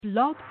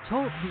Blog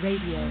Talk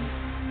Radio.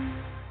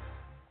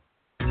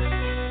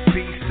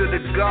 Peace to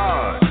the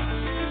God.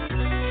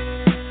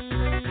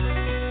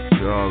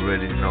 You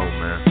already know,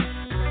 man.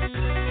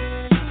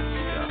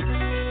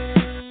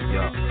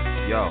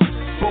 Yo.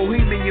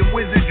 Bohemian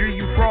wizardry,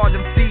 you fraud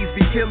MCs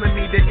be killing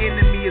me. The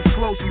enemy is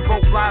close, we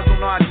both lies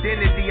on our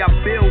identity. I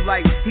build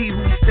like he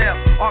who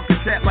steps,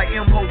 architect like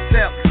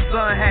Imhotep.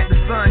 Son had the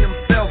sun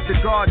himself, the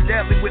God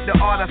deadly with the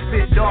art. I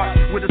spit dark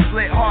with a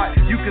slit heart.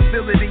 You can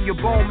feel it in your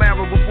bone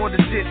marrow before the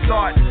shit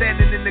starts.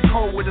 Standing in the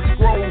cold with a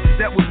scroll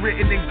that was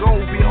written in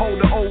gold. Behold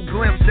the old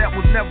glimpse that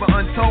was never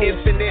untold.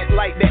 Infinite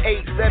like the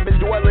 8-7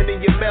 dwelling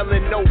in your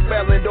melon. No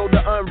felon, though the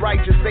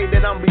unrighteous say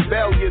that I'm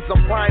rebellious.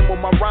 I'm primal,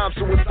 my rhyme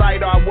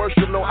suicidal. I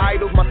worship no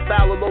idols. My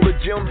style a load of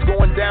gems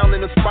going down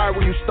in a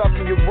spiral. You stuck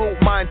in your root.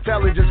 My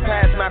intelligence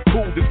past my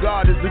cool. The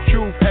God is the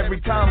truth.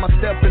 Every time I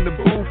step in the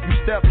booth, you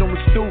stepped on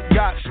the stoop.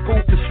 Got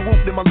scooped and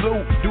swooped in my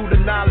loot. Do the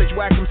knowledge,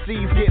 whack them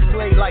seeds, get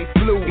played like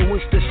flu. In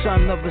which the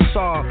son of us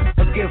are,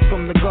 a gift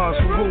from the gods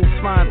who rule,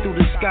 flying through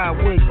the sky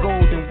with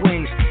golden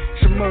wings.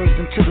 Submerged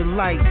into the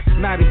light,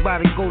 knighted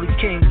by the golden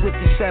king with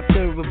the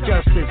scepter of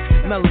justice.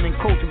 Melanin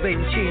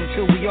cultivating chi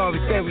until we are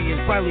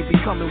Ethereans, brightly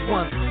becoming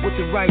one with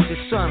the righteous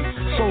sun.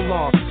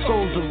 Solar,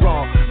 souls are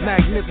raw,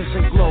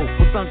 magnificent glow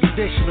with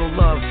unconditional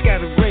love.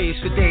 Scattered rays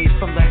for days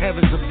from the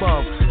heavens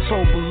above.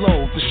 Soul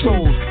below, the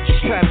souls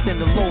is trapped in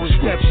the lowest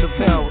depths of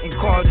hell,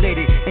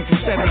 incarnated into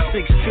 76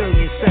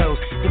 trillion cells.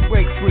 To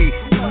break free,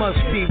 we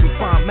must be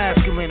refined,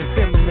 masculine and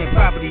feminine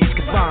properties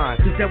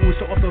combined. The devil is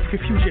the author of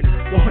confusion.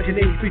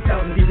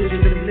 183,000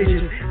 divisions and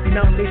religions,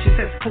 denominations,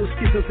 sects, codes,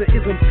 schisms, and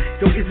isms.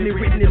 Though isn't it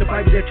written in the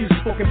Bible that Jesus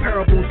spoke in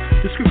parables?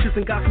 The scriptures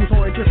and gospels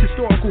aren't just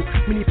historical.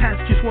 Many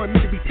passages weren't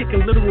meant to be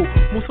taken literal.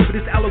 Most of it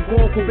is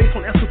allegorical, based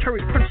on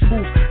esoteric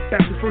principles.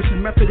 Baptist versus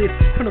Methodist,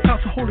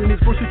 Pentecostal holiness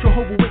versus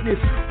Jehovah's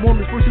Witness,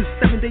 Mormons versus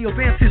Seventh-day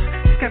Adventists,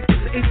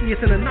 skeptics,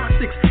 atheists, and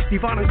agnostics,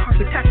 divine and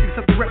cosmic tactics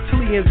of the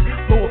reptilians,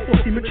 lower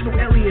fourth-dimensional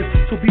aliens.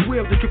 So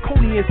beware of the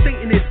draconian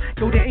Satanists.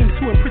 Though they aim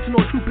to imprison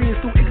all true beings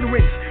through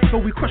ignorance.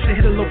 Though we crush the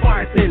head of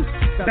Leviathan.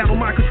 Battle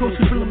mind control,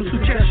 subliminal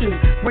suggestions,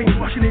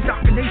 brainwashing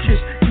indoctrinations,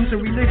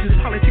 using religions,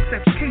 politics,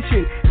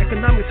 education,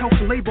 economics, health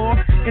and labor,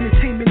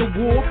 entertainment and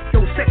war,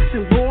 yo, sex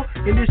and law.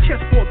 In this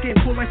chessboard game,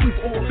 called like we've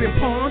all been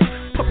pawns.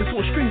 Puppets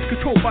on strings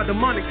controlled by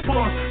demonic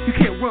spawns. You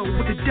can't run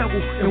with the devil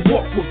and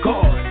walk with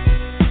God.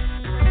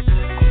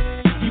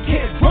 You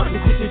can't run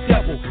with the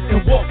devil and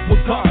walk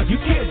with God. You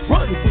can't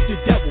run with the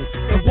devil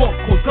and walk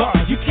with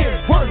God. You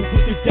can't run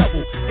with the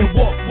devil and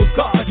walk with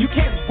God. You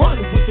can't run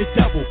with the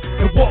devil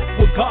and walk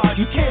with God.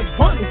 You can't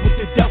run with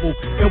the devil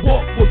and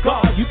walk with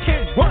God. You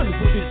can't run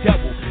with the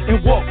devil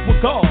and walk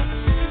with God.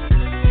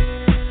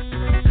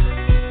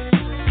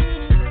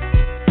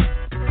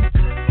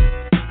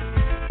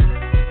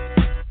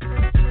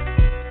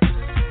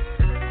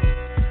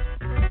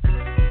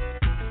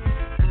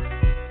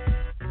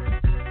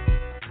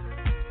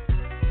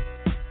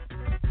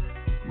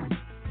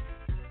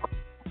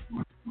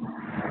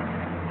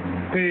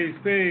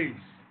 Peace.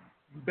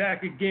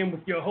 Back again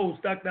with your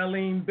host, Dr.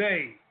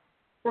 El-Bey.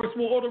 First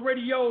World Order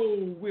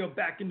Radio, we are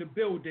back in the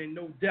building,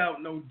 no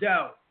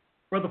doubt.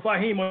 Brother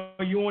Fahim,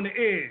 are you on the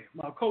air?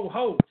 My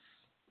co-host.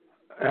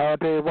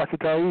 El-Bey,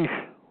 Washington East.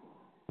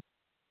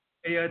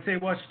 Hey, El-Bey,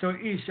 Washington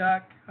East,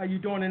 Shaq. How you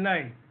doing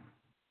tonight?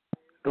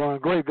 Doing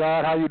great,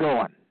 God. How you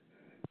doing?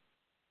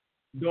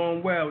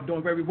 Doing well,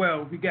 doing very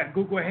well. We got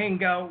Google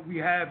Hangout, we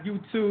have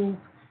YouTube,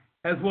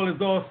 as well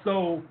as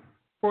also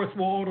First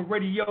World Order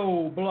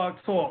Radio, Blog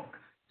Talk.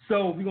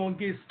 So we're going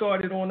to get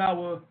started on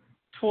our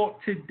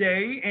talk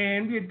today,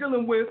 and we're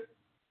dealing with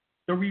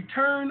the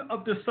return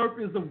of the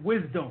serpents of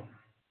wisdom.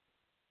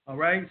 All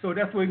right, so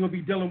that's what we're going to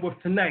be dealing with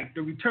tonight,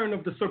 the return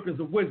of the serpents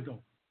of wisdom.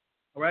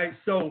 All right,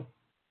 so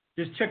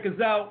just check us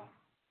out.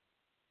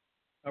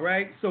 All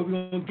right, so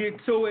we're going to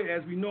get to it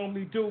as we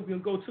normally do. We're going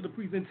to go to the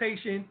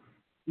presentation.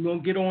 We're going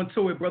to get on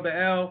to it, Brother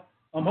L.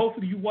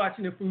 Hopefully you're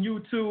watching it from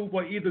YouTube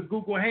or either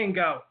Google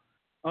Hangout.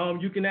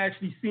 You can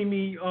actually see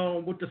me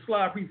with the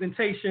slide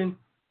presentation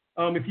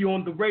if you're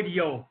on the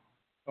radio,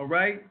 all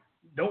right?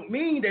 Don't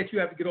mean that you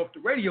have to get off the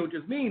radio.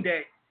 Just mean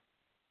that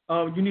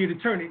you need to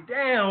turn it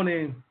down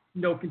and,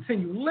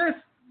 continue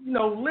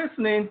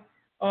listening,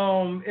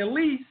 at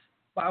least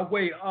by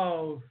way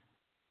of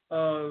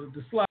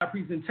the slide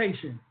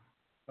presentation,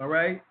 all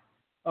right?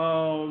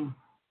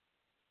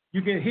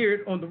 You can hear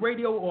it on the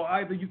radio, or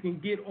either you can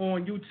get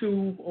on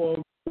YouTube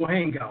or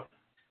Hangout.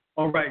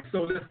 All right,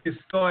 so let's get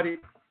started.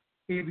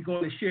 Here we're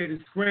going to share the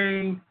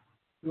screen.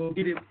 We're going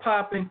to get it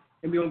popping,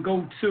 and we're going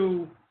to go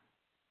to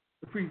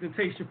the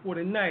presentation for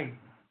tonight.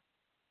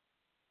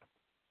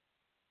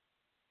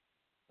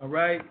 All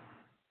right.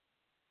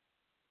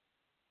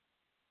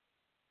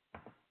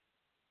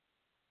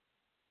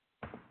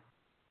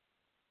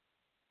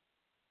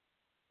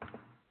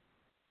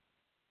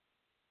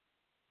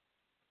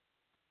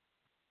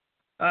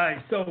 All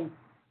right, so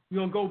we're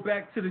going to go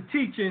back to the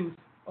teachings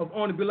of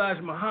Honorable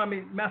Elijah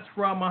Muhammad, Master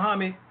Farah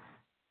Muhammad,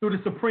 through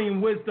the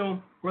supreme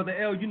wisdom. Brother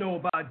L, you know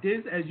about this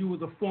as you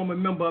was a former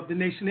member of the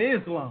Nation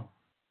of Islam.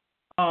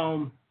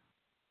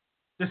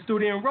 the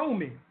student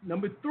enrollment.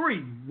 Number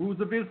 3,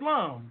 rules of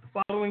Islam.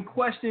 The following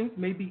questions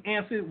may be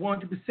answered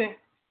 100%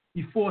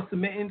 before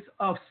submittance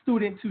of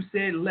student to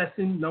said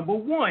lesson number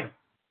 1.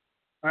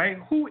 All right,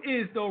 who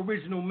is the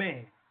original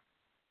man?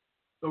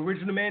 The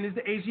original man is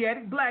the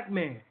Asiatic black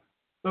man,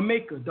 the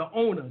maker, the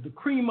owner, the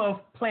cream of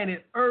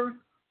planet Earth,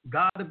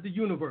 God of the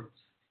universe.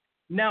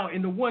 Now,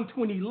 in the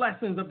 120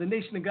 lessons of the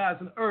Nation of Gods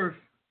on Earth,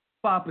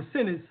 5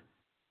 percenters,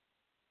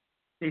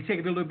 they take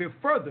it a little bit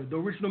further. The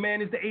original man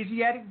is the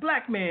Asiatic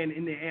black man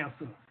in their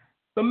answer.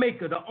 The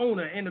maker, the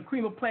owner, and the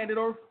cream of planet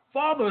Earth,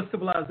 father of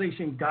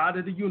civilization, God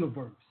of the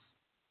universe.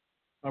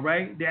 All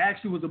right? There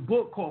actually was a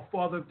book called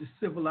Father of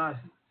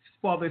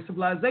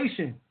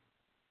Civilization.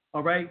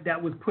 All right? That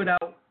was put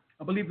out,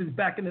 I believe it was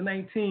back in the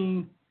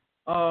 1920s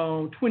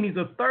or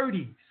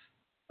 30s.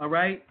 All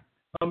right?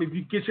 If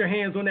you get your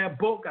hands on that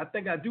book, I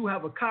think I do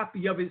have a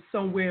copy of it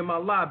somewhere in my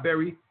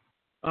library.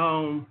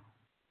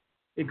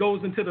 It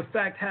goes into the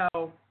fact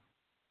how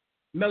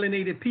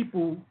melanated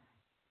people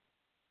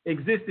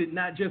existed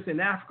not just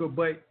in Africa,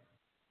 but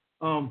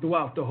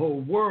throughout the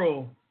whole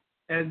world,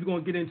 as we're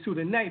going to get into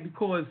tonight,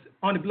 because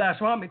Honorable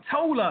Elijah Muhammad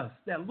told us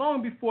that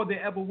long before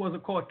there ever was a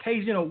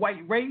Caucasian or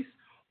white race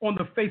on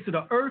the face of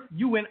the earth,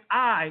 you and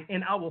I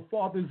and our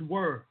fathers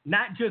were,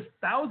 not just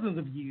thousands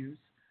of years,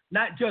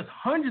 not just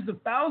hundreds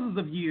of thousands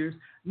of years,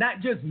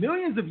 not just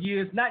millions of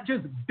years, not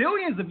just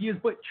billions of years,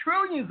 but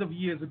trillions of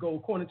years ago,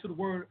 according to the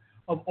word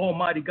of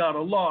Almighty God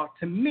Allah,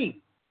 to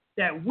me,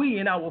 that we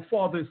and our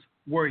fathers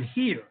were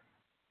here.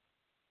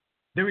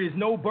 There is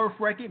no birth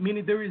record,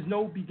 meaning there is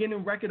no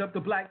beginning record of the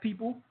black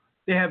people.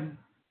 They have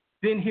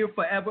been here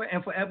forever,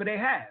 and forever they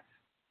have.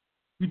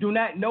 We do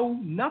not know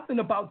nothing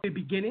about their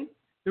beginning.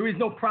 There is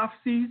no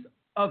prophecies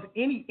of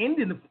any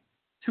ending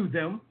to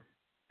them.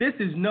 This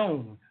is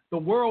known. The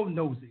world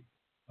knows it.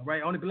 All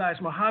right, Honorable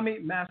Elijah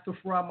Muhammad, Master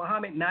Farad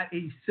Muhammad, not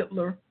a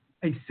silk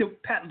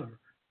peddler.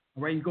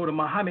 All right, you go to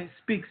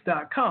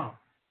MuhammadSpeaks.com.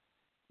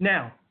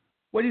 Now,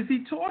 what is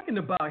he talking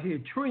about here?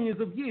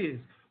 Trillions of years.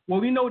 Well,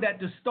 we know that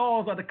the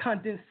stars are the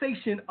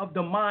condensation of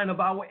the mind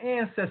of our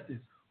ancestors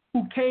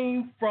who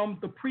came from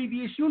the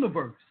previous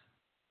universe.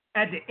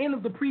 At the end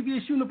of the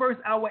previous universe,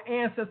 our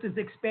ancestors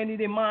expanded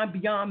their mind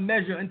beyond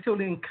measure until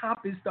they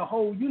encompassed the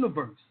whole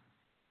universe.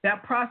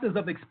 That process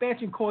of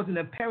expansion caused an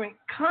apparent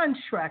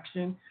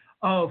contraction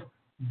of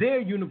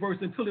their universe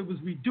until it was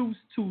reduced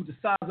to the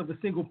size of a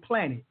single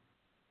planet.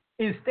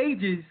 In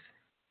stages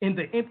in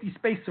the empty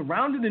space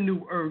surrounding the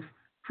new Earth,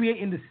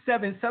 creating the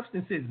 7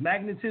 substances,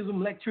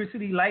 magnetism,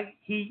 electricity, light,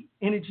 heat,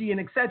 energy,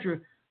 and etc.,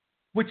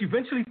 which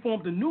eventually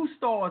formed the new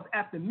stars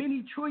after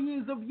many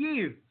trillions of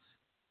years.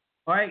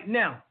 All right,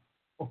 now,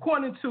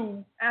 according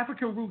to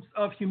African Roots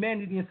of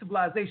Humanity and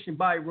Civilization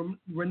by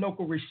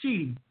Runoko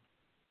Rashidi,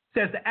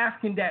 says the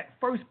African that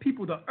first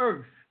peopled the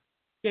earth,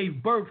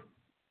 gave birth,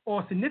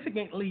 or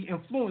significantly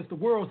influenced the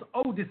world's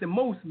oldest and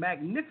most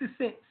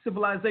magnificent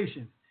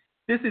civilization.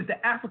 This is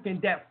the African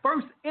that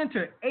first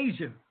entered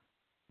Asia,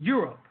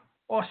 Europe,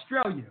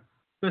 Australia,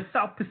 the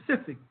South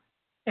Pacific,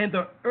 and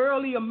the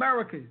early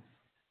Americas,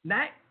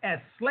 not as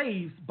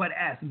slaves, but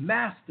as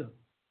masters.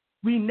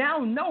 We now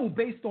know,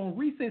 based on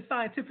recent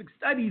scientific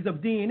studies of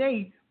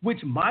DNA,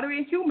 which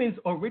modern humans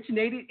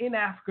originated in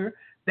Africa,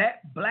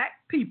 that black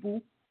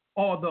people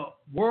are the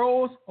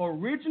world's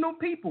original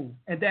people,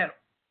 and that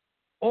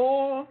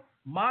all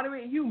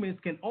modern humans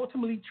can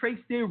ultimately trace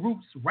their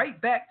roots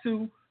right back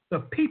to the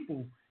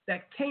people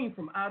that came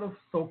from out of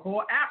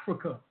so-called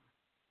Africa.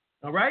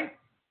 All right?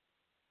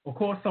 Of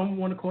course, some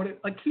want to call it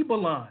a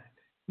Kiba line.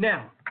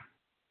 Now,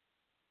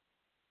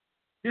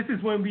 this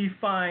is when we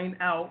find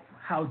out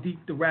how deep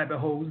the rabbit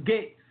hole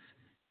gets.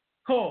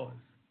 Because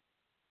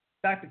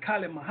Dr.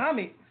 Khalid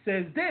Muhammad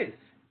says this: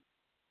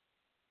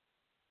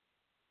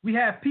 we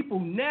have people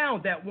now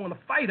that want to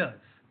fight us,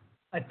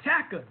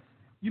 attack us.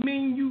 You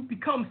mean you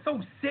become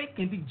so sick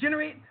and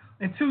degenerate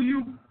until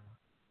you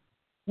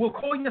will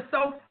call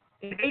yourself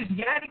an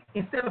Asiatic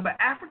instead of an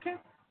African?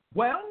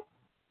 Well,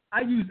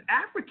 I use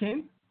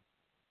African,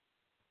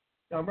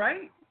 all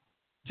right,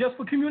 just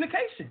for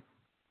communication.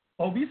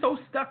 Are we so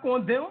stuck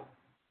on them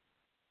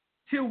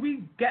till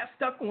we got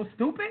stuck on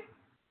stupid?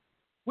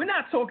 We're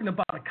not talking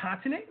about a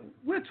continent.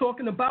 We're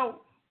talking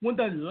about when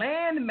the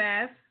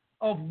landmass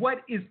of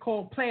what is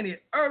called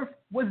planet Earth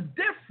was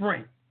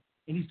different.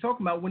 And he's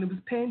talking about when it was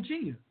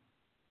Pangea.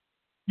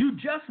 You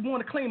just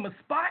want to claim a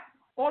spot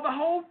or the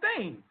whole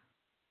thing.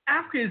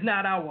 Africa is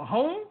not our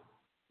home.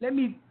 Let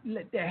me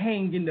let that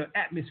hang in the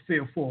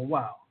atmosphere for a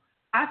while.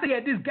 I say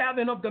at this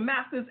gathering of the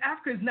masters,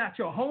 Africa is not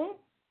your home.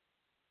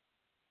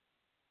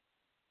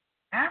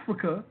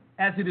 Africa,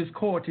 as it is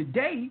called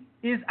today,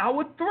 is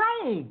our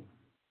throne.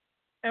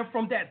 And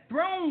from that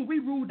throne, we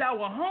ruled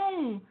our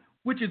home,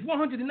 which is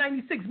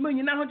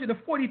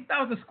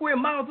 196,940,000 square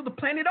miles of the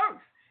planet Earth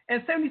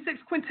and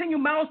 76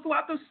 quintillion miles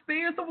throughout the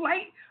spheres of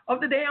light of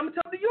the diameter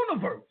of the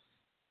universe.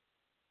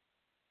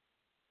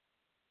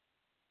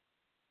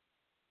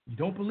 You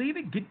don't believe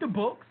it? Get the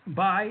books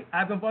by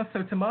Ivan von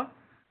Sertima,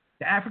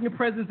 The African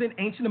Presence in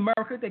Ancient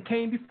America that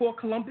came before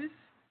Columbus.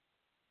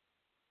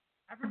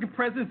 African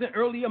presence in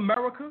early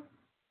America,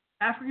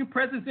 African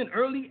presence in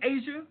early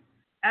Asia,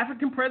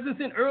 African presence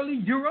in early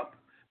Europe,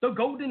 the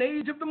golden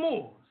age of the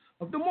Moors,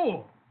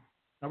 All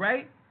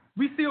right?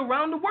 We see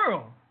around the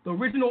world the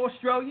original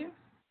Australians,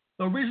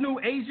 the original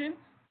Asians,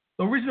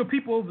 the original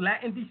people of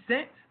Latin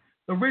descent,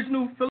 the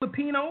original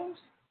Filipinos,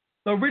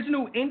 the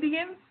original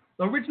Indians,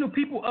 the original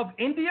people of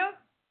India,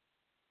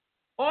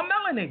 all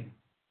melanated.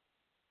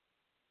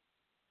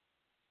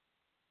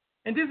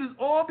 And this is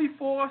all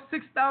before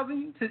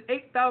 6,000 to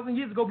 8,000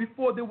 years ago,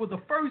 before there was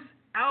the first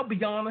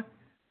Albion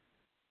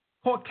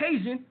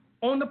Caucasian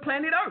on the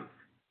planet Earth.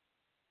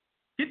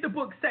 Get the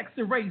book Sex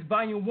and Race,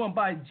 Volume 1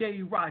 by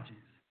J. Rogers.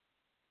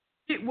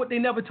 Get What They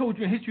Never Told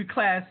You in History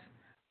Class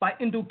by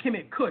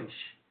Indo-Kemet Kush.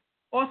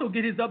 Also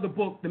get his other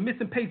book, The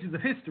Missing Pages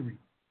of History.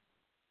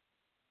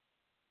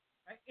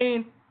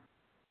 And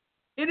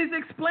it is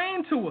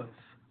explained to us,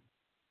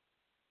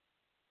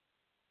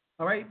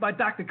 all right, by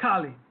Dr.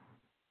 Khalid.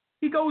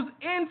 He goes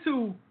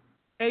into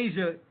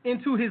Asia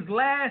into his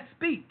last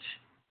speech.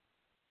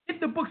 Get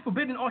the books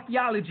Forbidden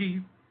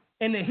Archaeology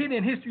and the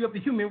Hidden History of the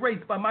Human Race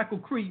by Michael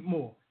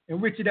Creedmoor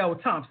and Richard L.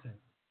 Thompson.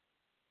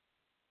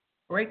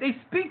 All right, they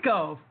speak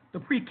of the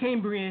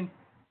Precambrian,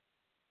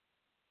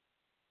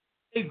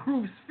 a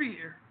groove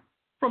sphere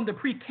from the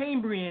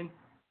Precambrian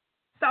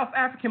South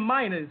African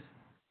miners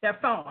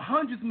that found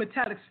hundreds of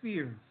metallic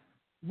spheres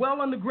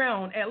well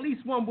underground, at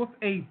least one with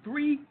a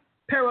 3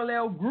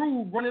 parallel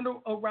groove running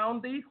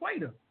around the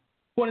equator.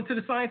 According to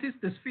the scientists,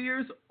 the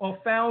spheres are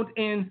found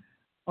in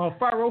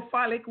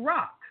pyrophilic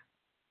rock,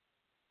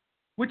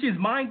 which is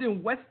mined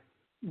in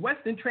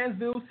Western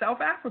Transvaal,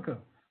 South Africa,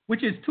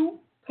 which is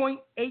 2.8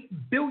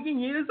 billion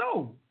years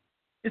old.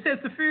 It says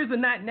the spheres are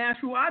not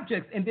natural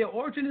objects and their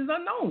origin is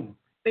unknown.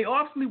 They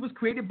obviously was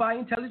created by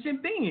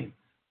intelligent beings.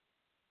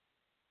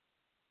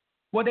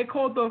 What they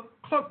call the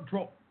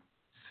Klerkdorp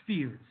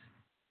spheres.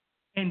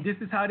 And this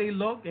is how they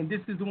look, and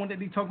this is the one that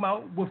they talk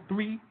about with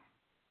 3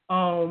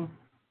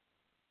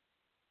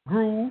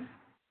 groove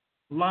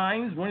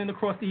lines running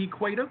across the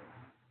equator.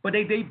 But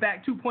they date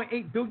back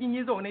 2.8 billion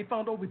years old, and they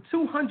found over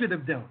 200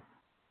 of them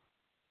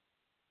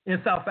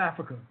in South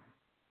Africa.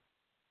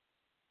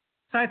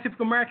 Scientific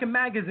American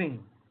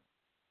Magazine,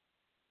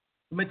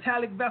 the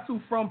metallic vessel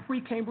from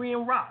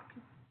Precambrian rock,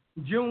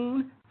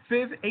 June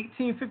 5th,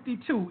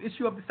 1852,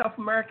 issue of the South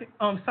American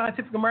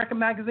Scientific American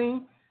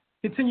Magazine,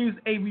 contains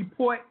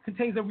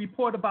a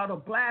report about a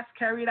blast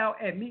carried out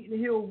at Meeting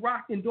Hill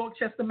Rock in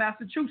Dorchester,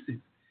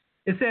 Massachusetts.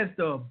 It says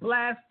the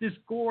blast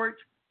disgorged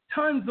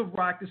tons of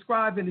rock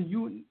described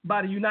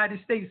by the United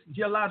States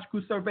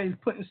Geological Survey's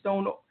Pudding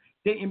Stone,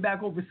 dating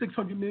back over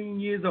 600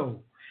 million years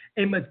old.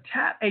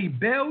 A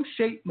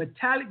bell-shaped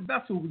metallic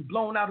vessel was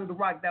blown out of the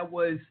rock that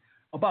was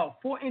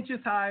about 4 inches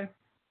high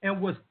and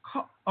was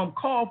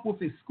carved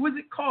with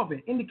exquisite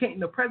carving, indicating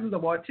the presence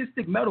of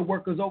artistic metal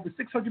workers over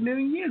 600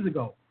 million years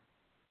ago.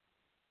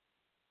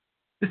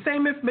 The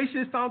same information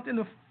is found in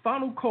the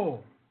final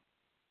call,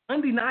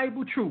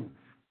 Undeniable Truth,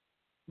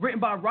 written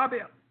by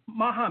Robert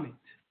Muhammad.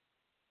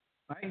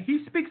 Right?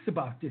 He speaks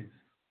about this.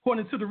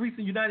 According to the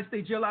recent United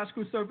States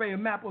Geological Survey, a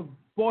map of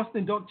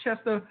Boston,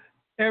 Dorchester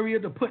area,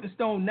 the Pudding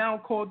Stone, now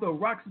called the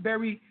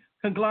Roxbury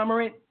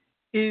Conglomerate,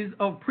 is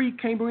of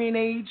Precambrian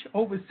age,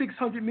 over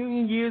 600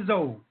 million years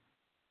old.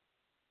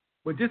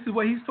 But this is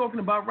what he's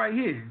talking about right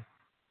here,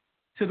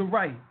 to the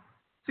right,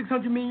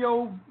 600 million year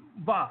old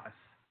vase.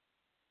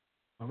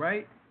 All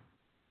right?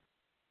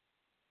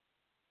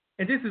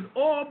 And this is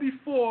all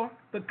before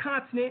the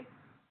continent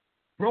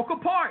broke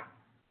apart.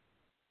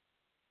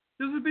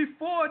 This was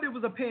before there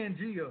was a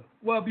Pangea.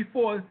 Well,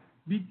 before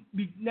we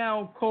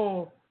now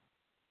call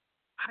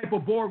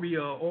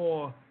Hyperborea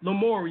or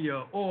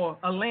Lemuria or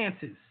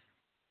Atlantis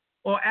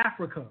or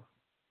Africa.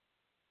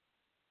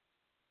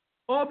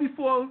 All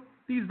before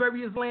these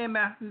various land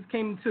masses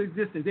came into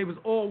existence. They was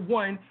all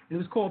one, and it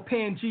was called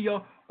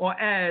Pangea, or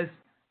as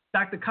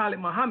Dr. Khalid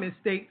Muhammad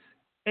states,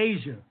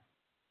 Asia,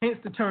 hence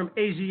the term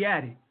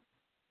Asiatic.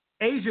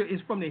 Asia is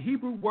from the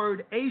Hebrew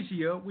word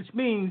Asia, which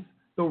means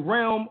the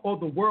realm or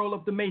the world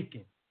of the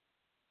making.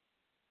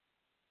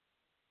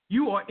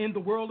 You are in the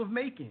world of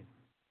making.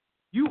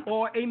 You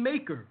are a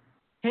maker,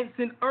 hence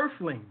an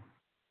earthling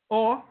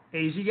or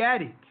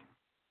Asiatic.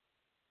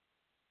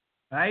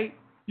 Right?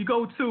 You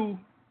go to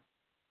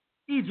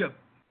Egypt,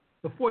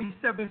 the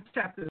 47th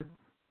chapter,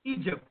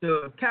 Egypt,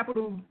 the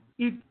capital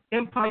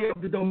empire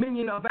of the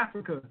Dominion of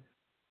Africa.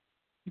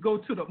 You go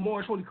to the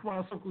Moorish Holy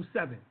Quran, Circle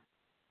 7.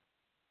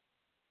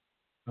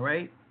 All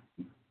right?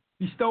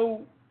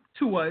 Bestowed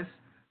to us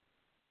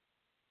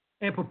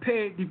and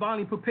prepared,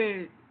 divinely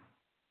prepared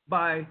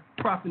by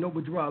Prophet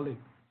Noble Drew Ali.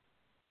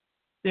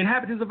 The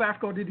inhabitants of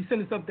Africa are the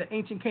descendants of the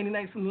ancient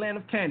Canaanites from the land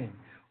of Canaan.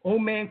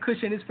 Old man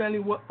Cush and his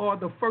family are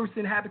the first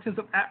inhabitants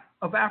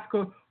of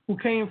Africa who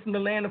came from the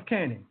land of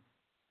Canaan.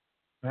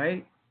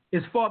 Right?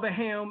 His father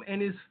Ham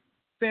and his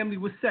family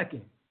was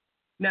second.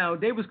 Now,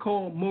 they was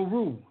called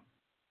Meru.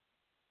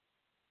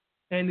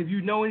 And if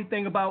you know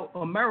anything about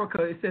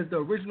America, it says the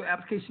original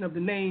application of the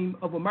name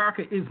of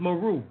America is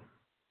Meru.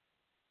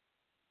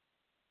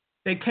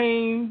 They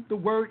came the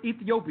word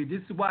Ethiopia.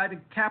 This is why the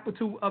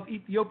capital of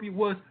Ethiopia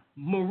was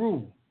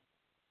Meru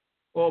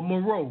or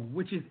Mero,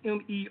 which is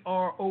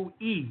Meroe.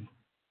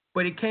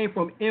 But it came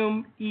from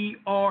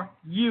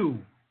Meru,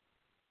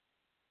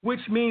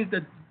 which means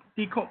the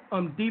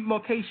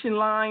demarcation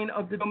line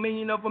of the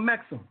dominion of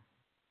Amexem,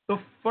 the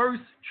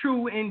first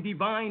true and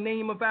divine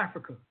name of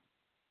Africa,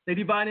 the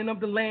dividing of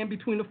the land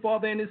between the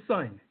Father and his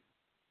Son,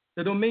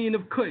 the dominion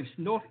of Cush,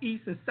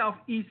 northeast and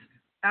southeast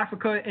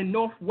Africa, and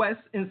northwest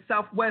and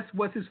southwest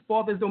was his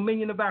father's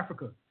dominion of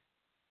Africa.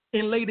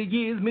 In later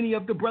years, many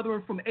of the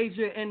brethren from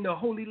Asia and the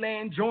Holy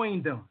Land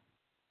joined them.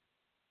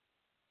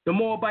 The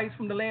Moabites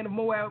from the land of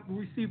Moab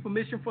received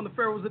permission from the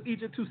pharaohs of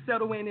Egypt to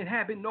settle and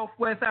inhabit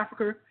northwest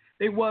Africa.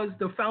 They was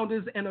the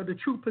founders and are the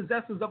true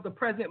possessors of the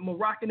present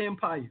Moroccan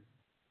Empire.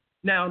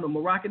 Now, the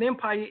Moroccan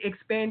Empire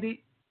expanded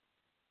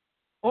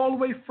all the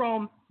way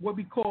from what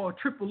we call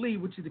Tripoli,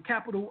 which is the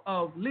capital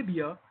of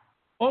Libya,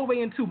 all the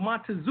way into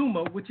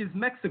Montezuma, which is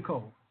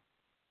Mexico,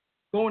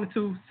 going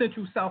into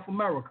Central South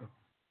America.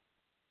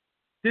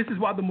 This is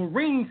why the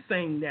Marines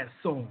sang that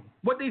song.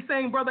 What they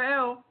sang, Brother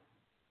L?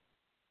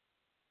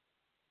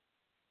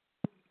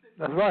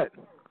 That's right.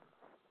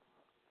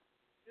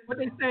 What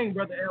they sang,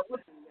 Brother L?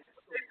 What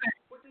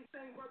they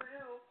sang, Brother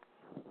L?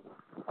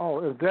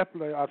 Oh, it's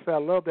definitely. I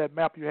love that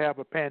map you have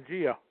of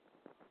Pangea.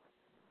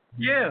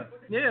 Yeah.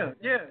 Now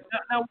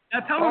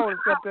tell me. Oh,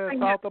 it's got there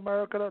South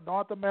America,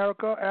 North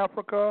America,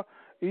 Africa,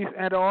 East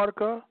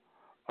Antarctica,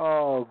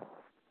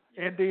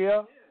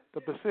 India,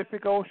 the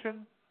Pacific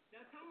Ocean. Now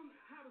tell them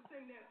how to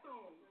sing that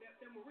song, that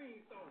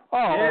Marine song.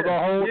 Oh, the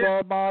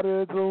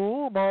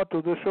whole Montezuma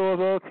to the shores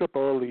of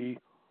Tripoli.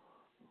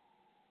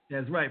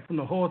 That's right, from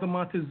the halls of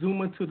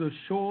Montezuma to the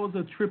shores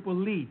of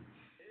Tripoli.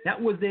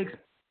 That was the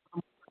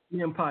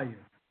empire.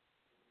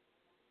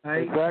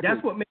 Right? Exactly.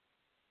 That's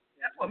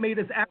what made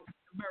us African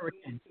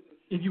American.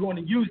 If you want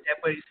to use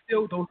that, but it's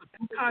still those are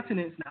two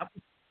continents, not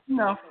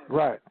enough.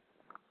 Right.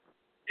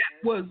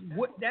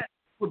 That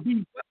would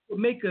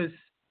make us,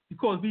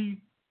 because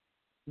we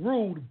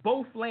ruled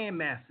both land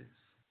masses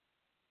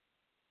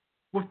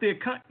with the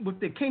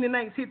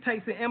Canaanites,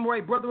 Hittites, and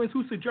Amorite brethren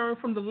who sojourned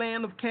from the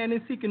land of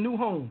Canaan seeking new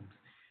homes.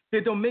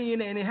 Their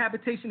dominion and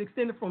habitation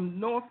extended from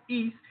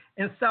northeast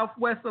and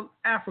southwest of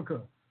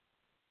Africa,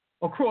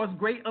 across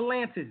Great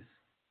Atlantis,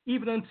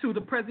 even unto the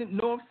present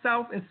North,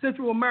 South, and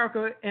Central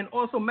America, and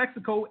also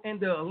Mexico and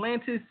the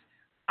Atlantis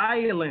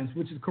Islands,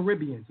 which is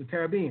the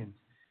Caribbean,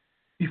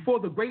 before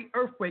the great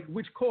earthquake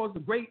which caused the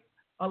great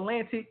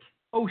Atlantic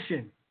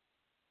Ocean.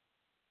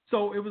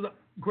 So it was a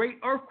great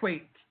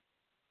earthquake,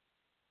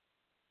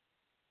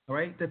 all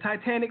right? The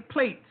tectonic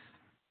plates,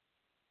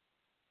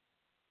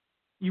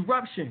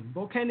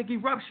 volcanic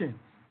eruption,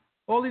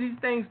 all of these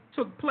things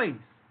took place,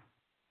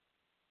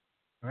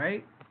 all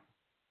right?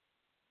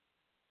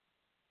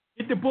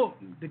 Get the book,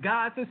 The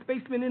Gods and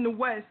Spacemen in the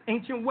West,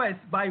 Ancient West,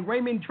 by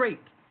Raymond Drake.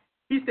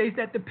 He states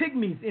that the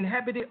Pygmies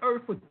inhabited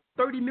Earth for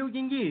 30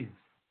 million years.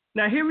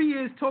 Now, here he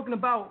is talking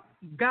about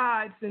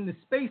gods and the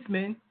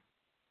spacemen,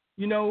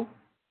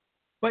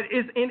 but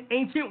it's in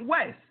Ancient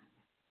West.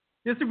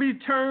 This is the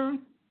return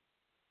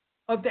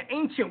of the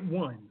ancient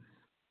ones,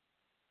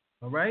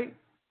 all right?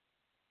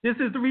 This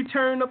is the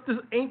return of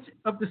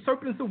the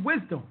serpents of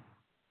wisdom.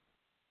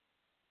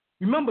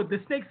 Remember, the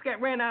snakes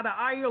that ran out of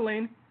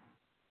Ireland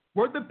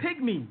were the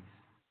Pygmies.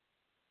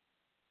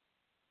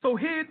 So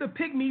here the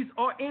Pygmies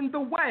are in the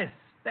West,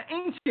 the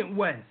ancient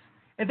West,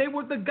 and they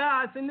were the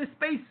gods and the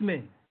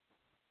spacemen,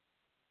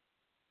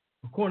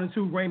 according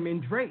to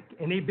Raymond Drake,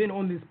 and they've been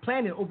on this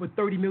planet over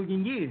 30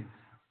 million years.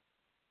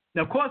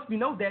 Now, of course, we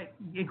know that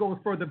it goes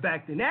further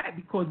back than that,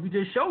 because we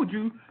just showed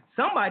you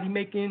somebody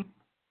making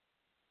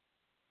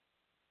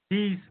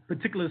these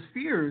particular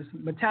spheres,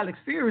 metallic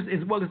spheres,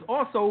 as well as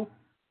also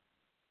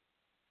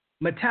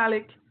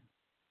metallic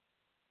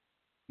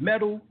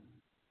metal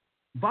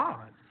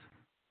vessels.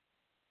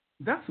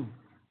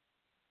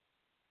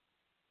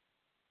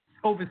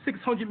 Over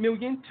 600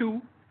 million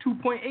to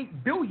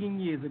 2.8 billion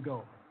years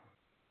ago.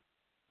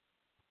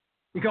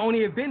 It can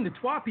only have been the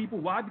Twa people.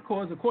 Why?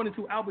 Because according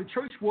to Albert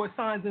Churchward,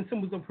 Signs and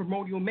Symbols of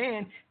Primordial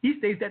Man, he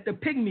states that the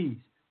Pygmies,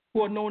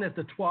 who are known as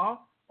the Twa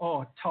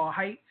or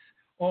Tahites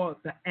or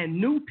the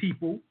Anu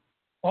people,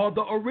 are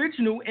the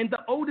original and the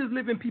oldest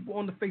living people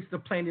on the face of the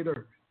planet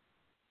Earth.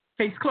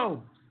 Case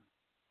closed.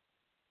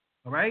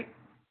 All right?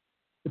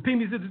 The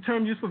Pygmies is the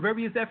term used for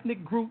various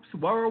ethnic groups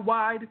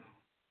worldwide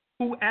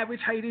whose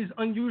average height is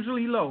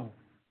unusually low.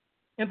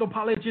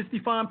 Anthropologists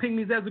define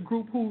Pygmies as a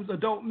group whose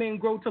adult men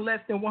grow to less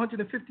than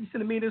 150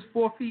 centimeters,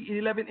 4 feet, and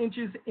 11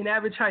 inches in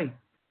average height.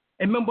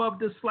 A member of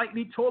the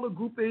slightly taller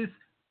group is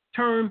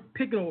termed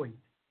pygmoid.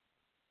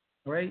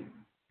 All right?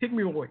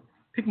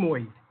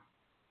 Pygmoid.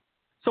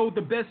 So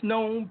the best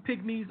known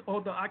Pygmies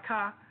are the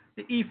Aka,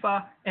 the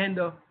Ifa, and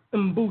the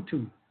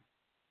Mbutu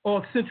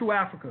of Central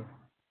Africa.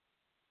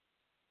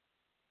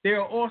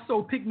 There are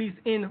also Pygmies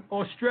in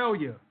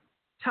Australia,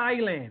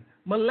 Thailand,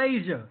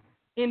 Malaysia,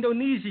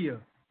 Indonesia,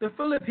 the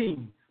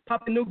Philippines,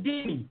 Papua New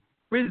Guinea,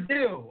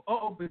 Brazil.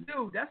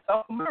 Brazil, that's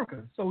South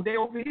America. So they're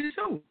over here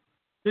too.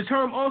 The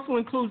term also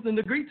includes the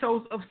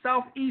Negritos of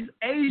Southeast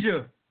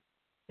Asia,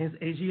 hence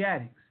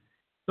Asiatics.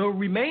 The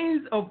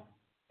remains of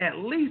at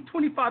least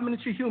 25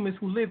 miniature humans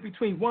who lived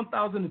between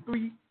 1,000 and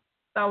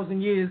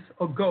 3,000 years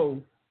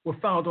ago were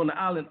found on the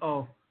island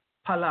of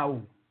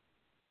Palau.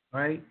 All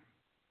right.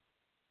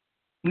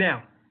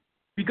 Now,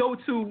 we go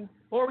to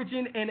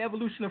Origin and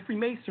Evolution of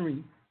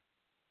Freemasonry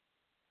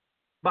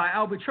by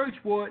Albert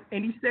Churchward,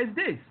 and he says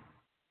this.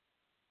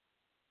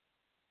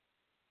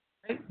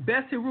 Right?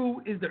 Besiru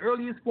is the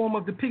earliest form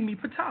of the Pygmy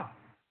Ptah.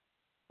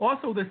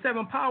 Also, the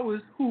seven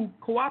powers who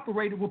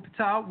cooperated with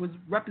Ptah was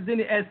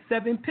represented as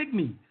seven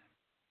Pygmies.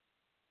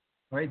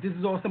 All right, this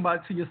is also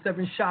about to your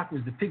seven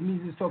chakras. The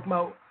Pygmies is talking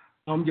about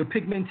your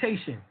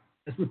pigmentation.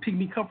 That's where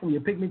Pygmy come from,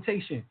 your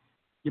pigmentation,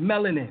 your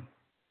melanin.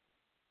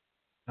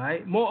 All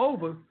right.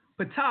 Moreover,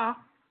 Ptah,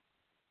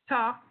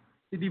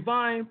 the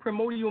divine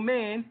primordial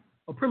man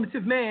or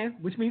primitive man,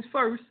 which means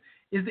first,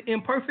 is the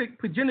imperfect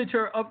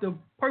progenitor of the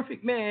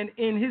perfect man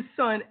in his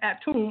son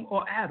Atum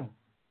or Adam.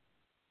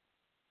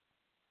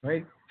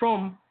 Right?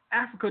 From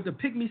Africa, the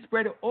Pygmy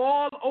spread it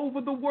all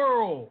over the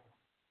world.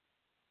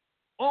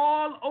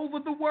 All over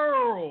the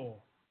world.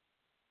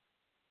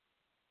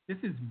 This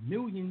is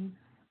millions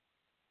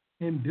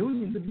and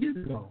billions of years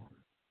ago.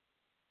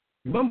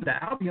 Remember,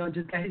 the Albion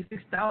just got his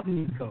 6,000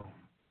 years ago.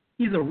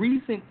 He's a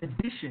recent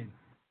addition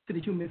to the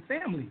human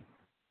family,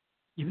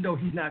 even though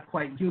he's not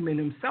quite human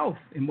himself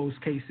in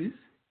most cases.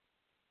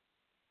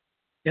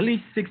 At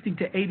least 60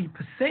 to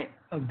 80%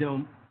 of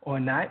them are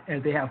not,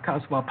 as they have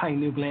calcified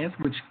pineal glands,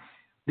 which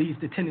leads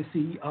to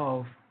tendency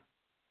of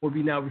what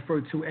we now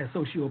refer to as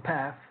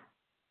sociopath,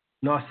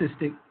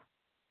 narcissistic,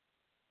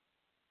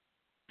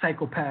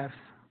 psychopaths,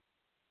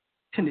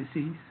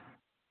 tendencies.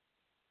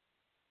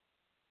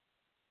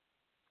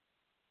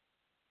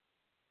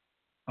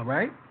 All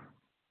right?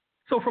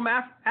 So from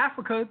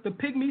Africa, the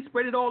Pygmy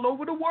spread it all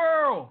over the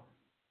world.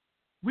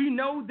 We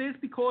know this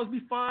because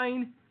we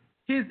find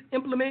his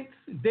implements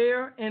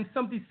there and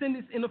some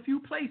descendants in a few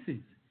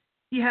places.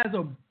 He has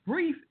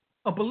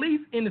a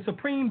belief in the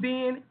supreme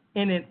being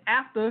and an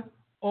after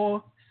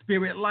or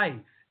spirit life.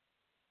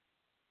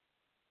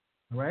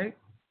 All right?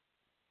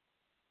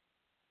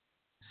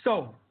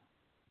 So,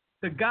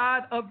 the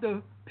god of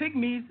the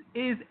Pygmies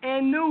is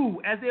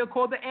Anu, as they are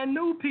called the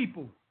Anu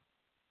people.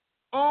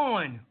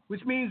 On,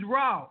 which means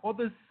Ra, or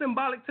the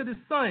symbolic to the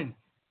sun.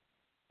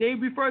 They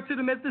refer to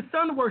them as the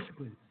sun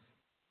worshippers.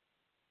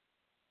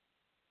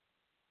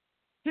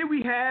 Here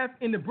we have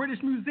in the British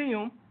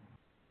Museum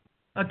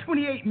a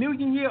 28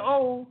 million year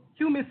old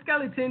human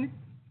skeleton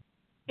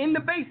in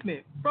the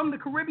basement from the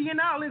Caribbean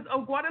islands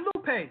of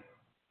Guadeloupe.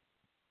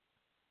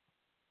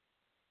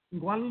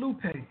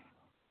 Guadeloupe.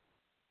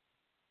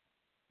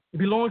 It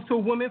belongs to a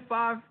woman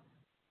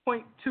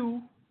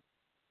 5.2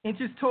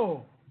 inches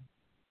tall.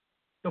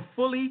 The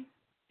fully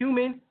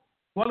human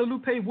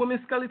Guadalupe woman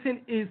skeleton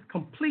is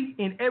complete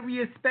in every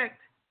respect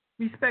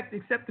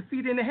except the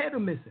feet and the head are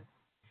missing.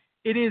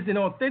 It is an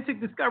authentic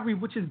discovery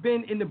which has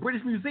been in the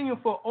British Museum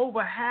for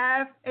over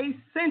half a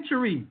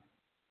century.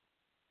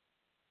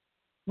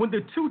 When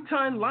the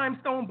 2-ton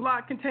limestone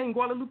block containing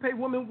Guadalupe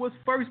woman was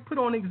first put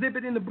on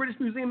exhibit in the British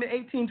Museum in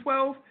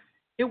 1812,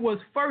 it was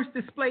first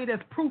displayed as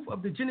proof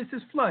of the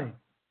Genesis flood.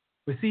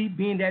 But see,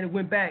 being that it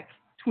went back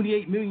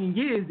 28 million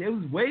years, it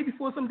was way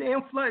before some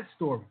damn flood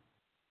story.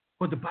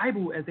 But the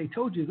Bible, as they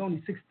told you, is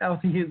only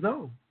 6,000 years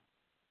old.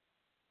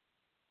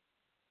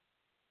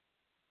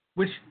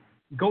 Which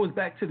goes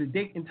back to the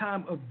date and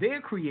time of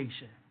their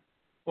creation,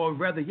 or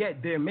rather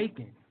yet, their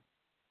making,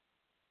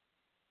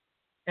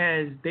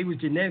 as they were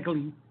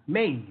genetically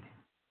made.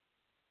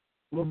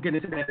 We'll get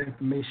into that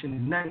information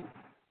tonight.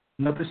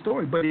 Another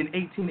story. But in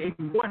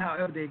 1881,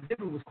 however, the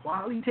exhibit was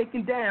quietly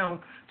taken down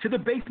to the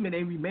basement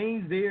and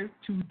remains there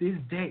to this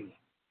day.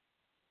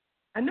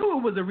 I knew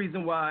it was a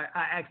reason why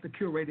I asked the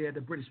curator at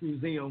the British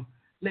Museum,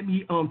 let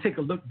me take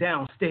a look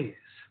downstairs.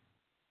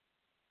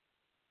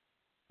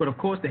 But of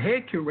course, the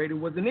head curator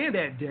wasn't there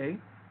that day,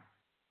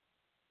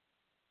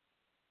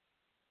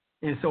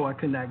 and so I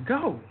could not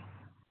go.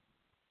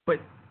 But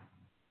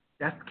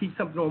that's to keep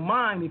something on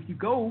mind. If you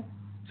go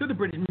to the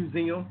British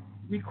Museum,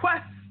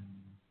 request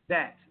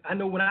that. I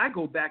know when I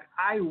go back,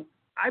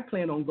 I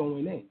plan on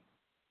going in.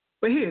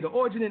 But here, The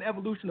Origin and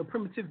Evolution of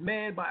Primitive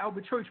Man by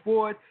Albert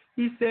Churchward,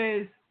 he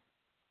says,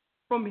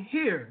 from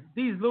here,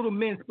 these little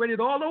men spread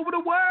it all over the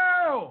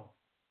world.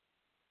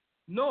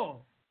 North,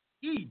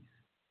 east,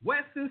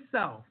 west, and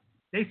south.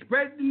 They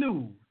spread the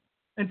news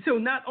until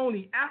not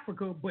only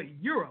Africa, but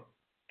Europe,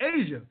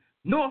 Asia,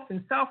 North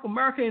and South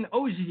America, and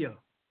Oceania.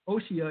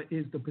 Oceania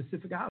is the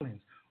Pacific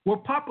Islands, were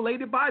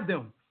populated by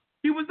them.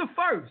 He was the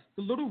first,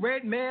 the little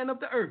red man of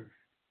the earth.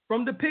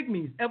 From the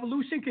Pygmies,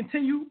 evolution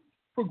continued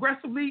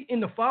progressively in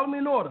the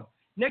following order.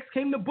 Next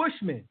came the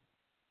Bushmen,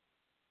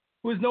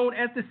 who is known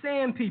as the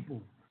Sand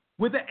People,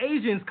 where the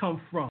Asians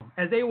come from,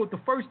 as they were the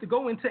first to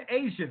go into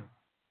Asia.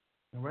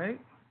 All right?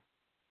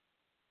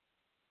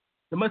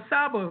 The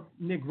Masaba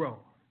Negro,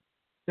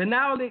 the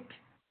Nilotic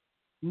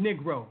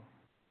Negro,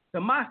 the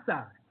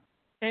Maasai,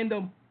 and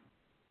the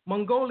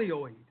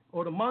Mongoloid,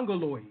 or the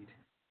Mongoloid.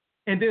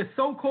 And there's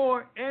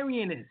so-called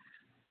Aryanists,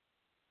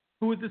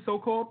 who is the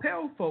so-called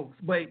pale folks,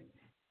 but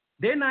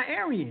they're not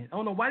Aryan. I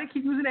don't know why they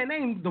keep using that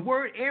name. The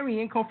word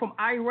Aryan comes from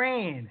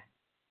Iran.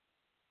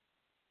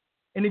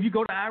 And if you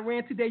go to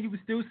Iran today, you will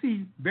still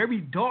see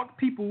very dark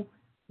people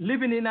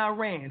living in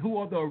Iran who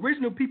are the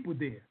original people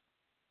there.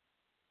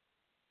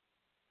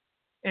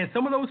 And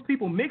some of those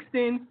people mixed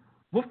in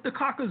with the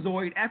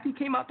Caucasoid after he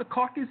came out the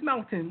Caucasus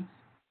Mountains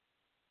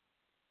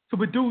to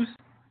produce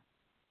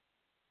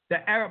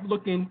the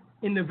Arab-looking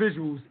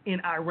individuals in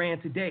Iran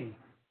today.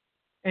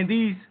 And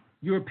these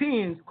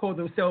Europeans call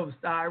themselves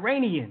the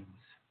Iranians.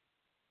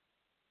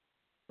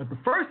 But the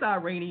first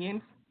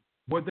Iranians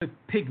were the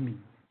Pygmies,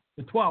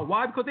 the Twa.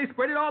 Why? Because they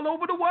spread it all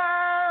over the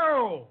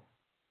world.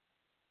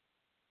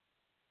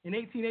 In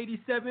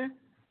 1887,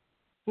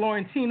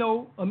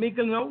 Florentino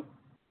Amiglino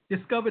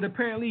discovered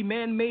apparently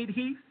man-made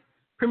heaths,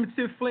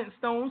 primitive flint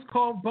stones,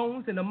 carved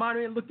bones, and a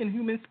modern-looking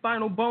human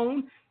spinal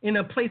bone in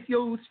a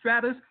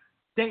plesiostratus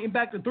dating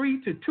back to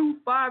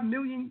 3.25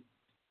 million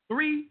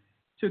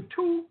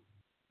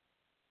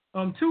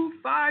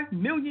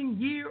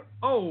year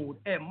old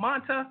at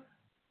Monte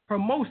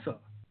Hermoso,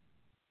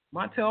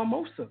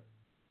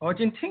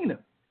 Argentina.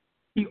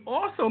 He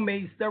also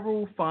made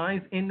several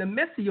finds in the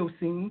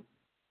Mesolocene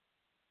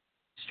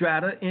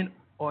strata in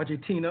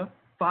Argentina,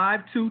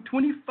 5 to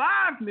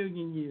 25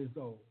 million years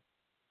old.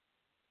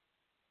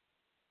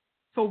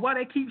 So why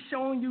they keep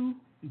showing you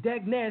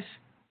Dagnesh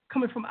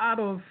coming from out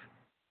of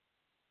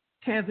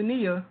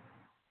Tanzania,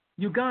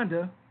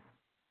 Uganda,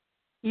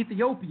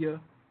 Ethiopia,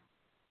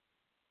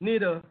 near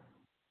the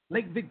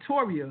Lake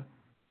Victoria,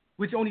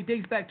 which only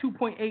dates back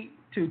 2.8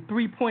 to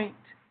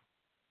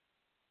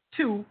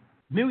 3.2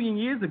 million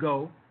years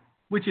ago,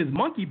 which is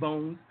monkey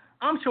bones.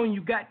 I'm showing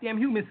you goddamn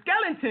human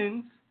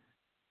skeletons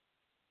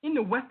in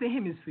the Western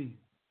Hemisphere,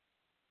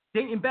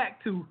 dating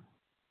back to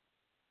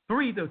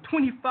 3 to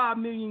 25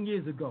 million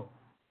years ago,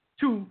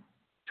 to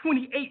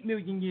 28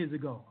 million years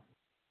ago,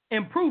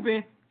 and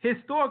proving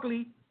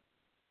historically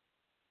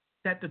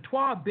that the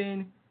Twa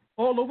been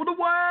all over the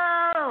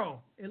world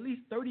at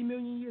least 30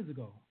 million years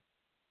ago.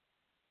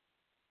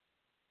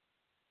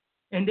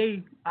 And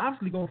they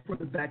obviously go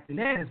further back than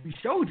that, as we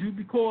showed you,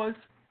 because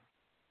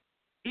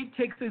it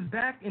takes us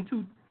back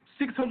into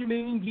 600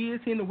 million years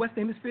here in the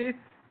Western Hemisphere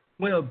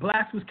when a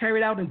blast was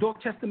carried out in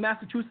Dorchester,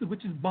 Massachusetts,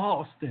 which is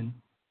Boston.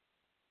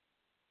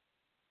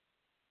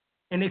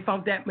 And they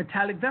found that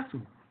metallic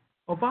vessel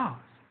of ours.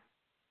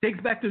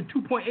 Dates back to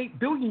 2.8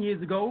 billion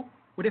years ago,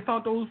 where they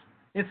found those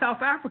in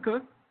South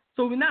Africa.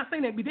 So we're not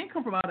saying that we didn't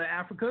come from out of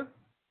Africa,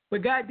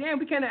 but goddamn,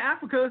 we came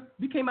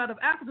out of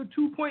Africa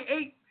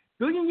 2.8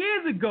 billion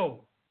years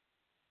ago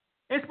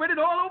and spread it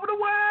all over the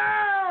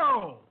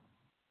world.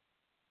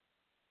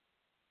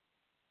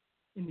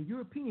 And the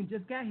Europeans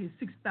just got here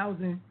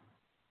 6,000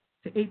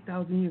 to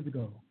 8,000 years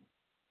ago.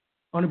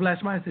 On the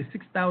Black Mine says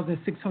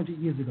 6,600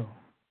 years ago.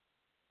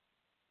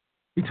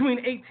 Between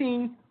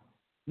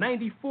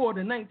 1894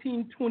 to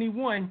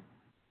 1921,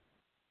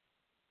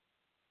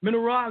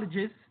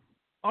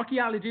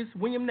 archaeologist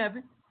William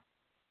Nevin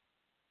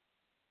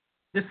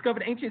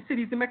discovered ancient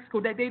cities in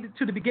Mexico that dated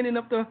to the beginning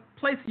of the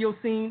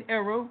Pleistocene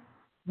era,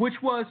 which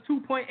was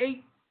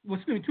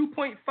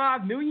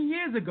 2.5 million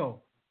years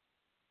ago.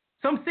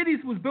 Some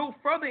cities was built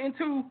further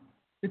into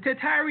the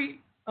Tatari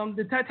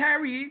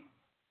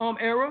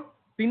era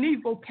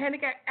beneath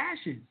volcanic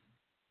ashes.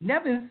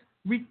 Nevins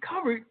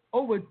recovered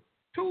over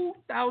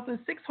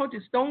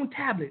 2,600 stone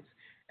tablets,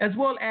 as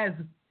well as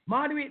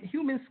moderate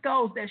human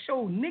skulls that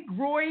show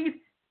negroid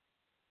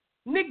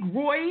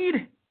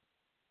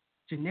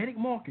genetic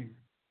markers.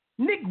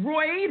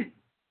 Negroid.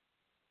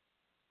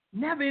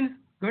 Nevins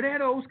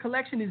Guerrero's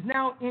collection is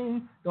now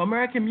in the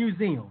American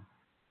Museum.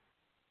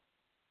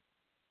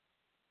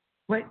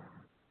 But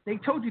they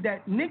told you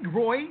that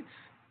negroids,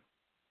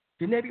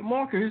 genetic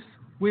markers,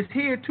 was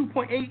here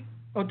 2.8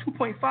 or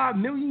 2.5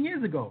 million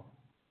years ago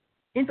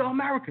in the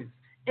Americas.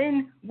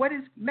 In what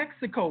is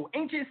Mexico?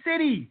 Ancient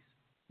cities.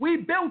 We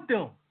built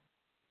them.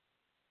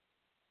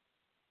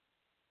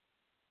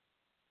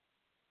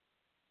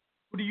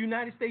 The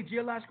United States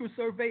Geological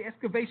Survey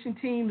excavation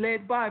team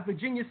led by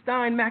Virginia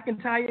Stein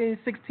McIntyre in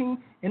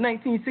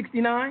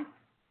 1969.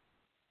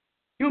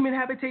 Human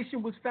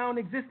habitation was found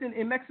existing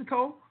in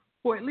Mexico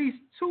for at least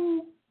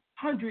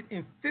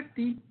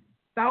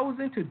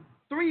 250,000 to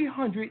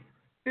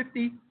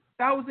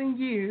 350,000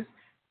 years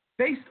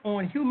based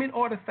on human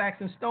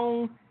artifacts and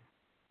stone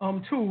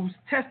tools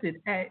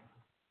tested at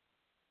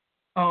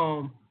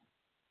the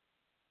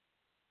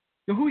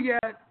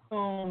Huyat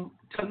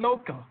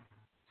Taloca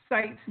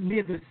sites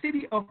near the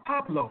city of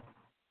Pablo.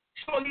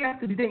 Shortly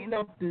after the dating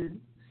of the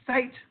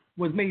site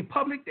was made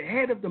public, the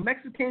head of the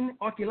Mexican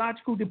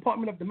Archaeological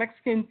Department of the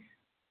Mexican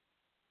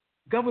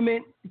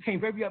government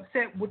became very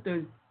upset with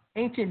the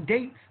ancient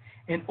dates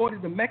and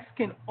ordered the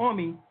Mexican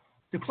army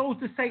to close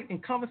the site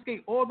and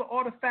confiscate all the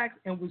artifacts,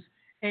 and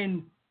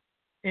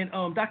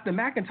Dr.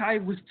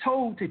 McIntyre was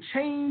told to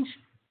change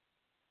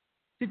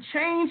the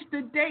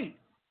date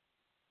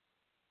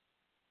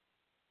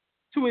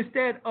to,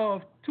 instead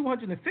of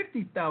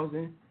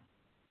 250,000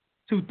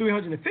 to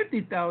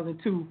 350,000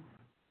 to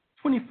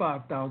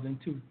 25,000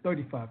 to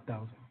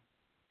 35,000.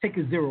 Take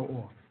a zero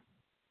off.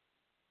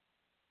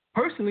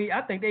 Personally,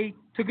 I think they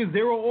took a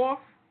zero off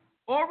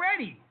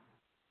already.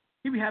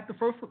 Here we have the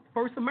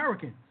first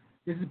Americans.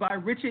 This is by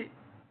Richard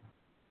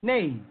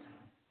Naves,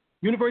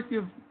 University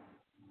of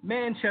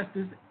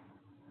Manchester,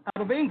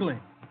 out of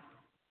England.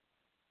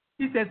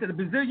 He says that the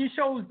Brazilian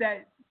shows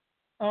that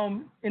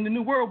in the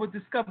New World was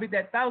discovered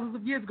that thousands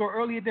of years ago,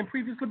 earlier than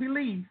previously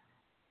believed.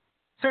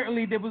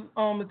 Certainly, there was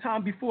the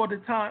time before the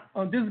time.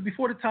 This is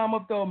before the time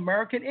of the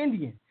American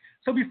Indian.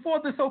 So before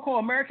the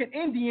so-called American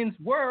Indians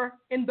were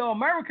in the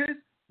Americas,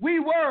 we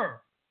were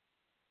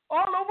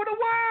all over the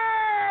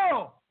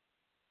world.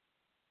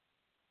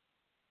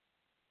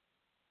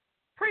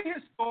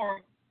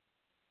 Prehistoric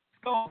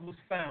skulls was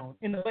found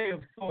in a layer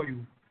of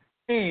soil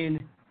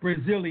in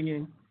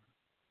Brazilian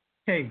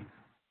caves.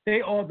 They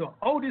are the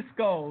oldest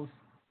skulls,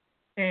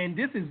 and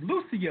this is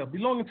Lucia,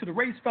 belonging to the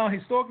race found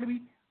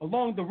historically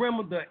along the rim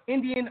of the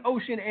Indian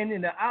Ocean and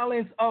in the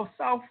islands of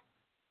South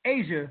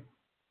Asia,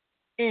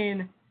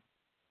 in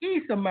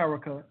East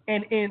America,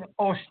 and in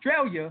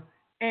Australia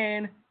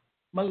and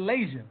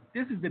Malaysia.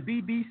 This is the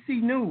BBC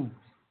News.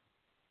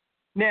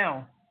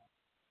 Now,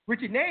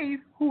 Richard Nave,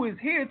 who is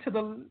here to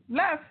the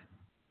left,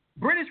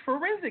 British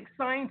forensic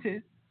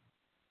scientist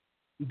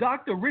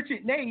Dr.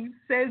 Richard Nave,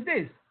 says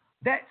this: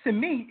 that to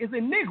me is a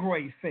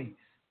Negroid face.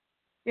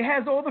 It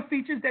has all the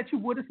features that you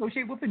would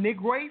associate with a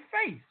Negroid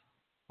face.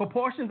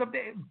 Proportions of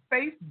the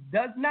face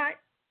does not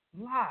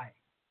lie.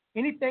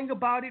 Anything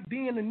about it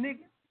being a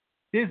nigger,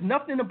 there's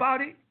nothing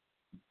about it.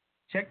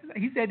 Check this out.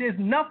 He said there's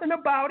nothing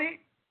about it.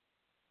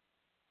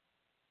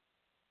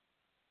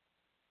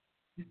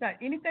 There's not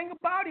anything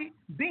about it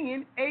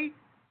being a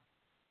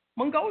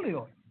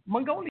Mongolian,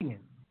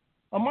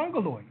 a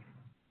Mongoloid.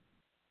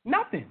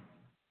 Nothing.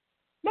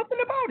 Nothing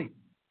about it.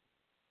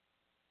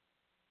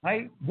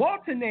 Right?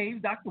 Walter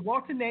Naves, Dr.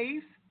 Walter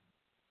Naves,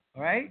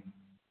 all right?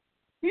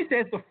 He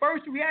says the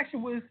first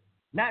reaction was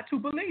not to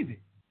believe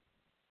it.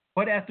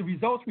 But as the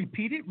results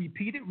repeated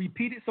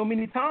so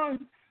many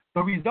times,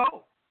 the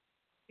result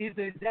is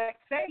the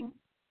exact same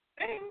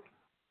thing.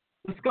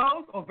 The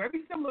skulls are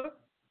very similar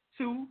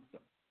to the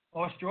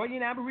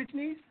Australian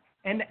Aborigines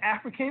and the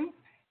Africans,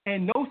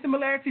 and no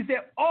similarities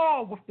at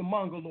all with the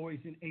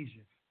Mongoloids in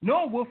Asia,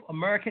 nor with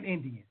American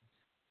Indians.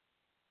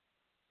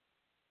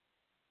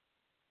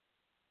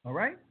 All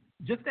right?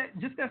 Just that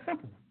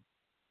simple.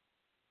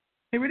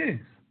 Here it is.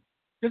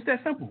 Just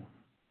that simple.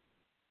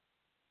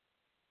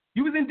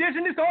 You was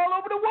indigenous all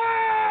over the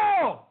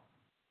world.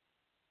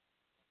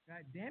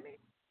 God damn it.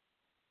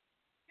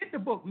 Get the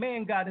book,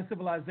 Man, God, and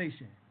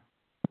Civilization.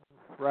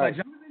 Right.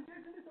 You was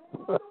indigenous all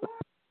over the world.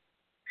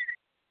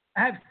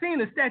 I have seen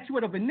a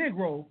statuette of a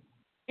Negro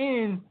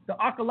in the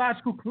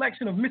archaeological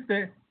collection of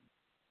Mr.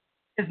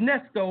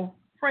 Ernesto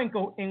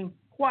Franco in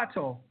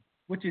Quito,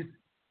 which is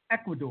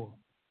Ecuador.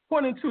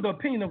 According to the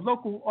opinion of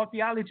local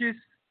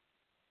archaeologists,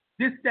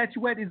 this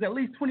statuette is at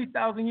least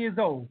 20,000 years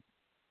old.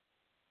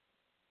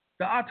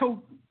 The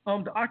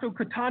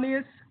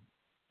Autochthonous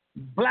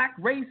black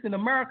race in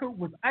America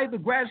was either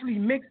gradually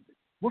mixed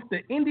with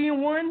the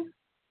Indian ones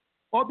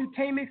or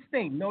became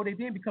extinct. No, they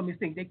didn't become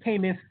extinct. They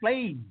came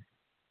enslaved.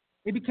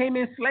 They became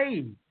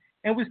enslaved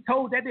and was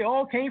told that they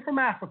all came from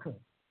Africa.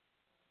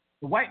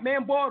 The white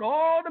man brought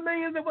all the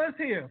millions of us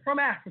here from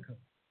Africa.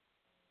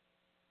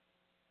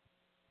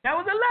 That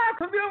was a lie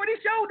because we already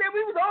showed that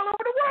we was all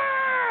over the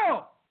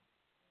world.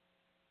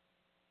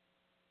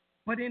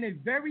 But in a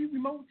very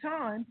remote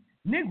time,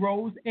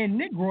 Negroes and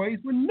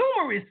Negroids were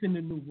numerous in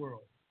the New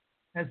World,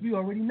 as we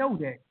already know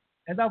that,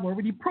 as I've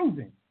already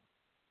proven.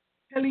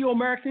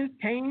 Paleo-Americans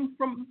came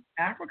from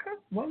Africa?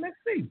 Well,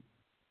 let's see.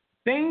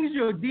 Things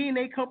your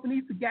DNA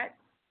company forgot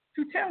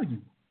to tell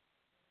you.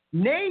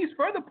 Naves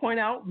further point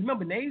out,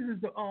 remember, Naves is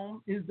the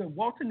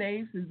Walter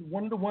Naves is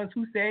one of the ones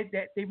who said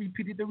that they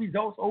repeated the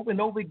results over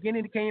and over again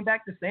and it came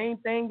back the same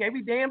thing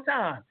every damn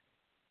time.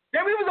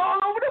 That we was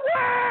all over the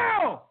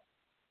world.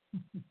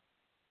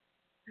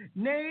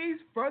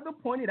 Naves further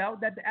pointed out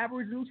that the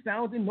Aboriginals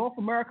found in North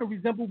America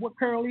resemble what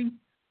currently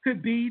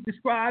could be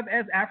described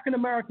as African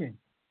American,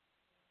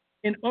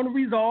 an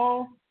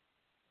unresolved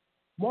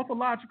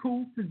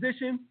morphological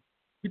position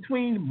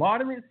between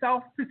modern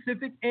South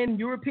Pacific and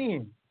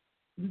European.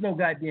 There's no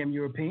goddamn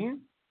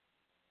European.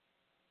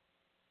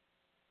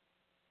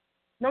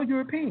 No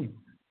Europeans.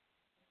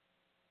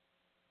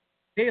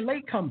 They're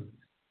latecomers.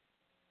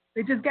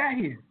 They just got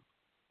here.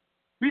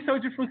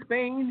 Researchers from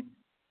Spain,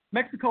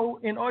 Mexico,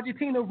 and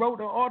Argentina wrote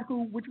an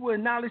article which will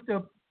acknowledge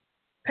the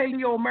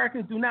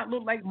Paleo-Americans do not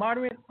look like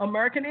modern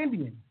American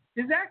Indians.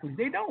 Exactly,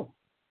 they don't.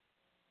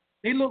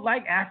 They look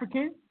like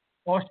African,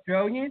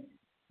 Australian,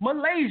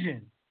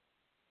 Malaysian.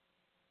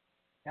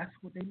 That's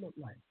what they look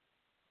like.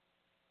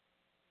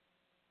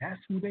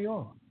 That's who they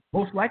are.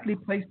 Most likely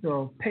place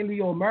the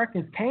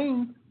Paleo-Americans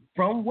came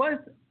from was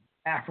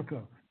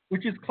Africa,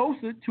 which is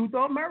closer to the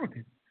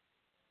Americans.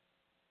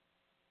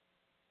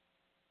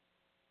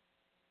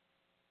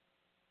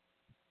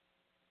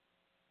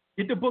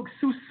 Get the book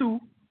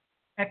Susu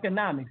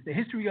Economics, the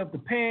history of the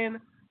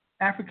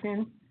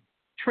Pan-African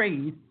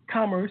trade,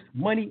 commerce,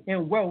 money,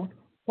 and wealth,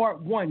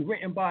 part 1,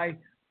 written by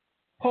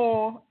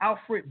Paul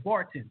Alfred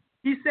Barton.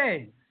 He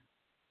says,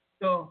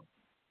 the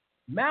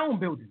mound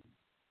builders,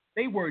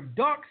 they were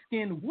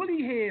dark-skinned,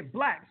 woolly-haired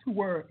blacks who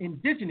were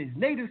indigenous,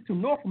 natives to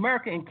North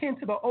America and kin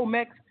to the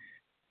Olmecs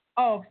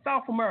of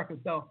South America,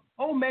 the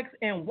Olmecs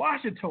and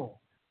Washita.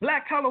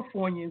 Black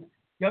Californians,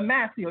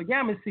 Yamasee or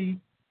Yamasee,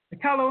 the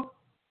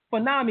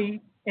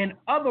Californami, and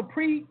other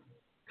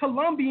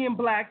pre-Columbian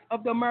blacks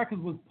of the Americas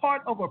was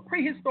part of a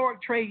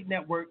prehistoric trade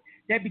network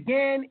that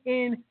began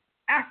in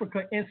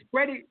Africa and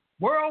spread it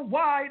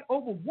worldwide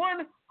over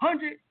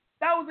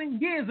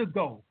 100,000 years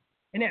ago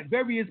and at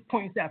various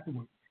points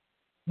afterwards.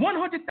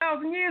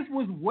 100,000 years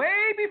was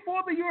way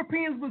before the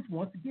Europeans was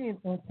once again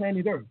on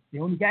planet Earth. They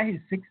only got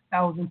here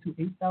 6,000 to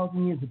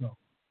 8,000 years ago.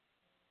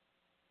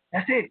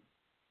 That's it.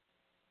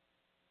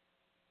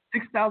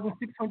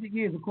 6,600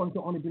 years according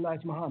to Honorable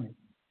Elijah Muhammad.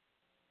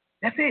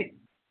 That's it.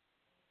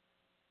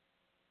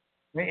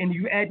 Right? And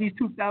you add these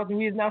 2,000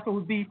 years now, so it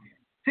would be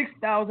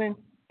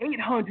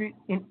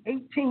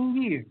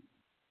 6,818 years.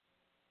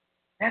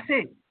 That's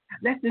it.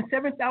 Less than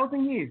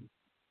 7,000 years.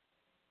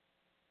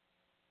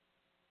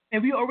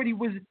 And we already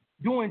was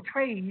doing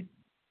trade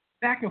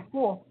back and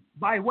forth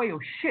by way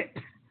of ships,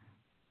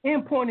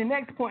 importing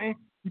and exporting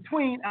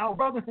between our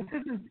brothers and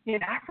sisters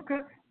in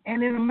Africa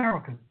and in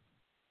America,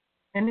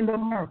 and in the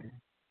Americas.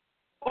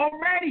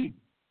 Already.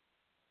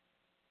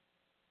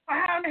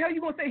 How in the hell are you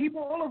going to say he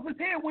brought all of us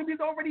here when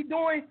we're already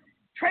doing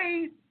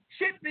trade,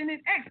 shipping,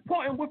 and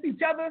exporting with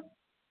each other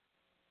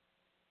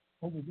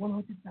over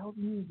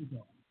 100,000 years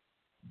ago?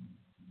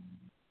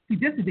 See,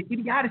 this is the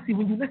idiocy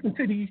when you listen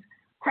to these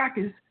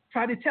crackers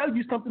try to tell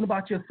you something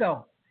about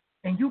yourself,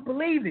 and you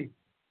believe it.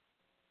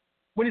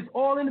 When it's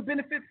all in the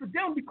benefit for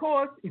them,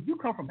 because if you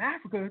come from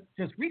Africa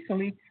just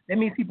recently, that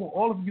means people,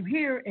 all of you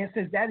here, and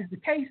since that is the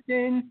case,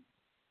 then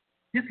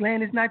this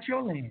land is not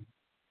your land.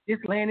 This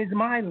land is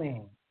my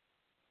land.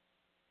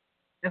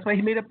 That's why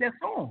he made up that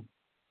song.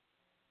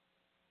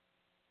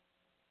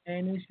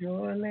 And it's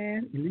your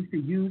land, at least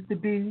it used to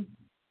be.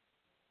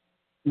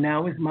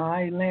 Now it's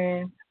my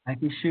land,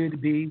 like it should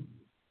be.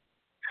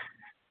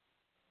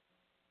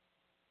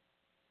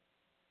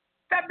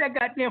 Stop that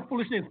goddamn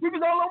foolishness. We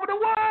was all over the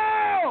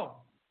world.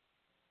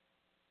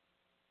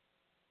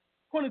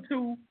 According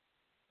to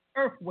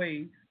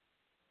Earthwaves,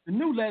 the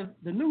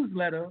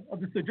newsletter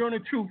of the Sojourner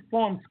Truth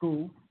Farm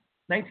School,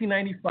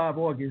 1995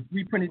 August,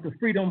 reprinted the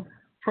Freedom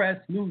Press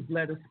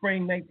newsletter,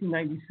 spring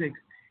 1996.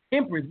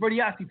 Empress,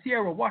 Verdiasi,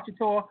 Tierra,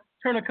 Washita,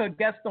 Turnica,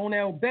 Gaston,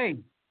 El-Bey.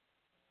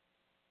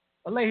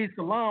 Alayhi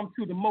salam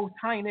to the Most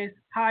Highness,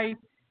 high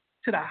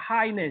to the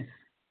Highness,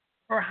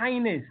 Her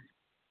Highness.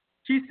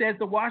 She says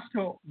the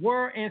Washita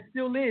were and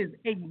still is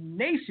a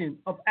nation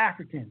of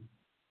Africans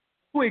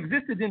who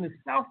existed in the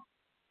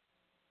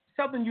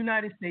southern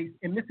United States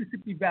and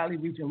Mississippi Valley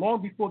region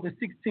long before the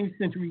 16th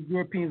century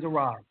Europeans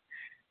arrived,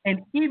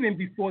 and even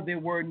before there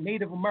were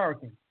Native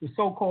Americans, the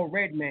so-called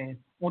red man,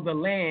 on the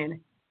land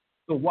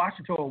the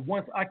Washita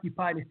once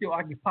occupied and still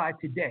occupied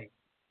today.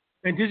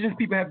 The indigenous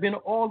people have been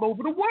all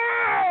over the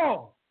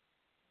world.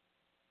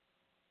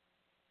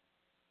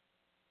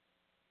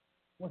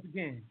 Once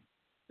again,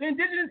 the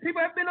indigenous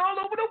people have been all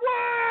over the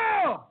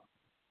world,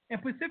 and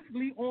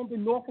specifically on the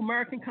North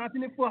American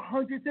continent for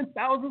hundreds and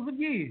thousands of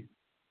years.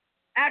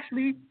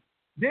 Actually,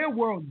 there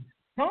were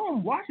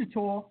some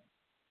Washita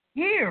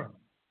here,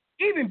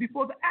 even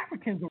before the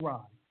Africans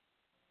arrived.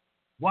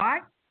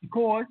 Why?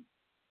 Because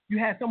you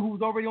had some who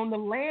was already on the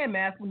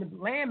landmass when the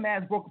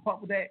landmass broke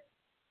apart with that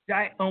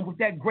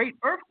great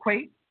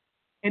earthquake,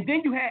 and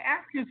then you had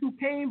Africans who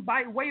came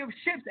by way of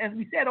ships, as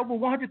we said, over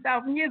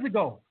 100,000 years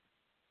ago.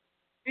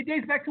 It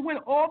dates back to when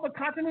all the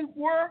continents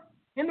were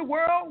in the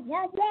world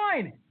were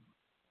one.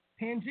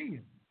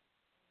 Pangea.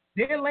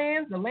 Their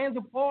lands, the lands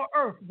of all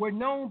earth, were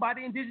known by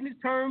the indigenous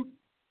term,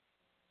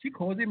 she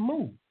calls it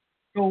Mu.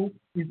 So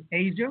it's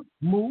Asia,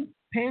 Mu,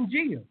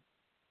 Pangea.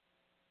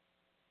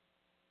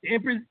 The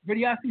Empress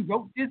Verdiasi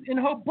wrote this in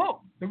her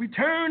book, The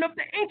Return of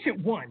the Ancient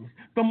Ones,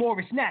 the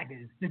Moorish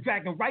Nagas, the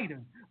Dragon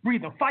Riders,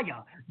 Breather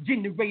Fire,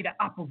 Generator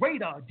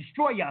Operator,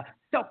 Destroyer,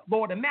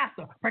 Self-Lord and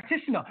Master,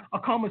 Practitioner, a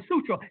Kama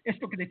Sutra,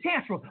 Instructor the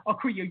Tantra, a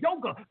Kriya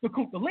Yoga, the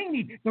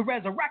Kundalini, the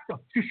Resurrector,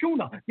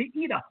 Sushumna, the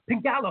Eater,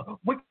 Pingala,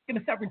 Waking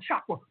the Seventh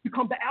Chakra,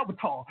 become the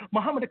Avatar,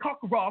 Muhammad the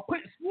Conqueror, put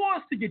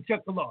swords to your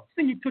jugular,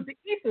 send you to the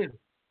ether.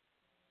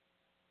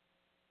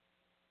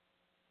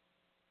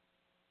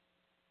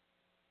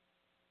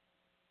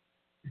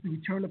 The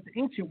return of the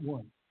ancient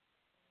one.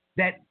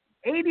 That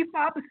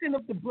 85%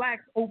 of the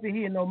blacks over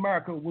here in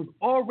America was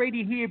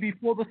already here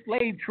before the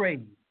slave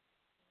trade.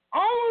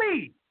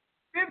 Only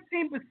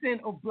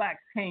 15% of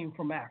blacks came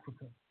from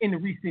Africa in the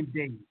recent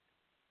days,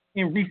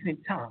 in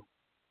recent times,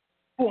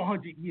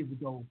 400 years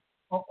ago,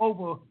 or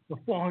over the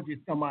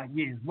 400 some odd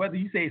years. Whether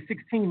you say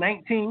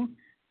 1619,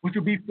 which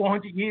will be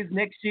 400 years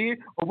next year,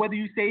 or whether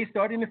you say it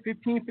started in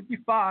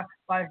 1555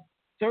 by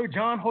Sir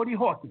John Hoddie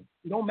Hawkins.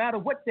 It don't matter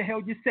what the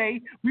hell you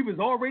say. We was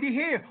already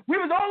here. We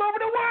was all over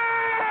the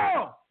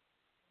world.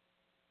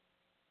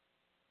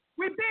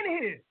 We've been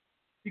here,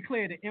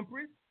 declared the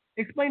Empress,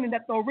 explaining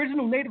that the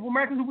original Native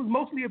Americans, who was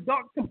mostly of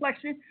dark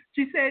complexion,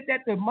 she said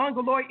that the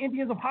Mongoloid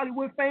Indians of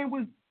Hollywood fame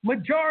was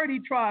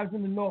majority tribes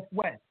in the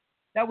Northwest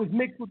that was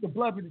mixed with the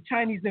blood of the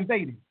Chinese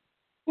invaders.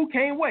 Who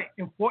came what?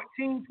 In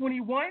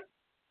 1421?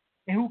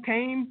 And who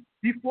came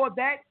before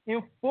that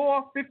in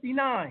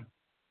 459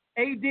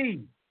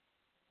 AD?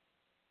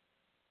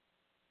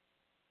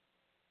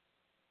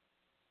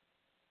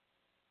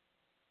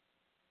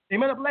 They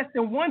made up less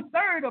than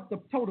 1/3 of the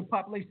total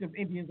population of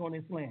Indians on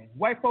this land.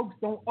 White folks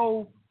don't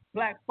owe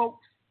black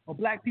folks or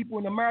black people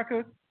in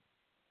America.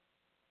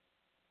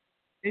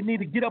 They need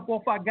to get up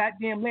off our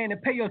goddamn land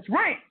and pay us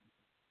rent.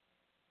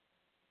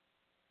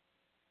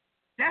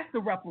 That's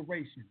the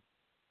reparation.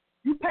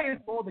 You pay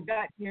us for all the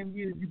goddamn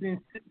years you've been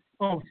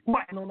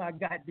squatting on our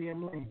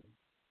goddamn land.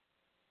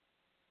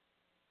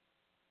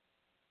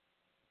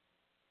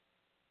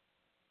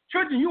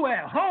 Children, you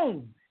at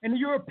home, and the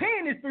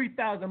European is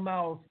 3,000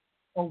 miles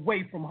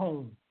away from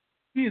home.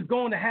 He is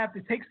going to have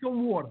to take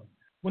some water.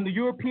 When the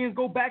Europeans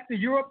go back to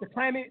Europe, the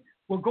climate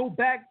will go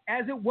back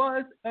as it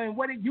was and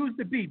what it used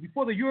to be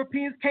before the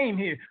Europeans came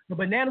here. The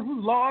bananas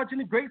was large and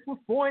the grapes were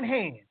 4 in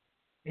hand,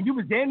 and you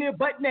was damn near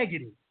butt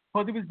negative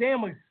because it was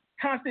damn a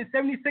constant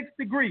 76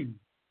 degrees.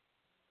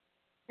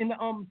 In the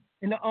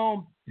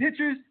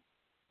pictures,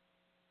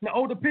 in the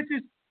older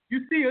pictures,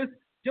 you see us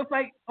just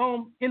like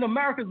in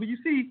America, where you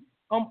see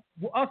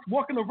us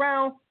walking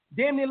around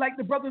damn near like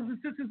the brothers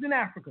and sisters in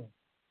Africa.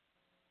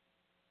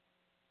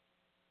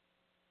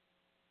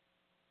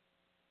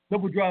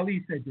 Noble Drew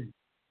Ali said this.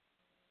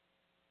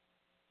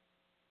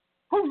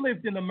 Who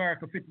lived in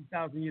America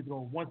 50,000 years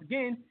ago? Once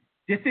again,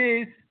 this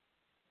is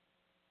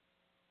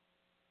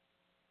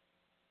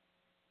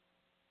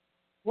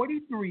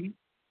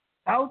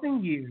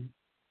 43,000 years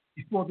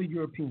before the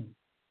Europeans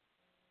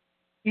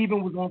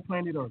even was on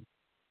planet Earth.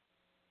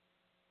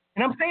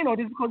 And I'm saying all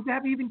this because we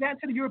haven't even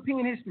gotten to the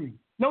European history.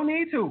 No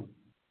need to.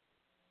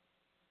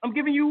 I'm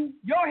giving you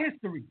your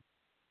history.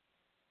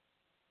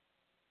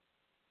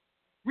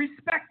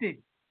 Respect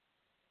it.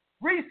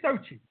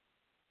 Research it.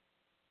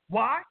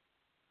 Why?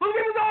 Because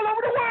we was all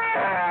over the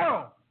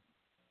world.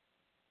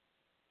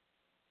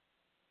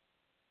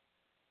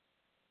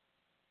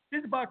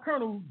 This is by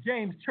Colonel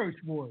James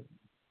Churchward.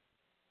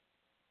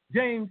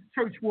 James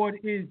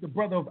Churchward is the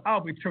brother of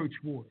Albert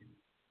Churchward,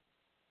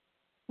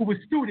 who was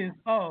students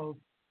of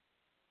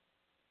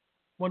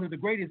one of the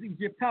greatest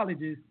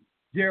Egyptologists,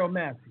 Gerald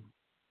Massey.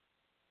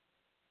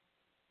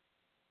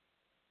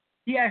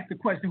 He asked the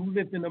question, who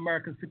lived in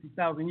America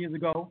 50,000 years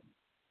ago?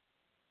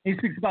 He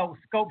speaks about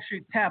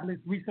sculptured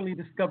tablets recently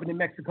discovered in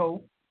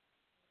Mexico,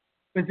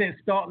 present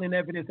startling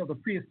evidence of a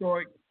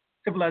prehistoric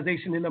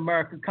civilization in the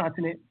American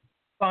continent,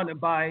 founded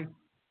by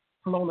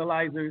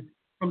colonizers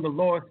from the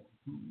lost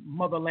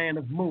motherland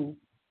of Mu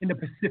in the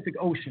Pacific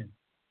Ocean.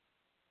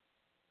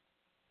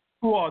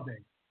 Who are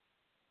they?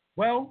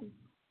 Well,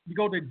 you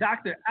go to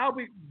Dr.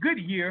 Albert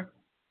Goodyear,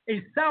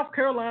 a South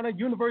Carolina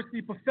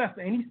University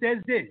professor, and he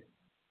says this: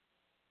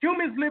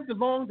 humans lived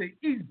along the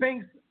east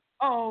banks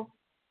of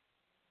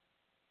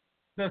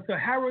the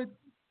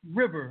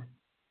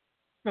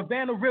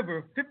Savannah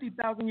River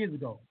 50,000 years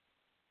ago.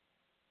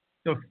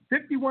 The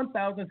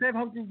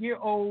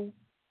 51,700-year-old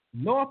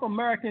North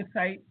American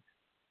site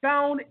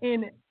found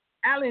in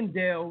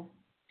Allendale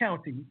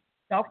County,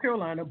 South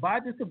Carolina, by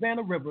the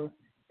Savannah River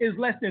is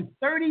less than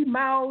 30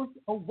 miles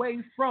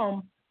away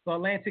from the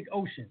Atlantic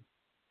Ocean.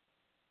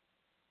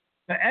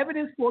 The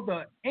evidence for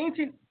the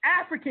ancient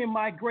African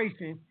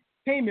migration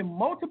came in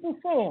multiple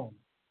forms.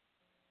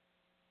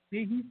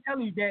 See, he's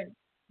telling you that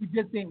he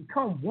just didn't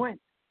come once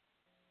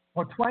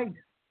or twice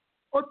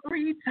or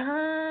 3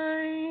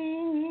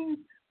 times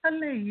a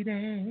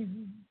lady.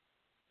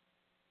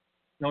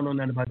 Don't know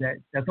nothing about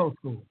that. That's old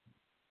school.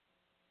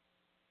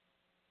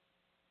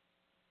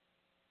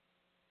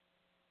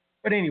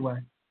 But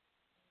anyway,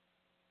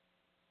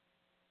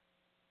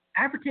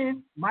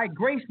 African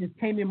migrations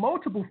came in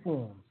multiple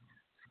forms: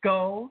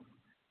 skulls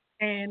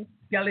and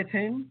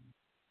skeletons,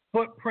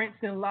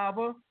 footprints in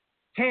lava,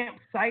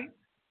 campsites,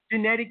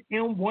 genetic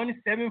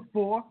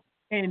M174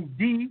 and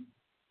D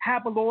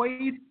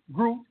haploid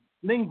groups,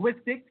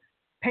 linguistics,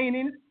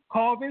 paintings,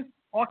 carvings,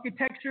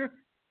 architecture,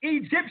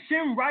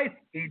 Egyptian.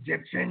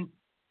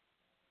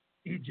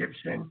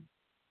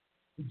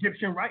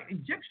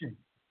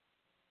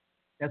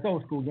 That's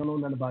old school. You don't know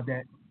nothing about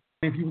that.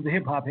 If you was a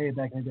hip hop head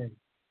back in the day.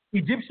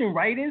 Egyptian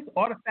writings,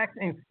 artifacts,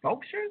 and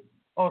sculptures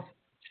or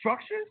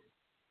structures.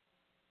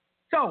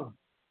 So,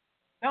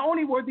 not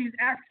only were these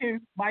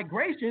African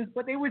migrations,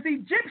 but they was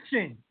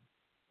Egyptian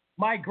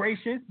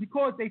migrations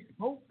because they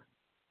spoke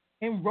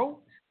and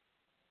wrote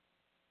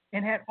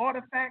and had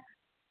artifacts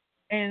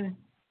and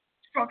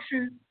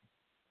structures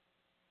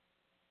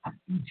of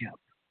Egypt.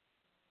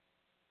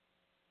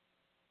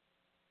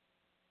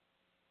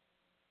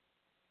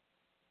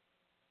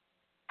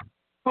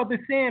 For the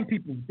Sand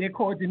people, they're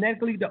called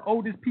genetically the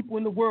oldest people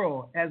in the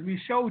world. As we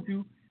showed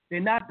you,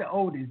 they're not the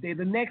oldest. They're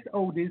the next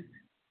oldest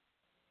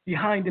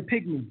behind the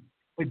Pygmies.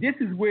 But this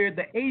is where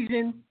the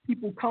Asian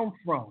people come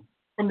from.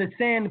 from the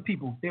Sand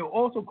people. They were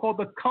also called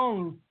the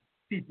Kung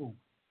people,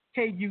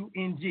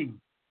 Kung.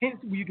 Hence,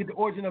 where you get the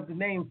origin of the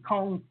name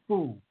Kung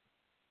Fu.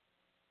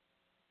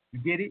 You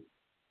get it?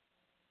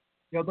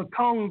 They're the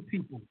Kung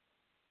people,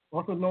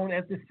 also known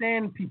as the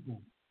Sand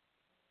people,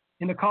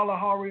 in the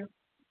Kalahari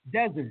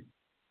Desert,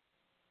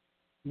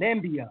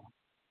 Namibia,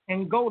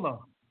 Angola,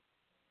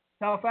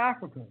 South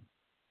Africa.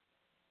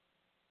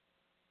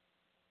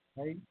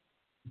 Right?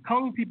 The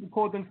Kung people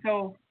call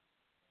themselves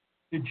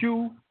the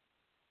Jew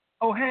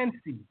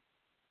Ohansi.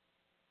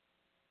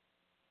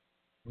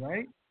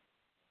 Right?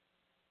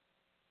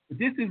 But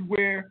this is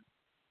where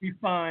we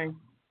find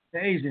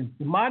the Asians.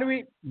 The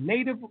moderate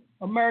Native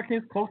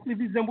Americans closely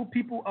resemble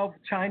people of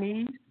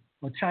Chinese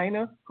or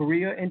China,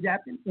 Korea, and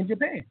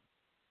Japan.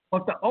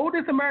 But the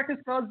oldest American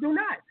scholars do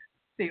not,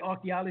 say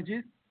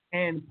archaeologist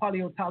and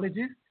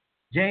paleontologist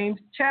James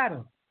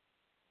Chatham,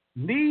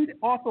 lead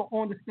author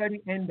on the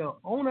study and the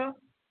owner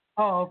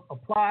of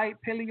Applied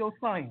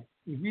Paleoscience,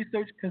 a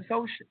research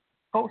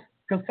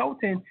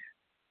consulting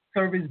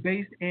service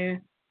based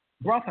in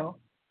Brothel,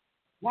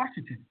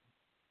 Washington.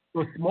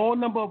 So a small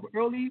number of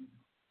early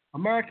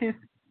American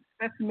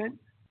specimens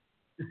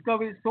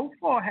discovered so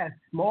far have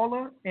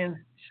smaller and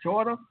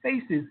shorter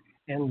faces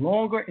and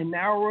longer and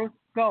narrower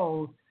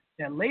skulls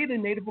that later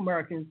Native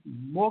Americans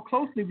more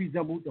closely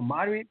resembled the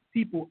moderate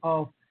people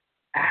of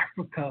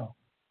Africa,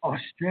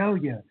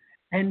 Australia,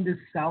 and the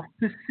South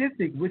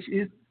Pacific, which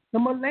is the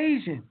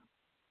Malaysians.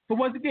 So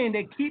once again,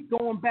 they keep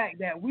going back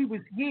that we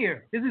was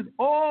here. This is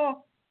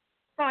all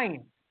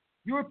science.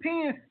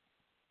 European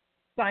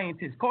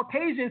scientists,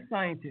 Caucasian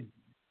scientists,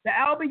 the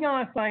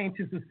Albion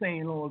scientists are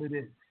saying all of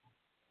this.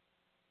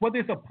 Whether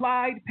it's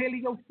applied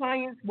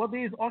paleoscience, whether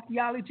it's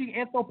archaeology,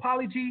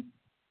 anthropology,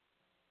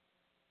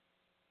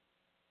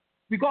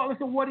 regardless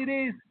of what it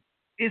is,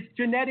 it's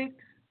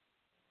genetics,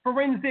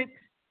 forensics,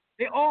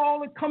 they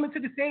all are coming to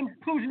the same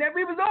conclusion that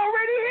we was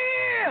already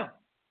here.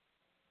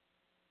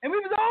 And we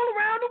was all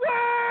around the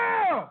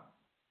world.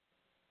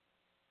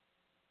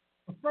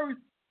 The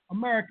first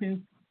Americans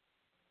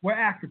were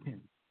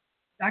Africans.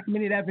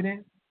 Documented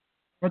evidence.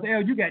 Brother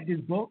L, you got this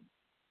book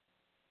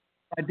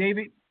by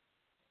David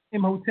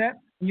Imhotep.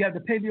 You have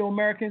the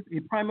Paleo-Americans, a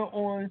primer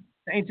on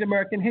the ancient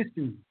American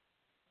history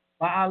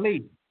by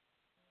Ali.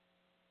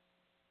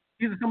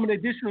 These are some of the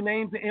additional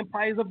names and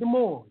empires of the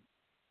Moors.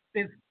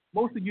 Since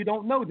most of you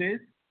don't know this,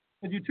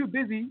 because you're too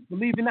busy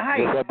believing the hype.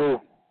 Yes, I do.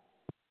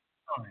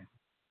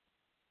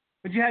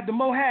 But you had the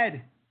Mohad,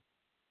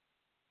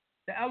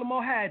 the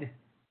Alamohad.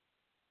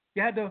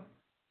 You had the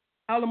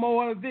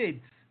Alamoravids,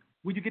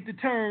 where you get the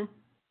term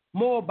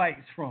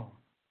Moabites from.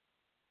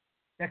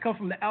 That comes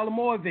from the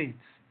Alamoravids.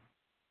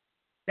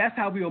 That's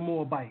how we are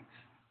Moabites.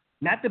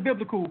 Not the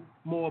biblical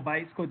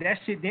Moabites, because that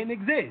shit didn't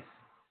exist.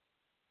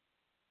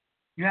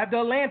 You have the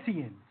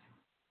Atlanteans,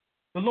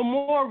 the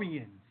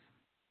Lemurians.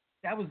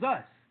 That was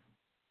us.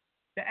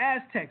 The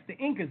Aztecs, the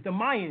Incas, the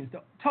Mayans,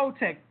 the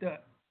Toltec,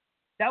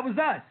 that was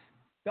us.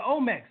 The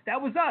Olmecs,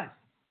 that was us.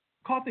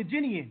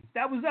 Carthaginians,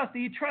 that was us.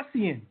 The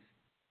Etruscans,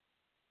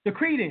 the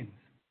Cretans,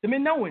 the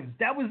Minoans,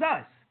 that was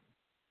us.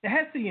 The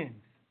Hessians,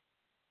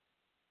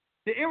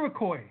 the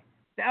Iroquois,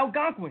 the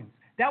Algonquins,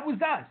 that was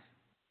us.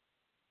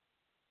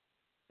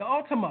 The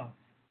Ultimas,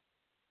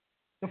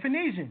 the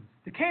Phoenicians,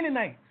 the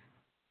Canaanites.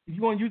 If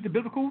you want to use the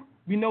biblical,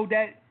 we know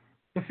that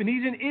the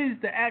Phoenician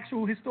is the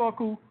actual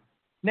historical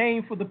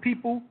name for the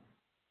people,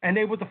 and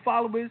they were the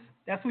followers.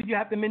 That's what you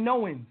have the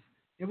Minoans.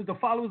 It was the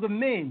followers of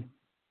men.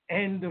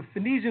 And the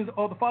Phoenicians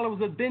are the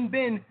followers of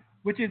Ben,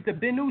 which is the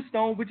Bennu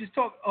stone, which is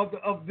talk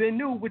of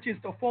Bennu, which is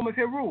the form of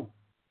Heru.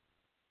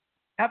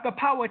 After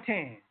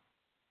Powhatan,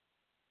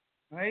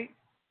 right?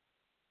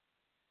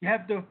 You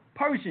have the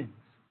Persians,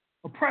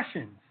 the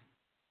Prussians,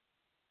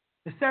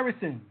 the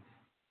Saracens,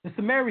 the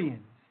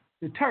Sumerians,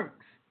 the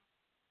Turks,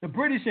 the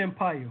British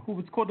Empire, who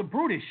was called the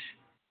Brutish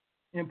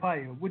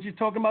Empire, which is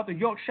talking about the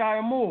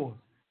Yorkshire Moors,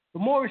 the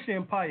Moorish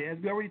Empire, as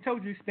we already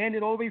told you,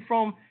 expanded all the way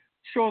from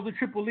shores of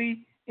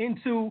Tripoli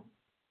into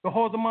the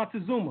halls of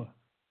Montezuma,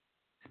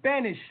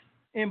 Spanish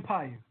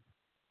Empire,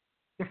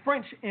 the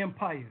French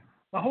Empire,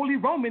 the Holy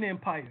Roman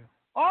Empire.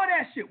 All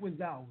that shit was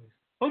ours.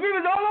 But we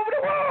was all over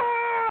the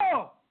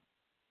world.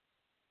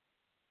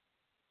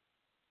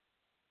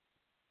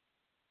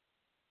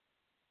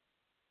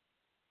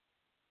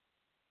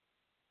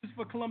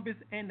 For Columbus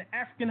and the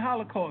African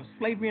Holocaust,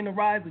 Slavery and the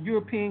Rise of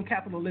European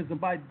Capitalism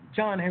by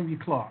John Henry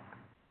Clark.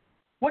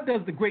 What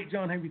does the great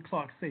John Henry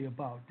Clark say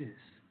about this?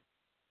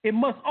 It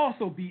must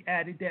also be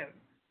added that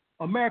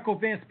Amerigo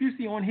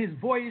Vespucci on his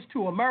voyage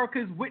to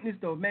Americas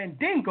witnessed the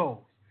Mandingos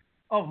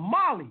of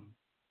Mali,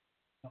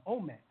 the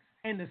Olmecs,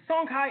 and the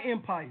Songhai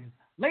empires,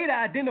 later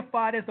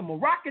identified as the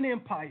Moroccan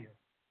Empire,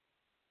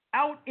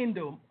 out in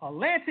the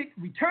Atlantic,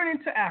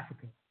 returning to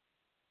Africa.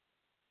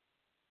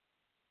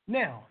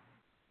 Now,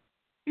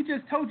 he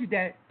just told you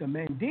that the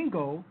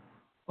Mandingo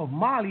of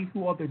Mali,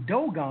 who are the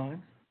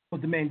Dogons,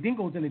 but the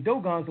Mandingos and the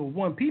Dogons are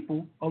one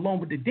people, along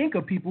with the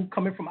Dinka people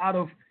coming from out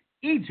of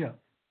Egypt.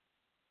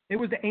 It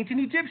was the ancient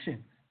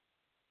Egyptians.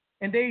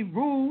 And they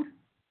ruled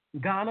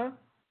Ghana,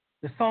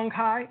 the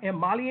Songhai and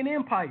Malian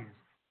empires,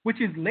 which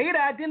is later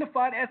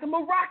identified as the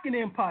Moroccan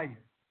Empire.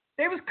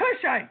 They was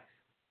Kushites.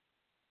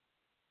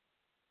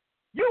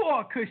 You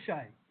are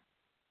Kushite.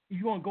 If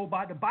you want to go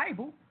by the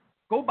Bible,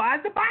 go by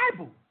the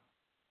Bible.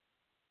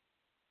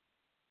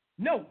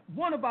 No,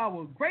 one of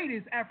our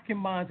greatest African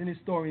minds and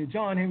historian,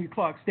 John Henry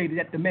Clark, stated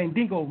that the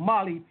Mandingo,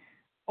 Mali,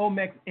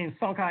 Olmec, and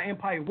Songhai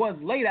Empire was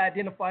later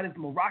identified as the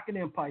Moroccan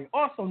Empire.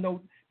 Also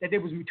note that they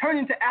was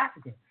returning to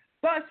Africa.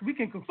 Thus, we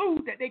can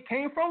conclude that they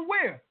came from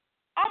where?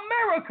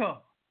 America.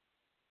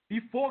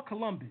 Before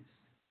Columbus.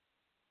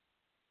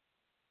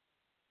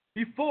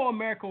 Before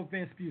Amerigo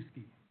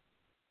Vespucci.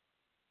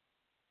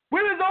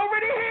 We was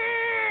already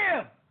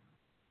here.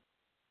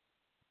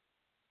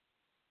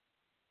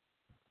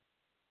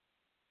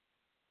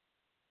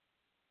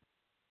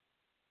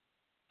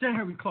 John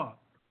Henry Clark.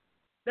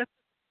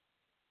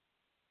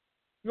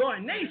 You're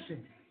a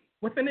nation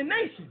within a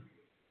nation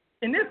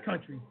in this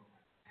country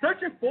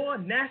searching for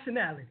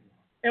nationality.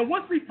 And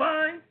once we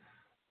find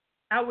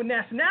our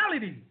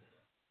nationality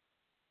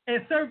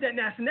and serve that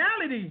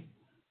nationality,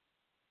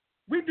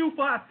 we do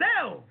for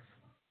ourselves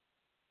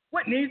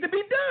what needs to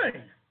be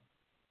done.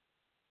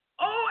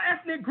 All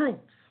ethnic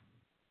groups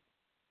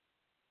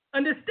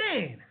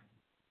understand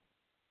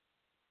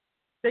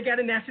they got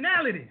a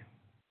nationality.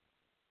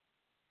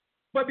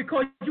 But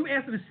because you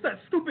answer such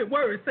stupid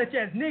words such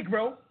as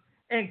Negro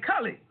and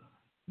colored,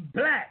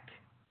 black,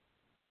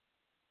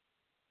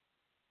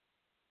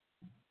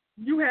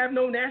 you have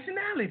no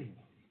nationality.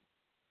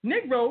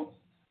 Negro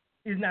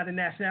is not a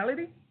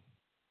nationality.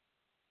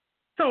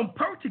 Some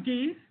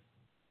Portuguese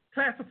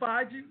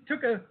classified you,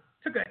 took an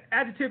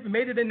adjective and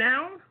made it a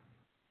noun.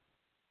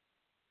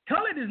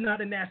 Colored is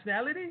not a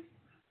nationality.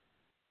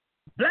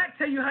 Black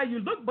tell you how you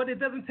look, but it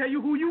doesn't tell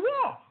you who you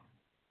are.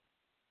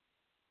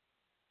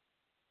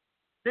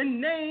 The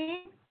name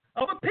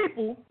of a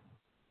people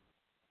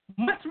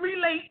must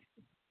relate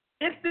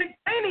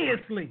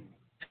instantaneously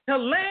to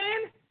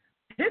land,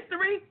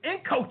 history,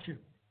 and culture.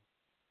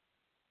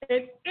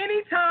 And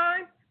any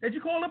time that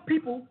you call a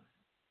people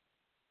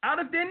out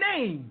of their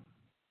name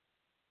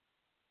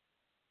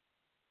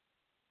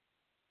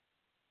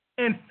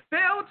and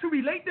fail to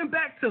relate them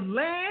back to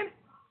land,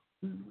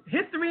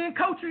 history, and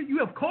culture, you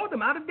have called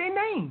them out of their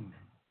name.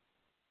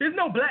 There's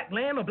no black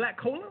land or black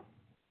cola.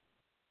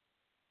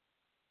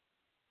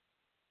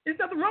 There's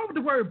nothing wrong with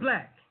the word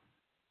black.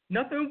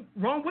 Nothing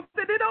wrong with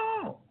it at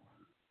all.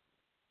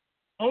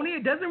 Only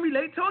it doesn't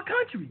relate to a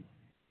country.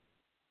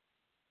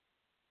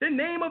 The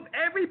name of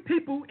every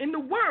people in the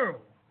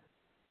world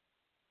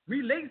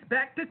relates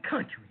back to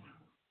country.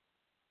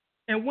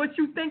 And once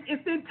you think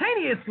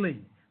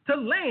instantaneously to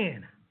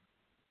land,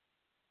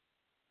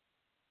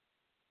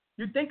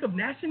 you think of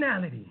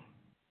nationality.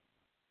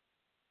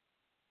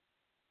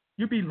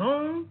 You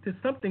belong to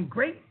something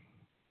great,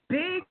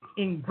 big,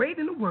 and great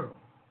in the world.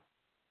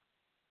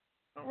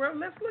 Well,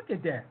 let's look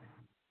at that.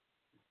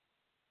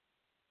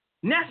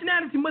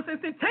 Nationality must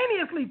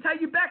instantaneously tie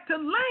you back to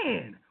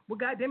land. Well,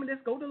 goddamn it,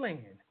 let's go to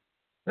land.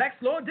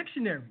 Black's Law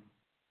Dictionary,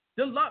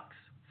 Deluxe,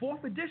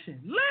 4th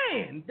edition.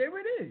 Land, there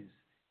it is.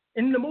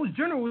 In the most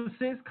general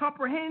sense,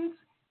 comprehends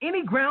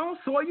any ground,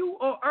 soil,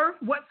 or earth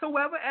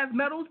whatsoever as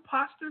meadows,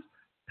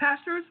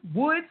 pastures,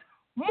 woods,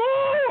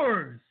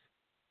 moors,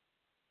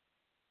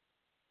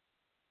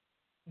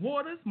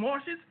 waters,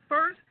 marshes,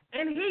 firs,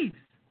 and heaths.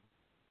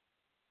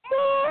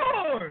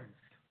 Moors.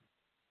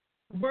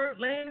 The word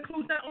land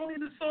includes not only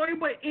the soil,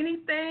 but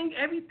anything,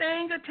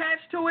 everything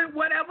attached to it,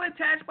 whatever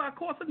attached by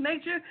course of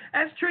nature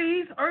as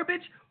trees,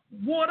 herbage,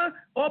 water,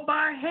 or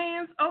by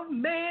hands of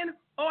man,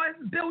 or as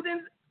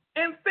buildings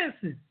and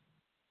fences.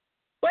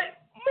 But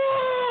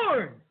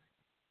moors.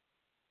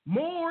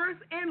 Moors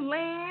and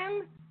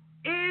land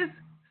is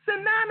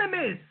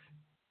synonymous,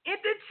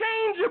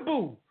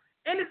 interchangeable,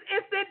 and it's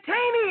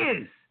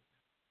instantaneous.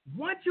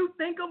 Once you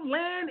think of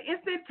land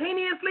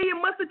instantaneously, it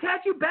must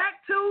attach you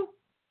back to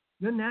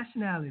your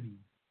nationality.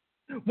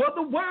 Well,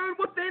 the word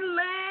within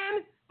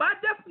land, by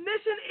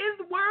definition, is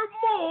the word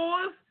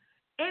Moors,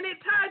 and it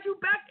ties you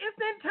back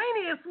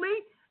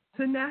instantaneously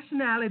to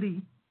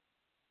nationality,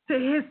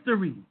 to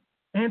history,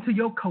 and to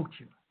your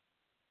culture.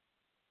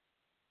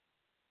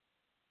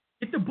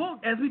 It's the book,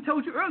 as we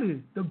told you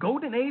earlier, The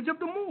Golden Age of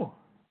the Moor.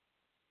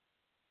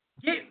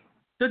 Get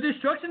the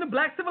destruction of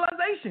black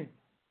civilization.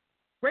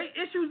 Great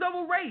issues of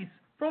a race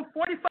from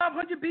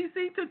 4500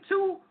 BC to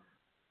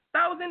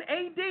 2000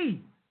 AD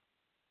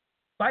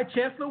by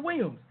Chancellor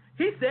Williams.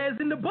 He says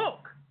in the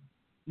book,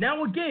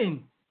 now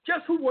again,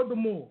 just who were the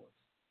Moors?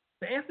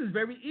 The answer is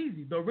very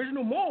easy. The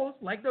original Moors,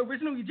 like the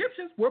original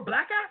Egyptians, were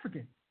black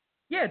Africans.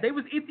 Yeah, they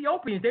was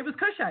Ethiopians. They was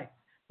Kushites.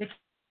 They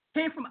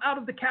came from out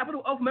of the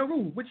capital of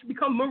Meru, which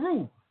become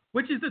Meru,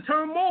 which is the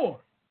term Moor.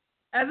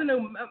 As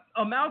an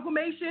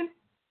amalgamation,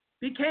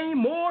 became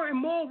more and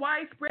more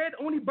widespread.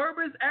 Only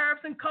Berbers,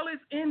 Arabs, and colors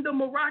in the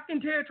Moroccan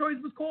territories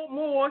was called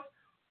Moors,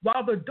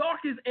 while the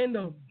darkest and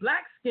the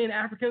black-skinned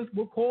Africans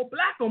were called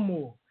black or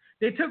Moor.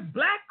 They took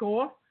black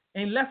off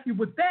and left you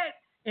with that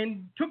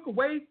and took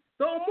away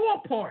the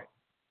Moor part.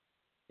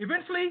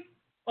 Eventually,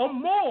 a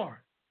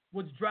Moor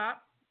was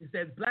dropped. It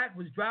says black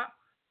was dropped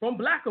from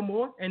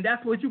Blackamoor, and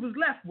that's what you was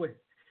left with.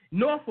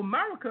 North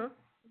Africa,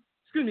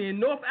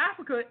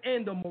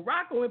 and the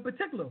Morocco in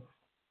particular,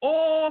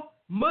 all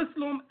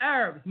Muslim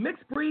Arabs,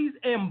 mixed breeds,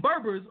 and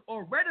Berbers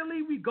are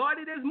readily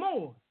regarded as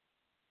Moors.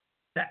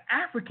 The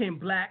African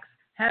blacks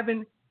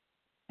haven't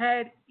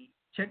had,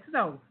 check this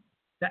out,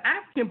 the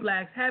African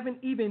blacks haven't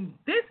even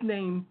this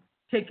name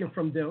taken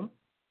from them.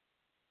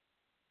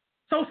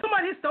 So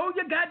somebody stole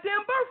your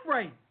goddamn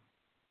birthright.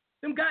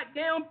 Them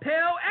goddamn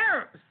pale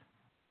Arabs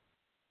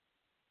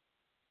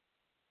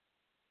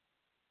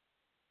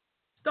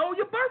stole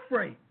your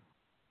birthright.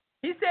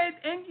 He said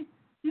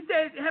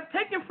have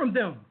taken from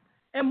them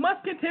and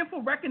must contend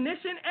for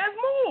recognition as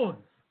Moors.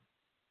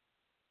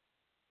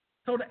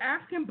 So the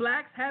African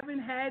blacks haven't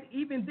had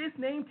even this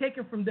name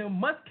taken from them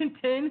must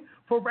contend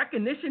for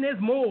recognition as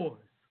Moors.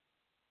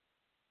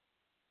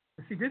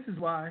 See, this is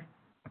why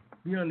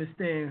we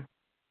understand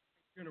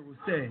what the general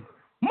said.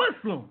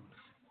 Muslims.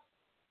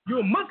 You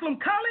a Muslim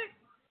colleague?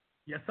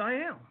 Yes, I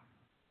am.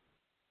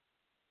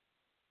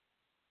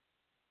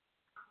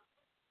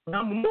 But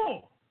I'm a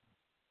Moor.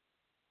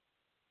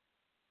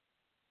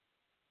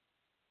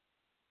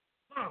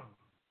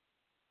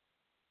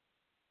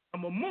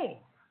 I'm a Moor.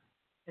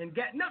 And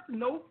got nothing,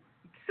 no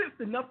sense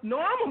enough to know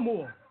I'm a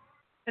Moor.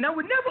 And I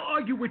would never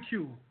argue with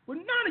you. With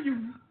none of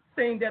you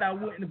saying that I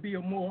wouldn't be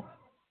a Moor.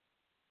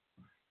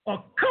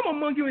 Or come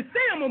among you and say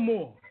I'm a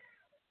Moor.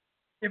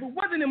 If it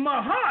wasn't in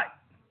my heart,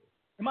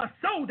 in my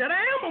soul, that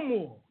I am a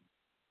Moor.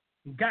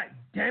 God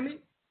damn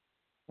it.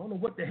 I don't know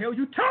what the hell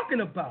you're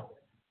talking about.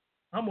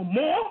 I'm a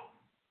Moor.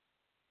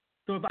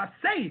 So if I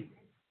say it,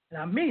 and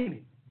I mean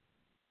it.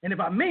 And if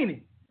I mean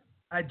it,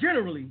 I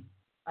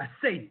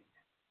say it.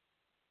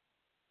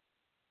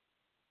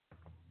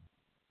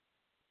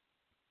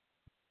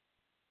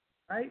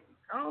 Right?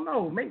 I don't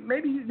know.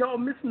 Maybe y'all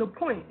missing the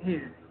point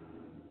here.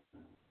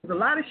 There's a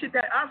lot of shit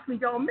that obviously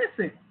y'all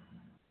missing.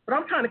 But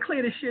I'm trying to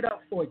clear this shit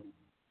up for you.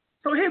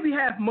 So here we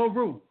have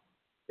Maru.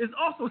 It's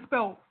also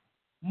spelled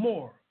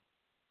Moor.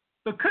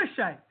 The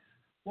Cushites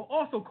were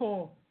also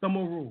called the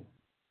Maru.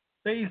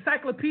 The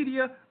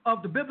encyclopedia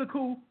of the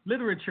biblical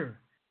literature.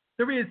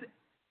 There is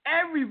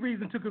every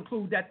reason to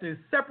conclude that the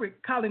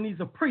separate colonies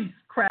of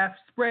priestcraft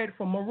spread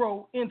from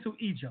Meroe into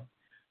Egypt.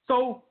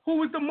 So who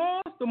was the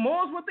Moors? The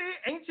Moors were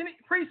the ancient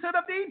priesthood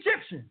of the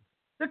Egyptians,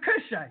 the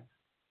Cushites,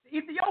 the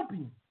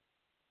Ethiopians,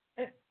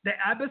 the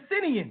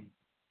Abyssinians.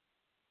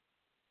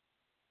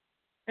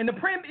 And the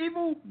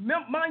primeval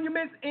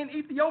monuments in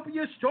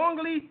Ethiopia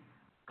strongly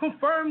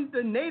confirmed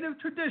the native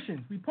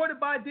traditions reported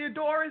by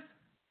Diodorus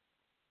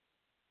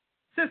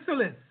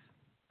Siculus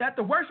that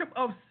the worship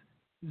of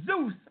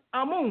Zeus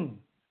Amun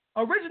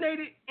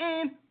originated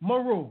in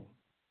Meroe.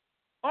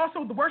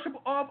 Also, the worship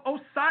of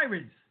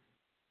Osiris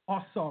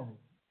Osiris.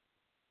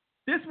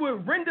 This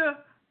would render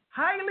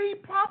highly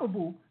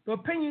probable the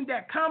opinion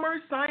that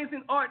commerce, science,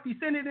 and art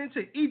descended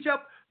into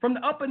Egypt from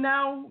the Upper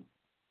Nile.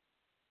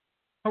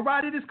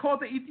 Herodotus called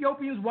the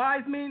Ethiopians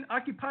wise men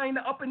occupying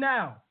the Upper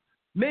Nile,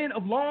 men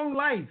of long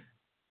life,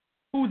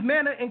 whose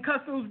manner and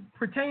customs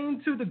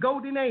pertain to the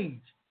Golden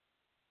Age.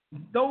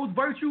 Those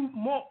virtuous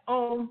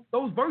mortals,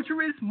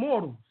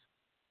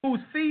 whose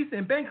feasts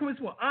and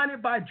banquets were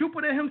honored by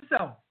Jupiter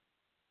himself.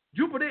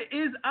 Jupiter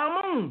is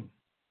Amun.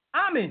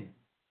 Amen.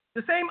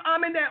 The same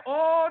Amen that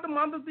all the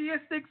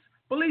monotheistic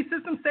belief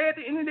systems say at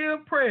the end of their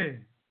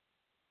prayers.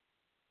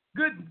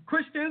 Good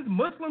Christians,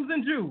 Muslims,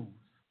 and Jews.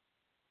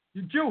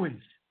 You're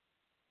Jewish,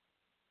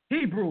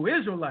 Hebrew,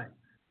 Israelites.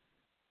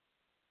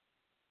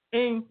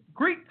 In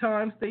Greek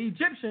times, the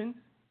Egyptians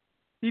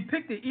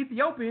depicted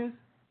Ethiopians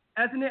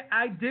as in their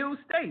ideal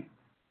state.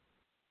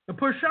 The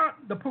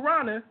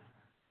Purana,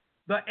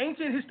 the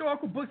ancient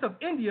historical books of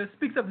India,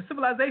 speaks of the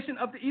civilization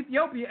of the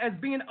Ethiopia as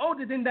being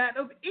older than that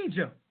of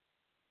Egypt,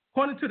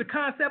 according to the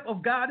concept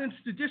of God and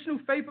traditional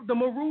faith of the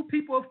Meru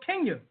people of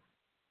Kenya.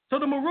 So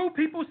the Meru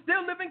people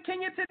still live in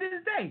Kenya to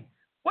this day.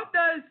 What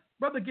does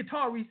Brother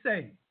Gitari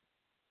say?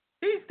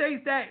 He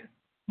states that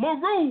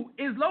Meru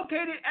is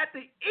located at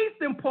the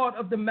eastern part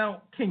of the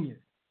Mount Kenya.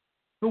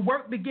 The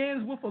work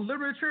begins with a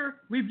literature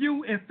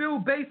review and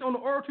field based on the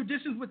oral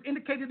traditions which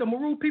indicated the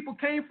Meru people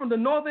came from the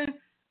northern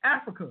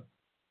Africa,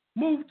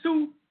 moved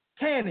to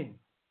Canaan,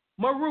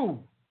 Meru,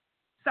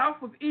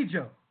 south of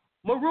Egypt,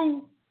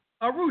 Meru,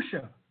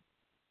 Arusha,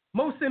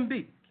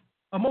 Mozambique,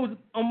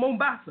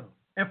 Mombasa,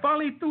 and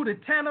finally through the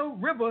Tana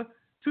River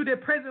to their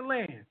present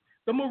land.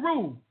 The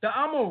Meru, the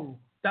Amuru,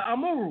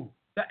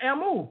 the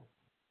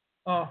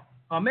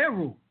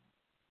Ameru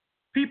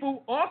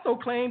people also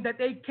claim that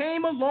they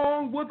came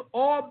along with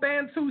all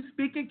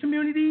Bantu-speaking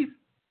communities,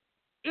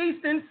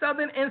 Eastern,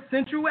 Southern, and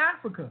Central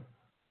Africa.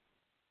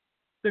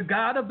 The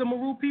god of the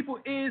Meru people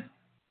is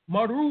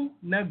Maru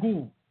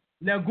Nagu.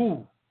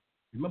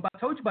 Remember I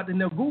told you about the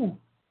Nagu.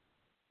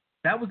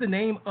 That was the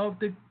name of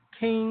the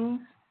kings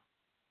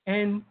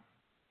and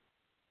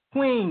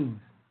queens,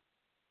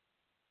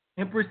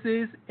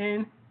 empresses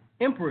and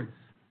emperors,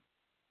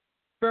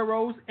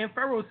 pharaohs and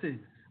pharaohesses,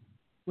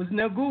 was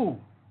Nagu,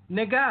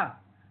 Nega.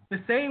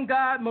 The same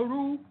god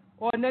Meru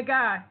or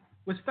Nagai,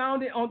 was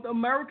founded on the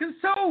Americas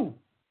too.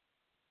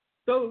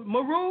 The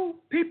Maru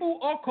people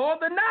are called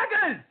the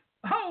Nagas.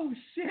 Oh,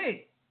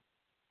 shit.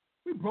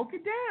 We broke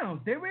it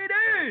down. There it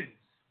is.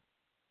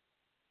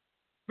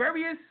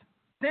 Various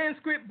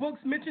Sanskrit books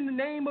mention the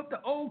name of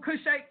the old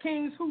Kushite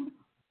kings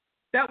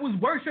that was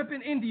worshipped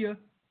in India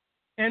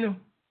and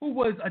who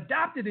was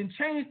adopted and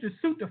changed to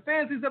suit the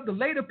fancies of the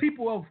later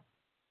people of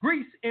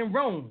Greece and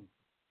Rome.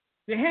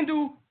 The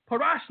Hindu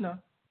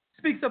Purana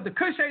speaks of the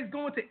Kushites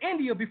going to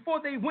India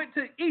before they went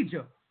to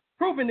Egypt,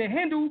 proving the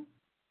Hindu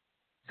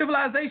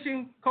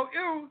civilization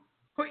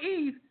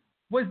Koiz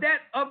was that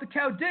of the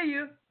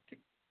Chaldea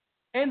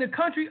and the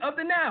country of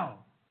the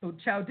Nile. So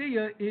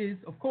Chaldea is,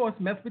 of course,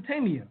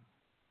 Mesopotamia.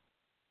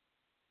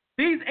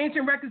 These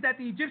ancient records that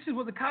the Egyptians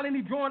was a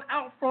colony drawn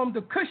out from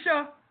the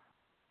Kusha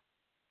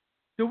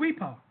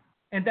Dwepa,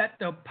 and that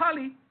the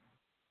Pali,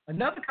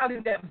 another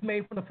colony that was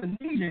made from the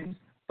Phoenicians,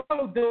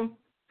 followed them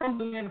from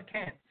the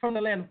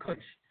land of Kush.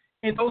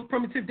 In those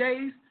primitive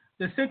days,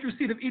 the central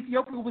seat of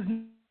Ethiopia was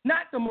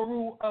not the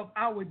Meru of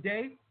our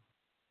day,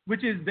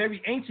 which is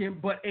very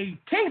ancient, but a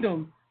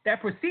kingdom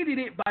that preceded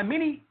it by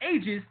many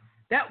ages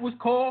that was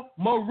called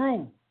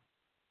Meru.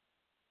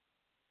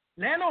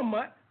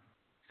 Lanomut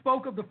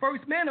spoke of the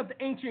first men of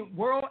the ancient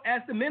world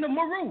as the men of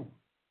Meru.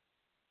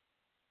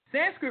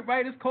 Sanskrit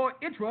writers called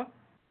Itra,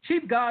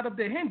 chief god of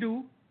the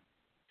Hindu,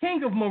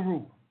 king of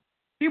Meru.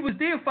 He was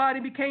deified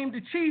and became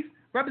the chief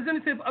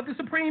representative of the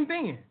supreme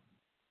being.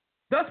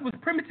 Thus was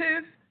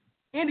primitive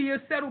India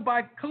settled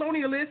by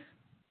colonists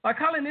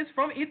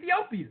from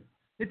Ethiopia.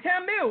 The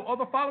Tamil are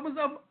the followers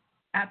of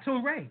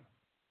Atum-Re.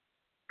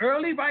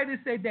 Early writers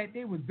said that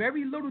there was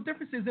very little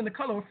differences in the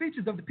color or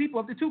features of the people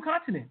of the two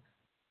continents.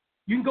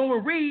 You can go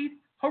and read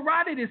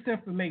Herodotus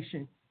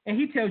information, and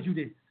he tells you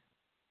this.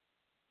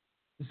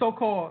 The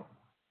so-called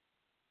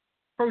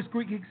first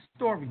Greek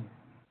historian.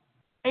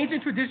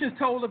 Ancient traditions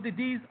told of the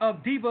deeds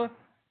of Deva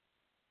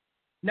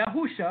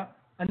Nahusha,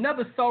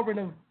 another sovereign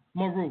of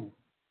Meru,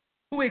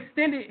 who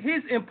extended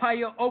his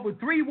empire over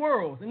 3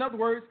 worlds. In other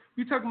words,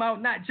 we're talking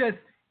about not just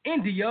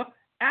India,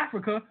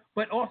 Africa,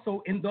 but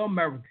also in the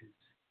Americas.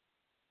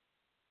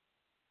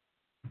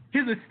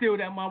 Here's a still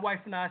that my wife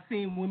and I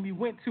seen when we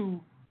went to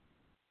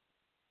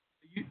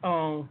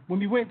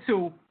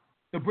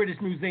the British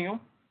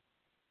Museum.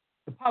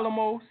 The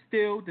Palamo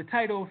still, the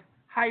title of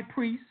High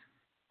Priest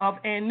of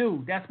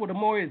Anu. That's what the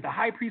Moor is, the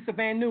High Priest of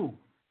Anu.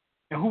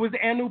 And who was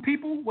the Anu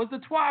people? Was the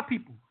Twa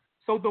people.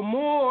 So the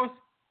Moors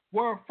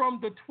were from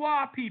the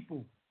Twa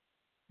people,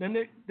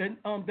 the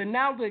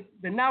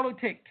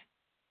Nilotic,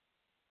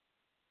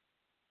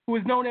 who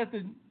is known as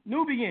the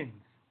Nubians,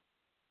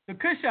 the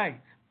Kushites.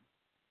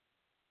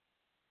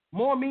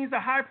 Moor means a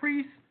high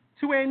priest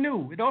to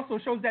Anu. It also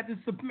shows that the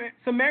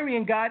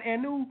Sumerian god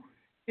Anu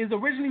is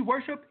originally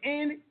worshipped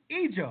in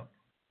Egypt,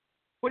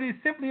 but is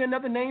simply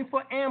another name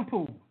for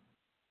Ampu.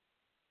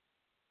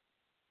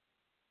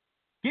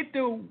 Get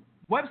the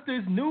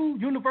Webster's New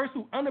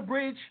Universal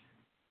Unabridged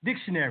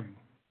Dictionary,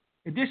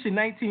 edition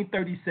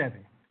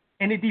 1937,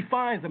 and it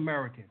defines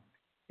American.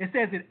 It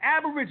says that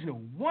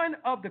Aboriginal, one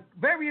of the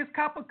various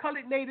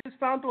copper-colored natives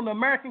found on the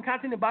American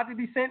continent by the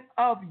descent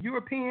of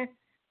European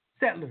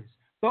settlers.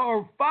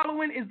 The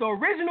following is the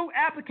original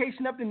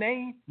application of the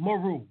name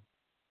Meru.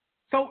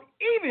 So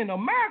even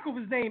America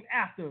was named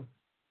after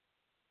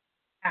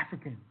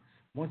Africans.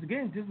 Once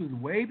again, this was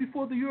way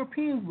before the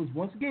Europeans was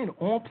once again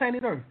on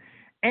planet Earth.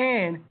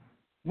 And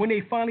when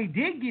they finally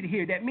did get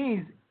here, that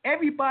means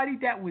everybody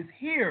that was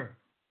here,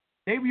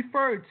 they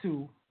referred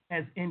to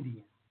as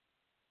Indian.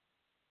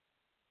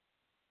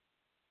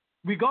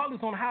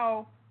 Regardless on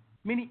how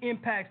many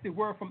impacts there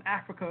were from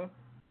Africa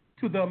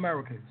to the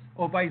Americas,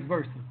 or vice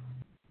versa.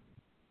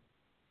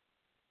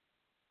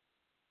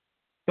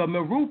 The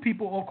Meru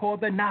people are called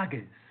the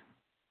Nagas.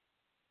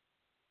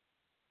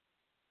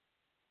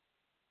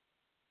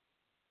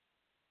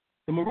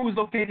 The Meru is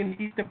located in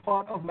the eastern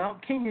part of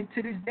Mount Kenya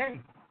to this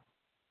day.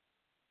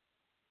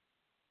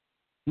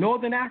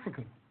 Northern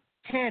Africa,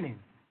 Canaan,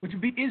 which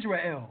would be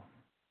Israel.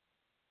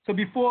 So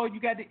before you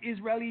got the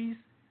Israelis,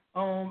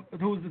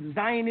 who was the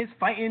Zionists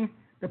fighting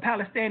the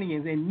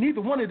Palestinians, and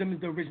neither one of them is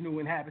the original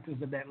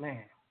inhabitants of that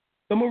land.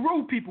 The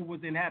Meru people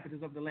was the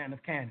inhabitants of the land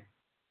of Canaan.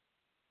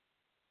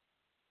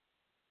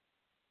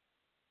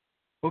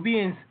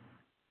 Being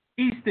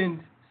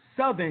Eastern,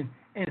 Southern,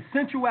 and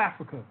Central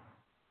Africa,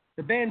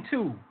 the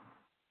Bantu,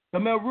 the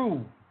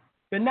Meru,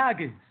 the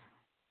Nagas,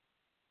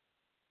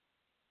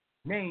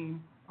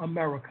 name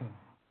America.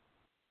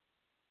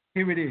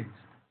 Here it is.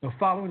 The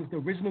following is the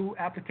original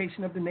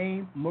application of the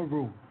name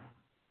Meru.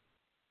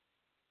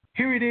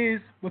 Here it is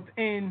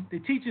within the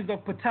teachings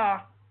of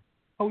Ptah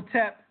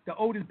Hotep, the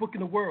oldest book in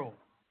the world,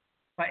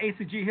 by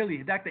Asa G.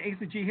 Hilliard, Dr.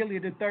 Asa G.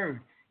 Hilliard III.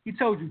 He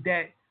told you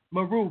that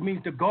Meru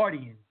means the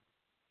guardian.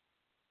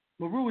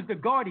 Meru is the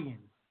guardian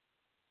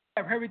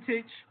of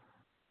heritage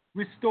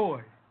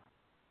restored.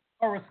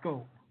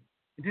 Horoscope.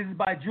 This is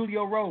by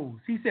Julio Rose.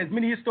 He says,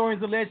 many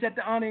historians allege that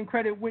the honor and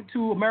credit went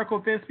to Americo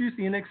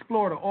Vespucci, an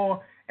explorer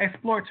or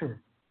exploiter.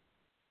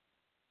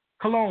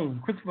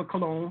 Christopher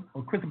Colon,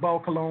 or Cristobal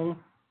Colon,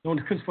 known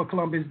as Christopher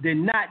Columbus, did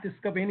not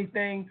discover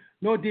anything,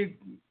 nor did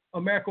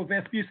Amerigo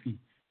Vespucci,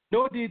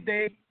 nor did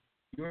they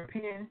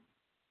European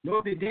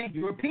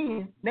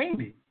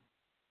name it.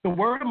 The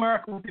word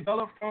America was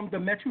developed from the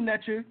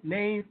Metronychia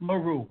name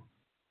Meru,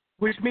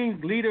 which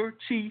means leader,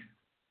 chief,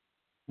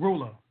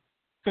 ruler.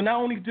 So not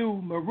only do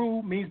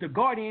Meru means the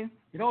guardian,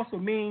 it also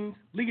means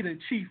leader,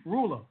 chief,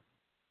 ruler.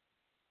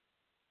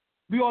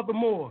 We are the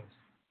Moors,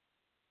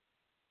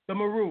 the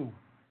Meru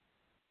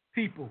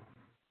people.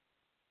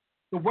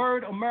 The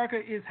word America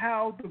is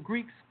how the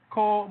Greeks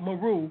called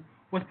Meru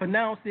was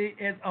pronounced it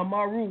as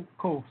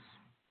Amarukos.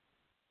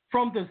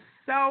 From the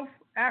South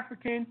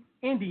African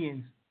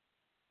Indians,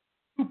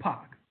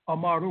 Tupac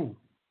Amaru.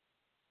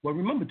 Well,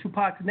 remember,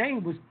 Tupac's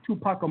name was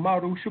Tupac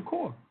Amaru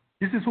Shakur.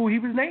 This is who he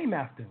was named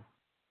after.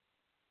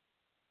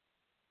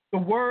 The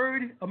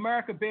word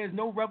America bears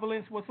no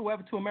relevance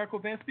whatsoever to Amerigo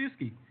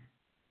Vespucci.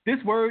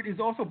 This word is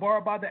also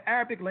borrowed by the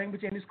Arabic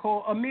language and is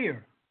called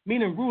Amir,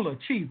 meaning ruler,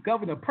 chief,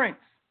 governor, prince,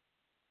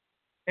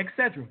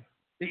 etc.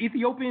 The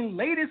Ethiopian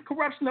latest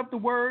corruption of the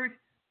word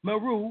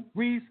Meru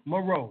reads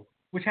Moro,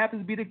 which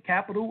happens to be the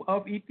capital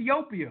of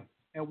Ethiopia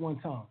at one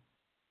time.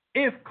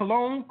 If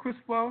Cologne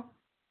Christopher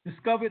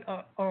discovered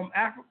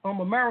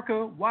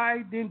America,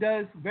 why then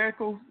does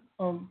Amerigo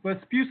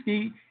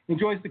Vespucci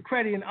enjoys the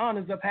credit and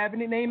honors of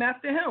having it named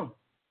after him?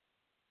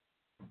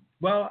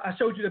 Well, I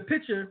showed you the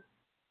picture,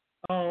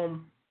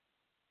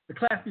 the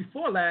class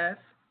before last,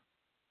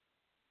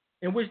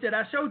 in which that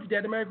I showed you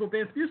that Amerigo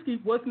Vespucci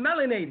was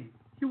melanated.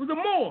 He was a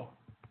Moor.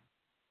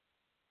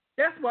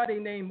 That's why they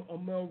named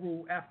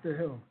Meru after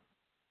him,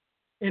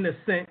 in a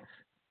sense,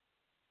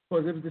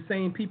 because it was the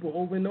same people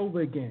over and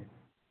over again.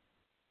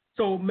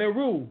 So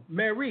Meru,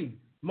 Mary,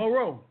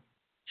 Moro,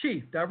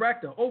 chief,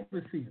 director,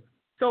 overseer.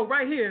 So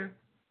right here,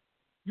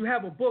 you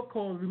have a book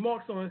called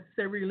Remarks on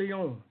Sierra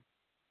Leone.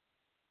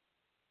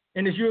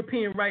 And his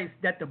European writes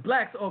that the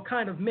blacks are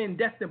kind of men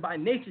destined by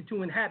nature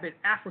to inhabit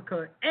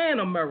Africa and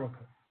America.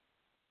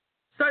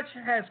 Such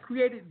has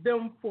created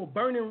them for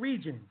burning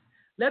regions.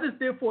 Let us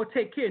therefore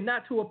take care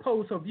not to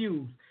oppose her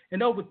views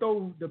and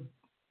overthrow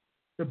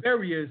the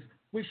barriers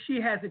which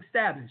she has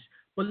established,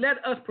 but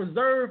let us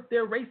preserve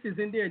their races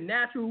in their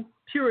natural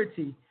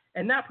purity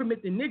and not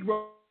permit the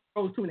Negroes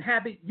to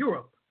inhabit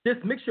Europe. This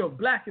mixture of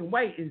black and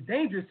white is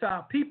dangerous to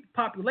our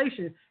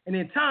population, and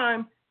in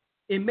time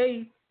it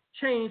may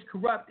change,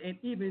 corrupt, and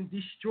even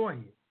destroy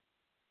it.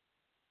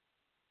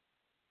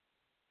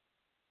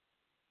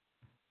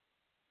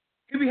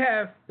 Here we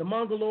have the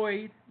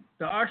Mongoloid,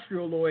 the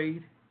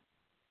Australoid,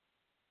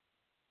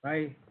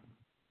 right?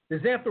 The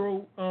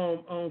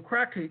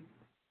Xanthocratic,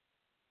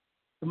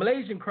 the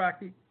Malaysian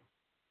Krakic,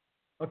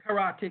 or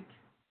Karakic,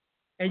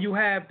 and you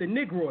have the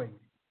Negroid.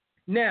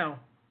 Now,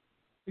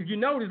 if you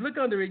notice, look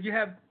under it, you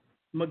have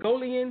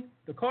Mongolian,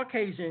 the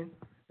Caucasian,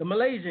 the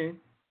Malaysian,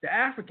 the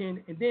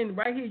African, and then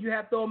right here you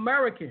have the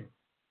American.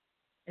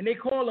 And they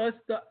call us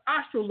the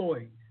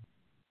Australoids.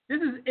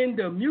 This is in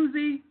the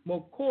Musée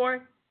McCoy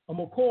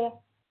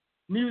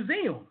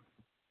Museum.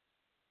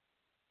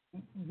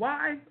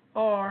 Why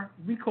are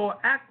we called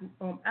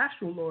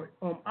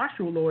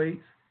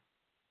Australoids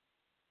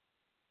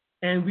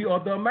and we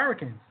are the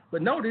Americans?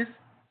 But notice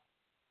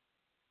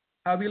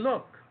how we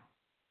look.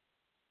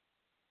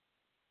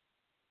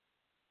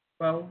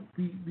 Well,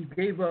 we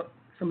gave up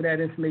some of that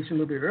information a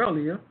little bit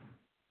earlier.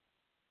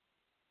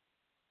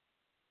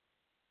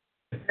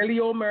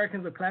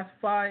 Paleo-Americans are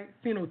classified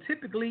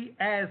phenotypically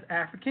as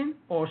African,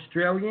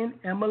 Australian,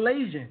 and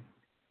Malaysian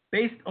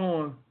based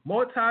on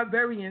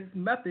multivariance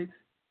methods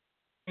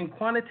and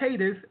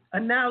quantitative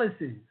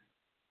analysis.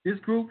 This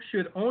group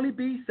should only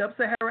be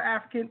sub-Saharan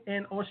African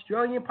and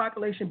Australian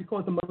population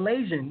because the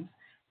Malaysians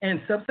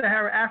and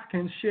sub-Saharan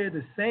Africans share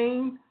the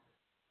same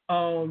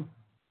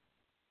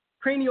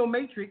cranial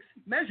matrix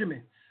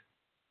measurements.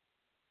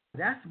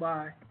 That's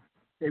why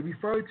they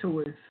refer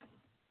to us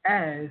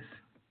as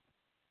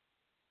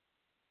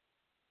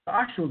the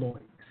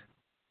Australoids,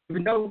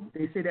 even though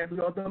they say that we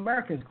are the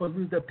Americans, because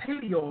we're the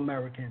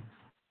Paleo-Americans,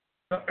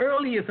 the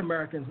earliest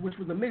Americans, which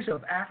was a mixture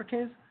of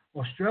Africans,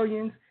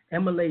 Australians,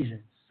 and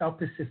Malaysians, South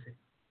Pacific.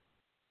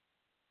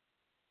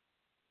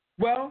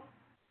 Well,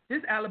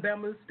 this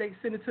Alabama state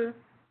senator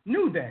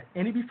knew that,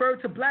 and he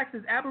referred to blacks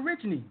as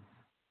Aborigines.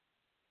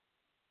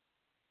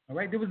 All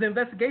right, there was an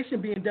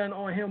investigation being done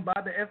on him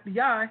by the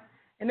FBI,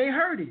 and they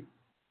heard it,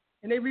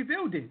 and they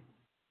revealed it.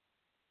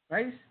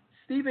 Right?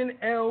 Stephen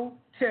L.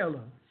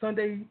 Taylor,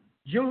 Sunday,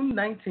 June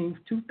 19th,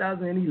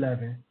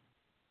 2011.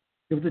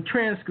 There was a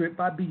transcript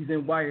by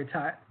Beeson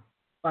wiretap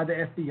by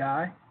the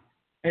FBI,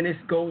 and it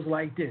goes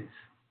like this.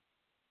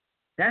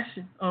 This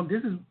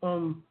is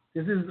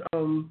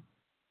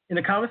in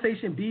a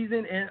conversation,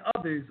 Beeson and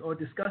others are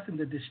discussing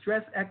the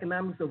distressed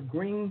economics of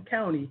Greene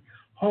County,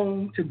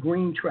 home to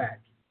Green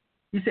Track.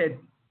 He said,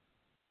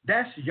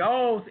 "That's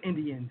y'all's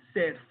Indians,"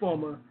 said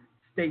former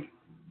state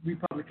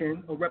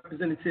Republican or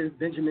Representative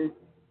Benjamin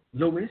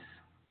Lewis.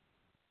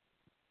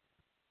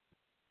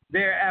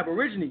 "They're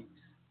Aborigines,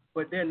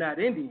 but they're not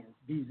Indians,"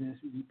 Beeson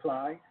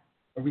replied.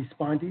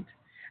 responded.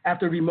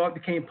 After the remark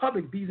became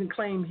public, Beason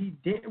claimed he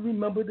didn't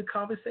remember the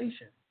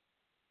conversation.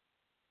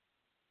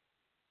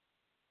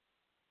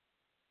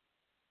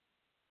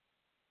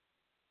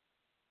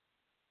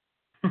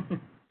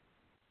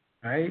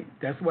 All right,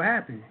 that's what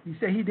happened. He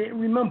said he didn't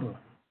remember.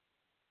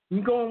 You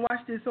can go and watch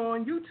this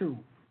on YouTube.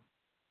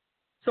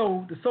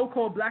 So the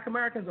so-called Black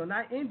Americans are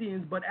not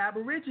Indians, but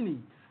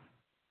Aborigines.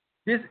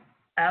 This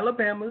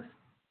Alabama's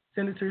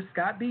Senator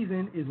Scott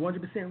Beason is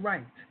 100%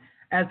 right.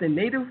 As the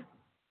native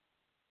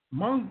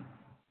Mongolians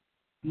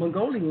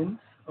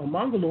or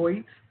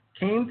Mongoloids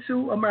came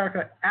to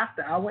America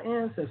after our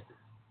ancestors.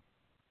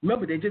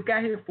 Remember, they just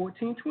got here in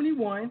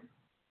 1421,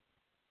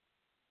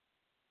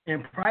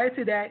 and prior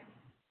to that,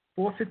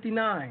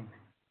 459.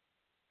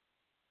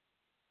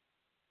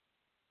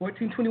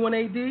 1421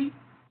 AD,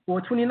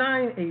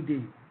 429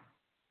 AD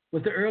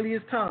was the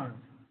earliest time.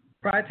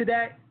 Prior to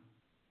that,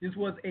 this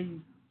was a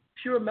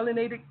pure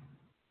melanated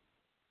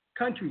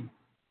continent.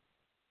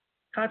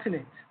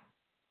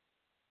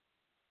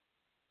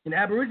 In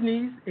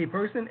Aborigines, a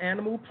person,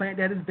 animal, plant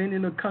that has been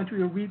in a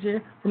country or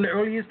region from the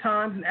earliest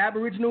times, an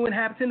Aboriginal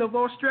inhabitant of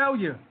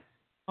Australia.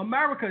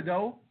 America,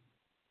 though,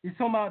 is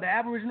talking about the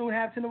Aboriginal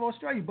inhabitant of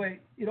Australia, but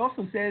it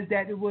also says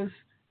that it was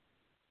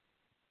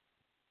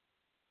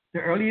the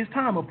earliest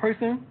time. A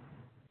person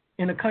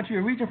in a country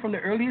or region from the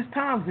earliest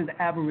times is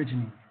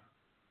Aborigine.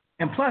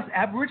 And plus,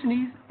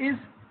 Aborigines is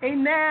a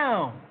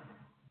noun.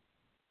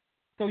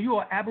 So you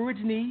are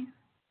Aborigines,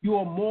 you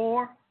are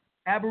more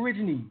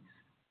Aborigines.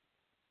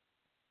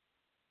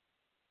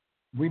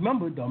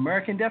 Remember, the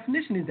American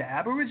definition is the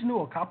Aboriginal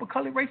or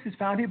copper-colored races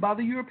found here by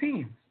the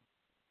Europeans.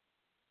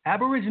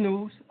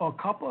 Aboriginals are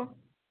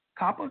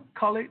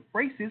copper-colored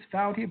races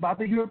found here by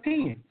the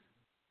Europeans.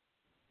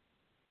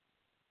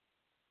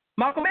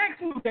 Malcolm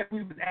X knew that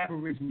we was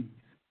Aborigines.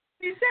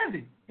 He says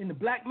it in the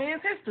Black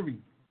Man's History.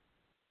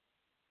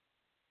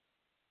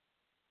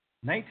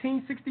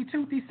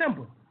 1962,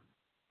 December.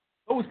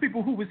 Those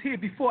people who was here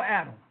before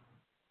Adam.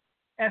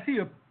 As he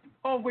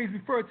always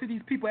referred to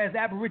these people as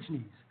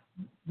Aborigines.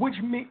 Which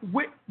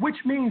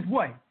means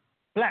what?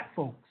 Black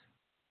folks.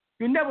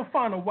 You'll never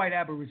find a white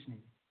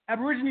Aborigine.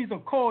 Aborigines are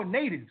called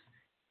natives,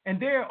 and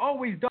they're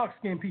always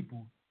dark-skinned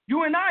people.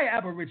 You and I are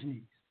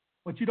Aborigines,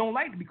 but you don't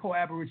like to be called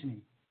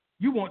Aborigine.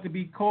 You want to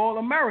be called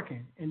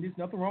American, and there's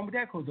nothing wrong with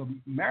that, because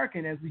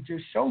American, as we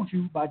just showed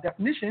you by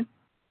definition,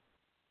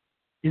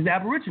 is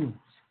Aboriginals.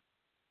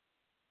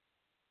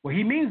 What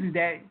he means is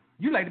that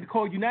you like to be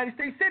called United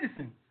States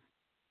citizens.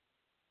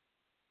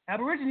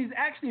 Aborigines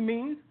actually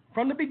means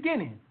from the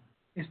beginning.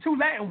 It's two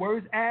Latin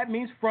words. Ab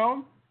means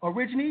from,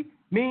 origine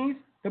means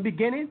the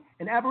beginning,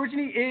 and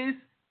Aborigine is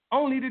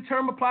only the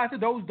term applies to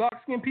those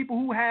dark-skinned people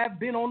who have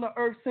been on the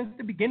earth since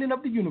the beginning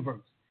of the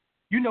universe.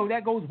 You know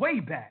that goes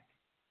way back.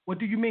 What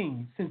do you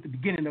mean, since the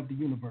beginning of the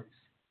universe?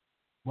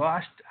 Well,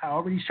 I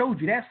already showed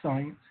you that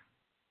science.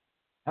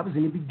 That was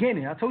in the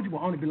beginning. I told you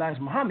what Honorable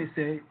Elijah Muhammad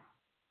said.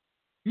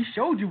 He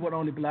showed you what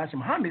Honorable Elijah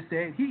Muhammad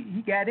said.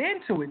 He got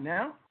into it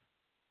now.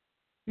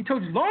 He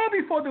told you long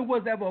before there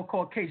was ever a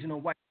Caucasian or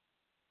white.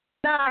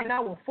 Now in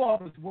our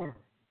fathers were.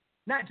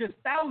 Not just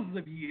thousands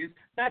of years,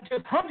 not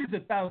just hundreds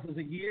of thousands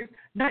of years,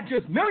 not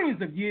just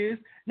millions of years,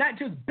 not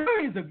just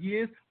billions of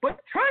years, but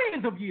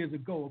trillions of years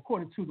ago,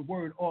 according to the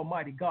word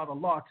Almighty God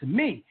Allah to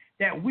me,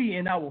 that we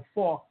and our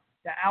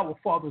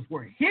fathers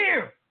were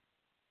here.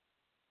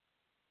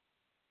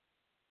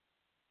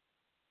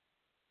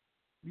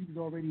 We was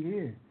already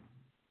here.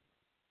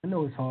 I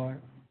know it's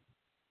hard,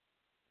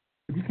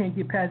 but you can't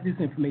get past this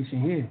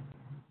information here.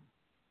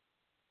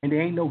 And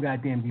there ain't no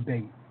goddamn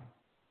debate.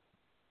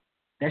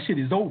 That shit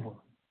is over.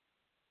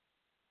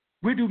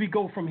 Where do we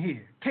go from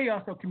here?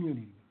 Chaos or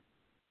community?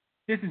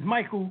 This is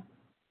Michael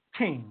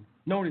King,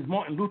 known as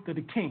Martin Luther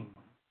the King.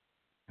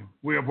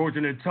 We're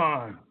approaching that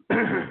time.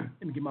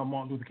 Let me get my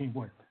Martin Luther King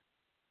voice.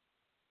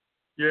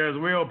 Yes,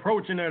 we're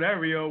approaching that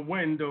area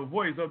when the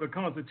voice of the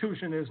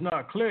Constitution is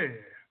not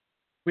clear.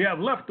 We have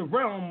left the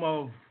realm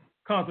of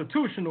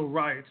constitutional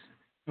rights,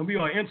 and we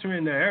are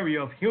entering the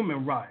area of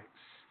human rights.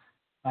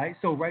 All right,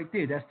 so right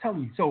there, that's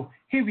telling you. So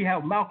here we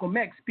have Malcolm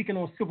X speaking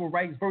on civil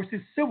rights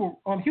versus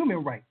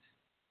human rights.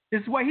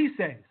 This is what he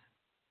says.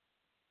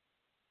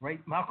 Right,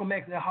 Malcolm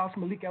X, Al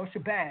Malik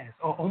al-Shabazz,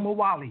 or Omar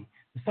Wali,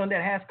 the son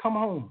that has come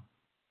home.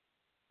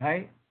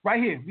 Right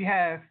here, we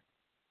have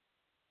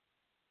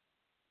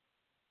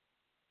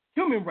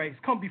human rights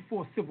come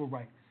before civil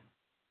rights.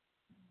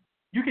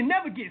 You can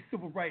never get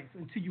civil rights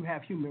until you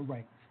have human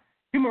rights.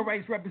 Human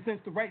rights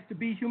represents the rights to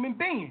be human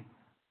beings.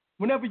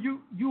 Whenever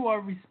you are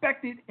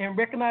respected and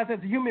recognized as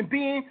a human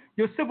being,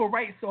 your civil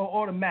rights are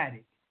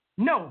automatic.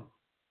 No,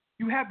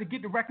 you have to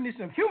get the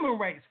recognition of human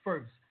rights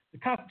first. The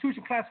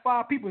Constitution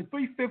classified people as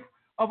 3/5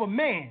 of a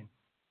man,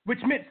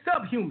 which meant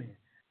subhuman,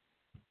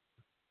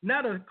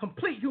 not a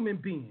complete human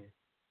being.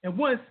 And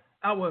once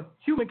our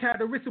human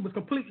characteristic was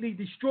completely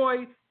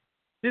destroyed,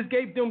 this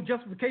gave them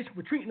justification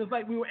for treating us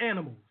like we were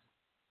animals.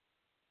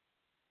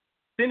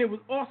 Then it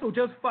was also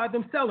justified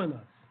them selling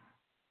us.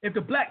 If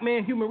the black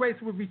man human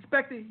rights were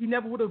respected, he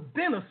never would have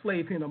been a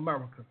slave here in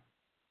America.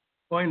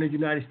 or in the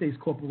United States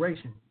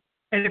corporation.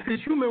 And if his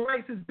human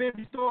rights has been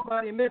restored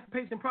by the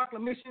Emancipation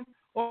Proclamation,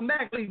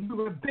 automatically we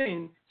would have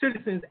been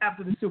citizens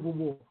after the Civil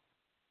War.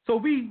 So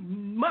we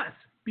must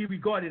be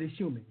regarded as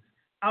humans.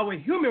 Our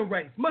human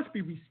rights must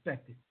be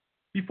respected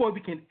before we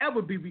can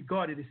ever be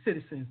regarded as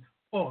citizens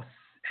or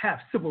have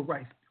civil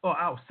rights, or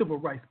our civil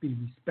rights be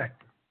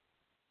respected.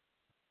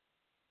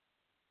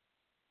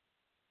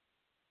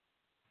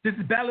 This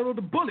is Ballad of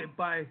the Bullet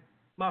by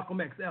Malcolm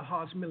X,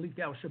 El-Hajj Malik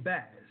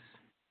Al-Shabazz.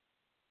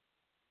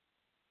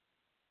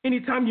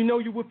 Anytime you know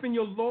you're within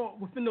your law,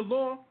 within the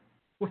law,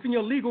 within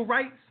your legal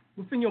rights,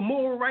 within your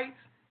moral rights,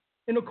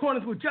 in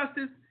accordance with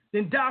justice,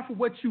 then die for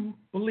what you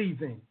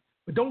believe in.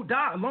 But don't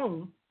die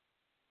alone.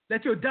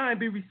 Let your dying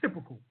be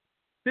reciprocal.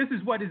 This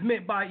is what is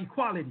meant by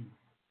equality.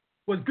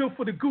 What's good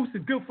for the goose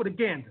is good for the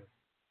gander.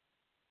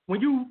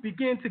 When you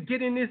begin to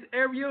get in this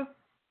area,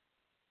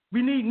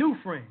 we need new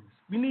friends.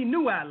 We need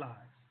new allies.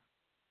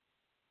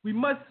 We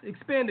must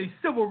expand the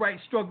civil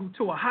rights struggle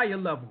to a higher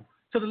level,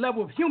 to the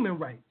level of human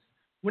rights.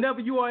 Whenever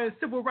you are in a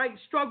civil rights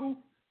struggle,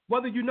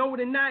 whether you know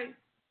it or not,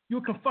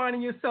 you're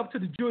confining yourself to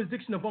the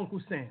jurisdiction of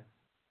Uncle Sam.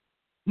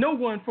 No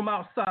one from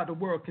outside the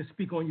world can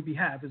speak on your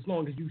behalf as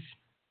long as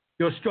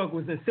your struggle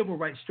is in civil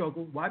rights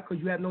struggle. Why? Because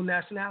you have no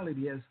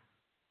nationality, as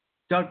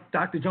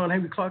Dr. John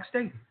Henry Clark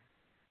stated.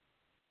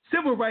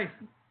 Civil rights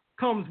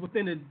comes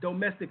within the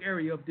domestic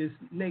area of this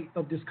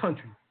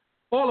country.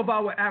 All of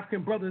our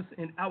African brothers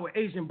and our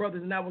Asian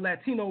brothers and our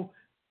Latino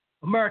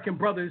American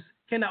brothers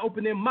cannot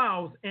open their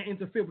mouths and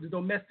interfere with the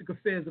domestic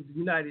affairs of the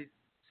United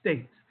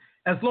States,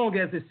 as long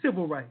as it's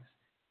civil rights.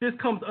 This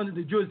comes under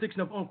the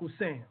jurisdiction of Uncle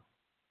Sam.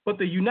 But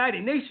the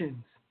United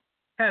Nations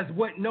has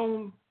what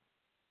known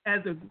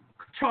as a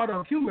Charter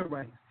of Human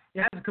Rights.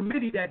 It has a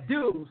committee that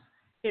deals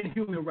in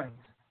human rights.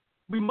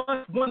 We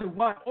must wonder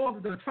why all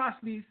of the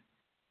atrocities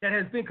that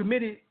has been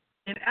committed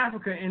in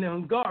Africa and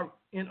in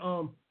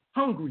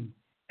Hungary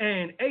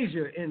and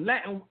Asia and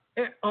Latin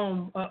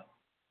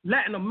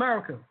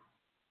America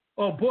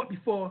are brought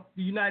before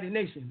the United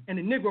Nations, and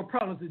the Negro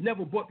problems is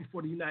never brought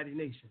before the United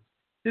Nations.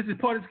 This is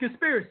part of the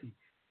conspiracy.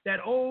 That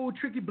old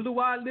tricky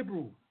blue-eyed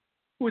liberal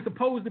who is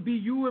supposed to be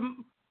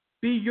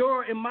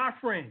your and my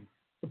friend,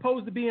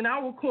 supposed to be in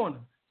our corner,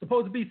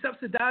 supposed to be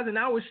subsidizing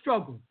our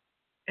struggle,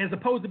 and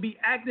supposed to be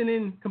acting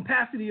in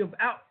capacity of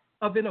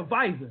an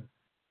advisor,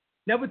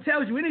 never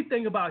tells you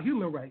anything about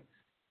human rights.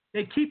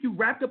 They keep you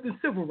wrapped up in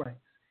civil rights,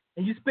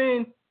 and you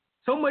spend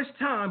so much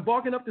time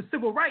barking up the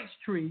civil rights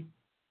tree,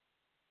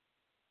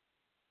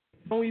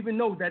 you don't even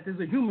know that there's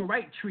a human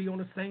rights tree on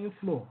the same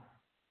floor.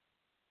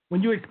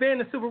 When you expand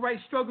the civil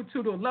rights struggle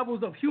to the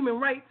levels of human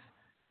rights,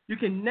 you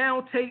can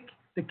now take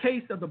the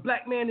case of the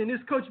black man in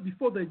this country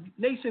before the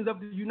nations of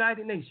the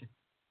United Nations.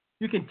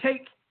 You can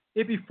take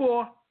it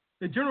before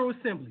the General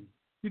Assembly.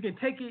 You can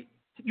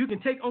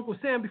take Uncle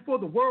Sam before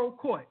the World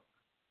Court.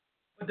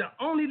 But the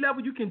only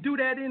level you can do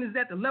that in is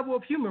at the level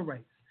of human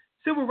rights.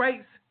 Civil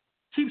rights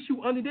keeps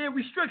you under their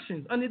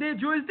restrictions, under their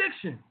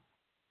jurisdiction.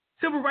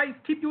 Civil rights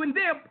keep you in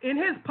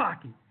his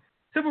pocket.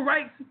 Civil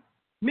rights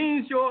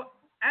means you're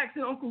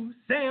asking Uncle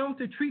Sam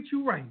to treat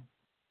you right.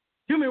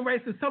 Human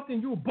rights is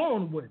something you were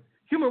born with.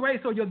 Human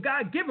rights are your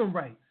God-given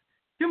rights.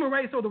 Human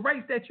rights are the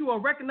rights that you are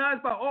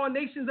recognized by all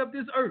nations of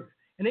this earth.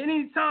 And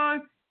any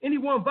time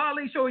anyone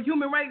violates your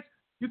human rights,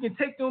 you can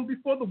take them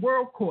before the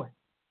World Court.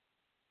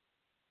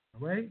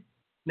 All right?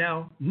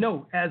 Now,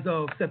 note, as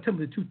of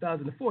September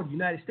 2004, the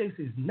United States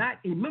is not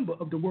a member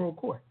of the World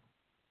Court.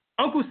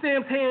 Uncle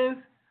Sam's hands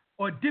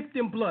are dipped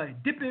in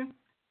blood, dipping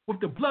with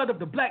the blood of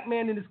the black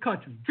man in this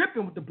country,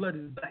 dripping with the blood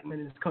of the black man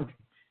in this country.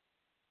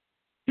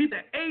 He's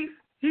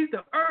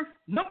the earth's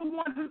number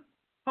one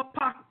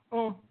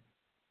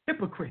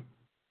hypocrite.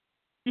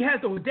 He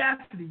has the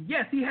audacity.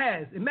 Yes, he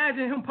has.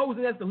 Imagine him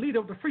posing as the leader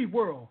of the free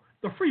world.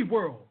 The free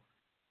world.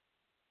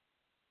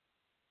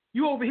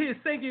 You over here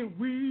singing,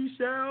 "We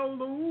shall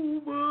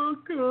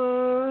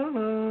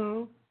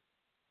overcome."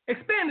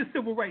 Expand the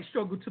civil rights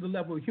struggle to the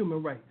level of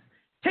human rights.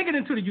 Take it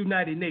into the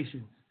United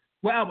Nations,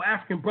 where our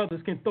African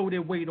brothers can throw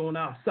their weight on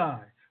our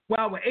side,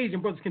 where our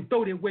Asian brothers can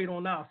throw their weight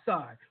on our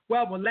side,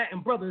 where our Latin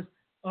brothers,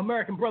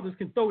 American brothers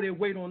can throw their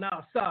weight on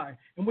our side,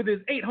 and where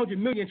there's 800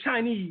 million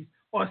Chinese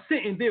are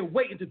sitting there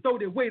waiting to throw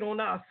their weight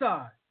on our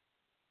side.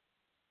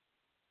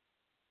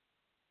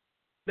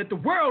 Let the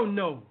world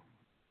know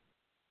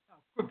how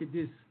crooked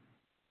this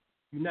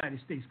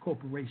United States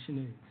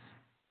corporation is.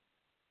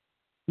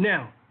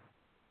 Now,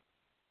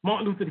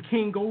 Martin Luther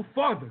King goes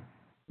farther.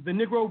 The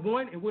Negro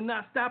won and will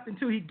not stop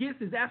until he gets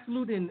his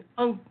absolute and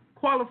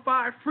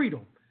unqualified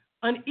freedom,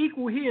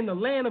 unequal here in the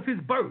land of his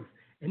birth,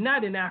 and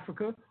not in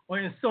Africa or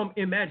in some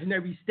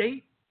imaginary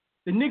state.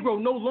 The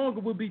Negro no longer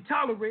will be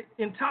tolerant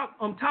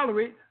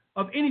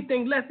of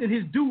anything less than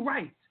his due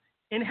rights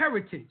and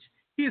heritage.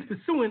 He is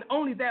pursuing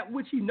only that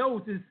which he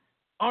knows is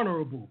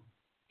honorable,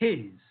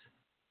 his,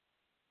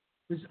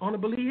 which is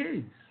honorably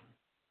his.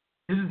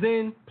 This is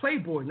in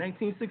Playboy,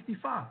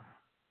 1965.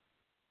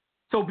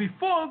 So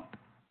before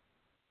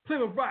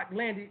Plymouth Rock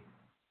landed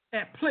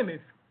at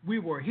Plymouth, we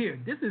were here.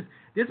 This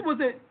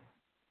wasn't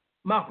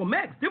Malcolm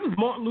X. This was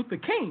Martin Luther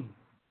King.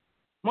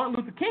 Martin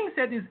Luther King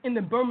said this in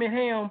the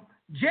Birmingham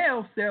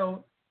jail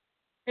cell,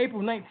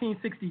 April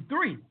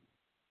 1963.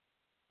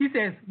 He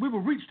says, we will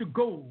reach the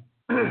goal.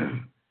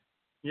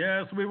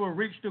 Yes, we will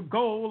reach the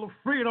goal of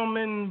freedom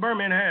in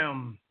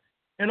Birmingham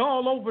and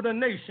all over the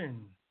nation,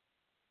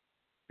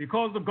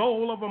 because the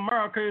goal of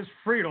America is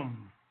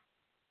freedom.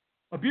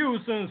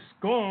 Abused and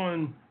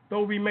scorned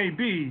though we may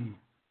be,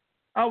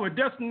 our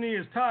destiny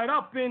is tied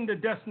up in the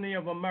destiny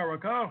of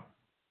America.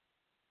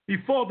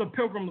 Before the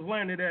Pilgrims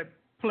landed at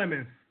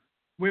Plymouth,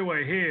 we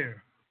were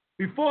here.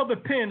 Before the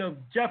pen of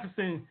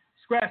Jefferson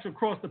scratched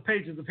across the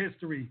pages of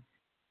history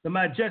the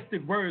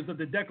majestic words of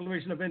the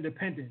Declaration of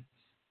Independence,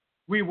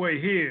 we were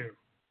here.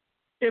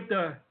 If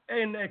the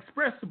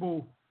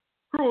inexpressible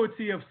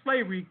cruelty of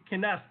slavery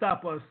cannot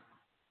stop us,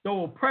 the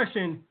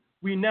oppression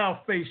we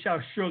now face shall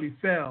surely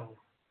fail.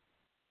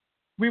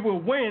 We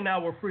will win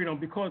our freedom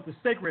because the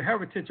sacred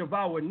heritage of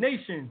our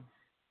nation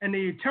and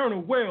the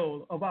eternal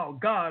will of our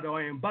God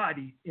are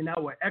embodied in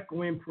our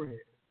echoing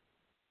prayer.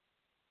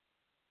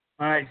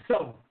 All right,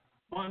 so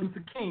Martin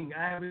Luther King,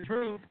 I have a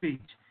dream speech.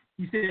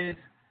 He says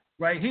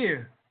right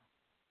here,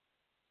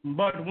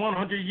 but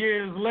 100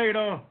 years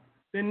later,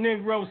 the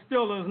Negro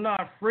still is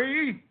not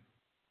free,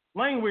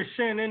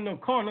 languishing in the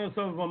corners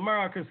of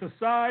American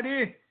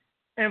society,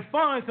 and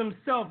finds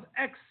himself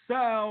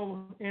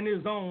exiled in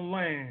his own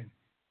land.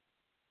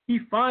 He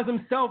finds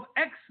himself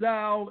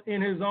exiled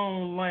in his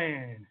own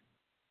land.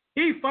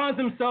 He finds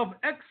himself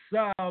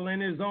exiled in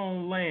his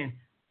own land.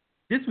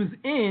 This was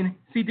in,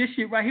 see, this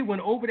shit right here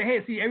went over the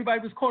head. See,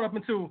 everybody was caught up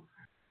into,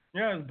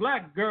 it's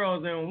black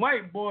girls and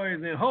white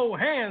boys and hold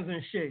hands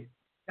and shit.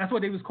 That's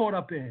what they was caught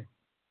up in.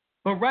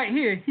 But right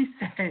here, he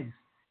says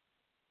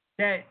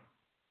that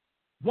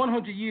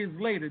 100 years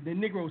later, the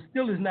Negro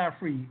still is not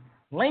free,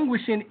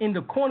 languishing in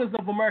the corners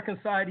of American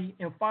society,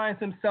 and finds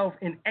himself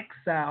in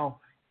exile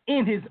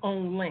in his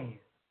own land.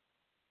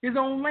 His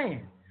own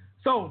land.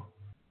 So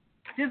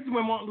this is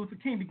when Martin Luther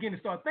King began to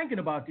start thinking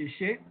about this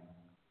shit.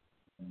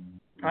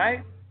 All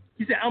right?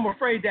 He said, I'm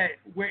afraid that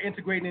we're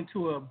integrating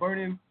into a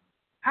burning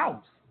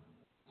house.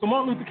 So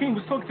Martin Luther King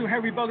was talking to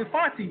Harry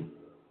Belafonte.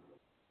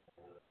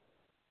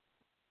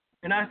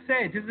 And I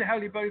said, this is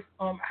Harry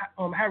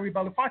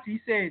Belafonte. He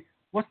said,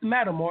 what's the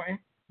matter, Martin?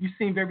 You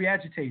seem very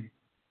agitated.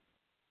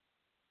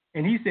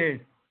 And he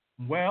said,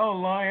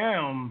 well, I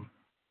am,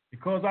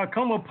 because I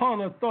come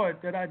upon a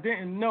thought that I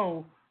didn't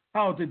know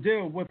how to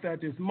deal with at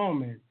this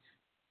moment.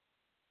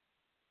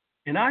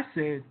 And I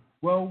said,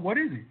 well, what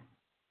is it?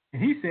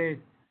 And he said,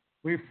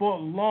 we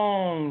fought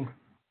long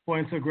for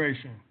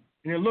integration,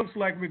 and it looks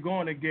like we're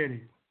going to get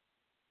it.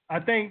 I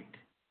think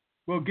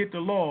we'll get the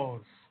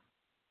laws,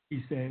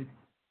 he said,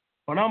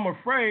 but I'm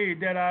afraid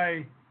that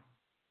I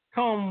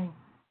come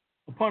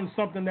upon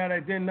something that I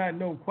did not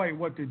know quite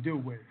what to do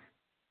with.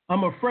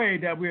 I'm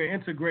afraid that we're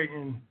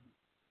integrating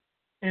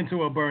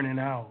into a burning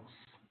house.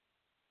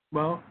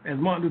 Well, as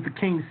Martin Luther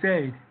King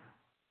said,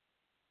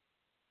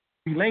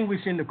 he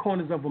languished in the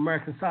corners of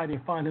American society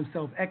and find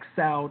himself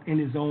exiled in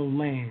his own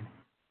land.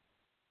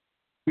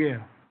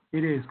 Yeah,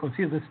 it is, because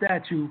here's a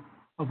statue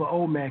of an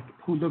Olmec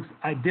who looks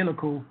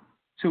identical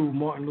to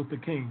Martin Luther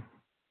King.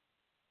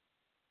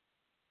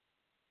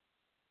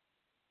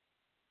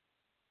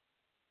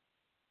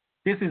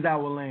 This is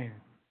our land.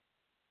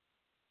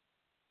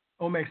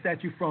 Olmec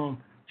statue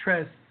from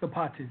Tres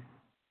Zapotes,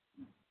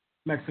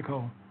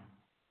 Mexico.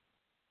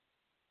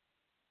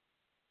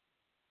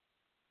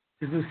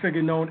 This is a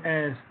figure known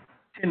as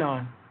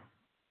Tinon.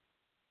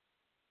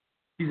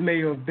 These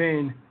may have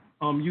been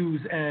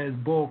used as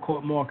ball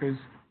court markers,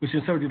 which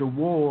inserted a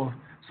wall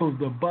so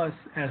the bust,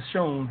 as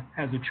shown,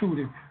 has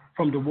protruded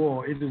from the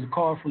wall. It is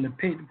carved from the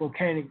pit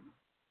volcanic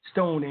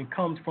stone and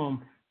comes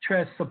from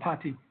Tres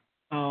Zapotes,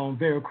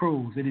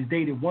 Veracruz. It is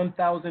dated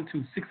 1000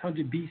 to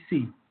 600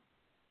 BC.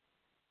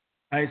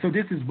 All right, so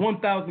this is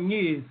 1,000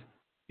 years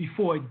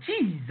before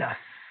Jesus.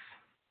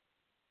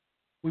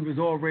 We was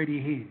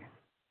already here.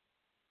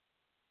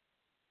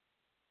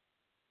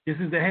 This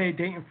is the head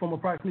dating from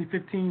approximately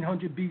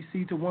 1500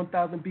 BC to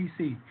 1000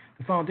 BC.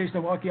 The foundation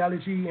of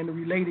archaeology and the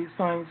related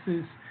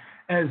sciences,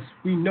 as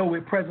we know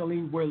it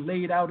presently, were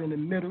laid out in the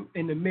mid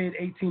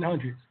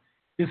 1800s.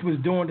 This was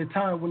during the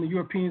time when the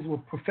Europeans were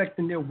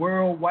perfecting their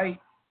worldwide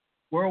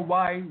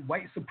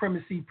white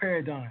supremacy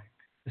paradigm.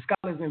 The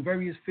scholars in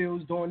various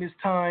fields during this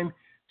time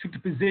took the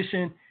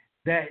position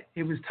that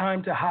it was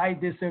time to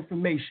hide this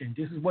information.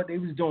 This is what they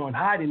was doing,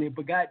 hiding it.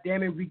 But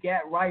goddamn it, we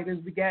got writers,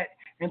 we got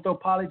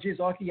anthropologists,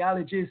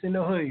 archaeologists in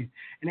the hood,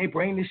 and they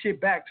bring this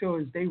shit back to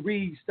us. They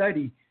read,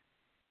 study,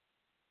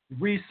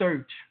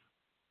 research.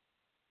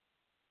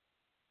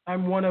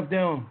 I'm one of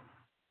them.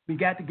 We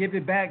got to give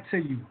it back to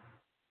you.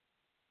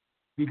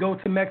 We go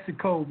to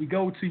Mexico, we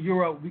go to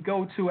Europe, we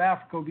go to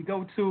Africa, we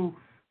go to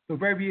the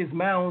various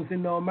mounds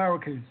in the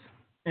Americas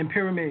and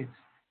pyramids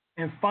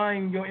and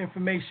find your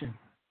information.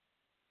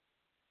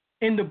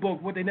 In the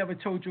book, What They Never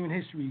Told You in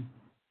History,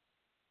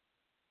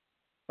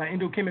 by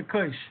Indo-Kemet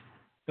Kush,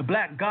 the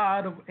black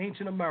god of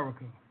ancient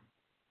America.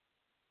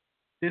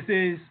 This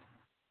is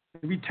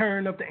the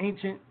return of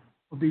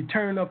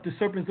the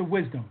serpents of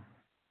wisdom.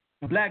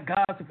 The black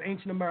gods of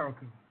ancient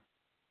America.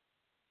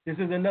 This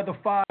is another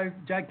 5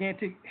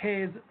 gigantic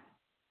heads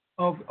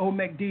of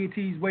Olmec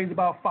deities, weighs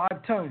about 5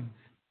 tons.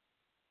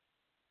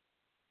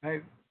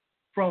 Right?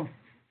 From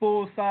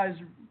full-size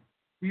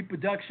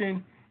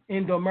reproduction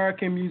in the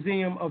American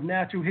Museum of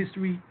Natural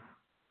History,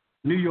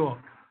 New York.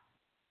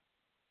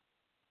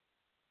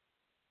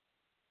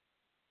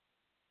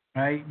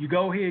 Right? You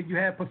go here, you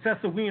have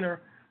Professor Weiner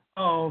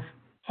of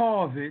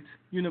Harvard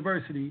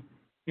University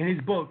in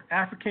his book,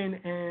 African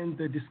and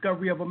the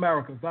Discovery of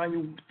America,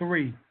 Volume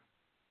 3,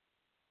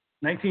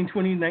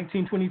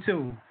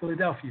 1920-1922,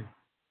 Philadelphia.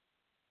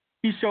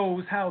 He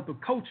shows how the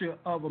culture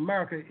of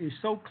America is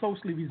so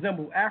closely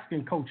resemble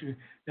African culture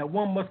that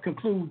one must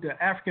conclude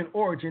the African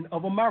origin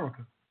of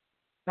America.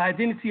 The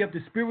identity of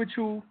the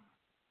spiritual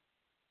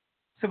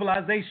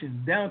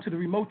civilization down to the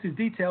remotest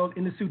details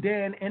in the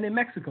Sudan and in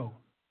Mexico.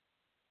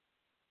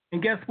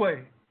 And guess what?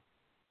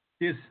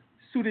 This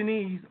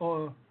Sudanese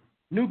or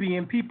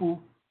Nubian people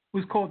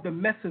was called the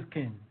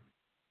Mexicans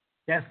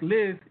that's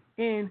lived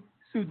in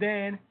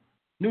Sudan,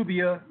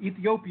 Nubia,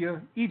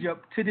 Ethiopia,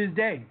 Egypt to this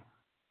day.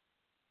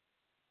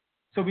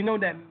 So we know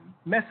that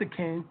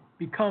Mexican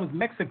becomes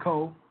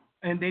Mexico,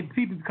 and they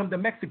people become the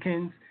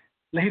Mexicans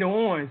later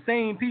on.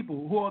 Same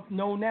people who are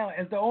known now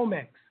as the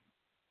Olmecs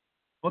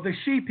or the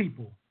She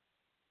people.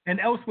 And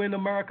elsewhere in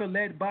America,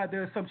 led by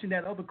the assumption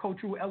that other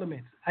cultural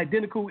elements,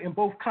 identical in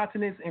both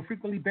continents and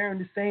frequently bearing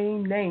the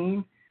same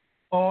name,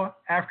 are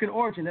African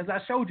origin. As I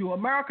showed you,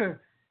 America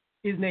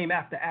is named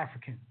after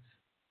Africans,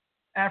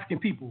 African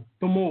people,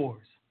 the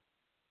Moors,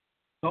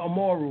 the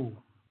Amaru,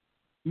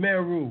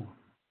 Meru,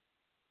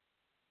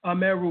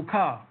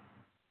 America.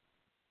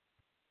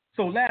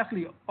 So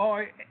lastly,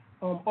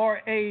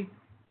 R.A.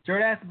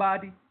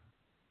 Jerdasbadi,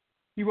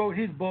 he wrote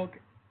his book,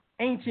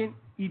 Ancient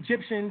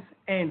Egyptians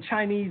and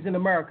Chinese in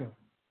America.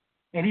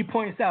 And he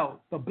points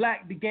out the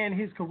black began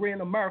his career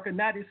in America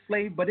not as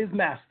slave but as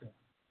master.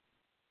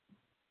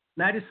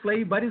 Not as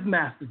slave but as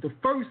master. The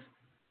first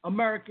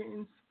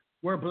Americans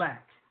were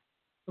black.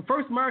 The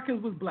first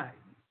Americans was black.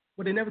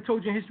 What they never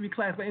told you in history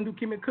class by Ndu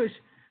Kim and Kush,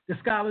 the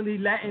scholarly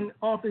Latin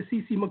author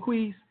C.C.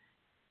 McQuees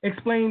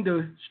explained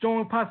the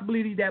strong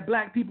possibility that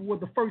black people were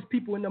the first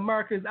people in the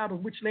Americas, out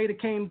of which later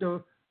came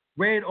the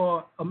red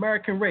or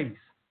American race.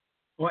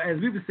 Or as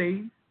we would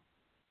say,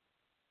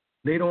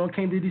 later on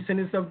came the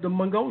descendants of the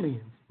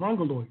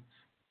Mongoloids,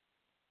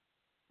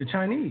 the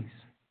Chinese.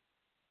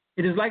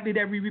 It is likely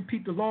that we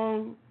repeat the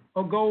long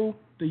ago,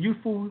 the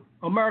youthful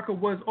America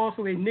was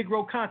also a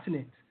Negro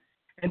continent,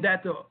 and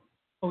that the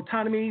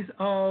autonomies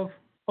of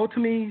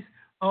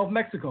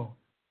Mexico,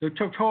 the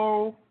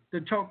Choctaw, the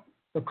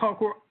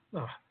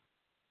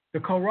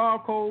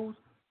Caracos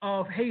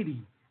of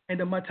Haiti, and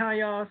the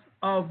Matayas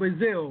of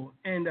Brazil,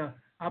 and the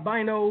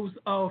Albinos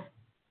of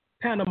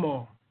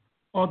Panama,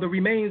 are the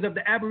remains of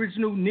the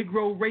Aboriginal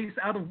Negro race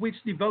out of which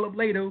developed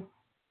later,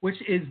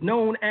 which is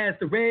known as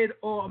the Red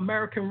or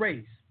American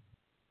race.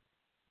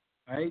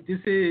 All right, this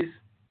is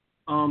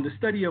the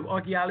study of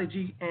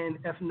archaeology and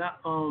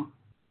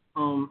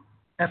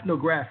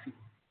ethnography.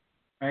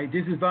 Right,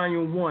 this is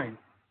volume 1.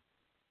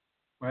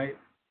 Right,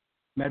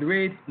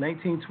 Madrid,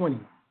 1920.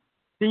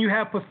 Then you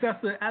have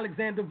Professor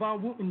Alexander von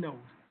Woutenose,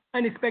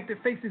 Unexpected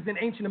Faces in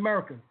Ancient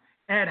America,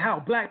 and how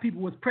black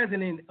people was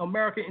present in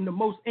America in the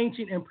most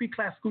ancient and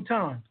pre-classical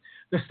times.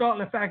 The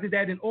startling fact is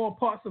that in all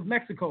parts of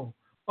Mexico,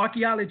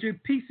 archaeological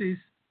pieces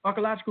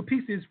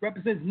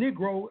represents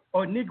Negro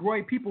or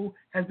Negroid people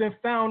has been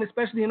found,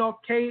 especially in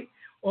archaic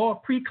or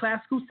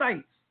pre-classical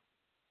sites.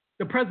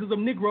 The presence of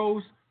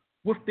Negroes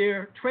with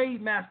their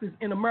trade masters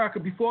in America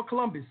before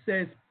Columbus,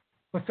 says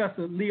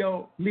Professor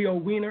Leo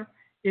Weiner,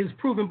 is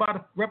proven by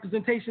the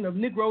representation of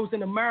Negroes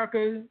in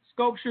America,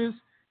 sculptures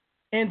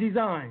and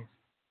designs.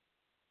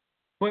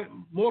 But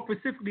more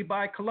specifically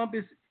by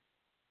Columbus'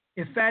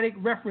 emphatic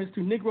reference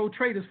to Negro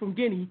traders from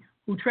Guinea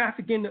who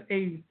traffic in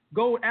a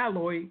gold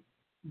alloy,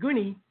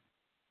 Guinea,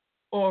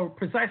 or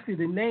precisely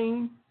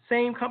the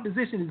same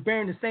composition is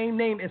bearing the same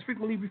name as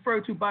frequently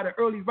referred to by the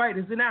early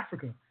writers in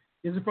Africa.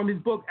 This is from his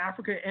book,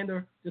 Africa and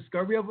the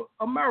Discovery of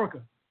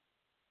America.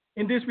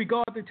 In this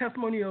regard, the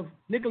testimony of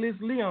Nicholas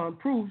Leon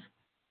proves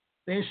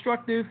the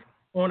instructive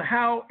on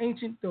how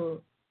ancient the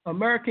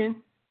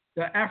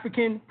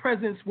African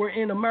presence were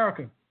in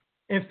America.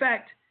 In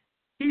fact,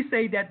 he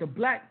said that the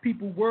black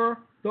people were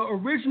the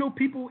original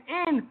people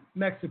in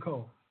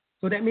Mexico.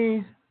 So that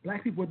means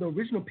black people were the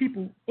original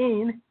people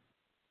in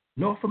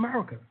North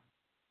America.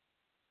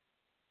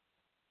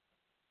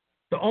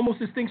 The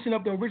almost extinction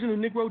of the original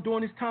Negro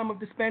during this time of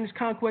the Spanish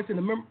conquest and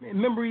the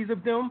memories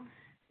of them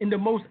in the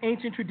most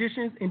ancient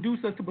traditions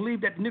induce us to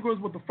believe that the Negroes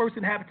were the first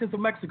inhabitants of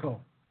Mexico.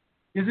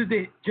 This is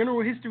the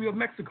General History of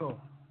Mexico,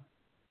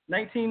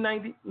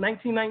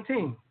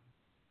 1919.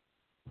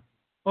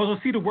 Also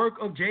see the work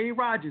of J.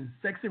 Rogers,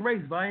 Sex and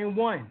Race, Volume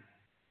 1.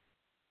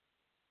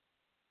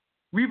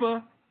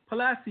 Riva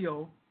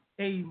Palacio,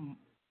 a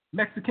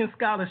Mexican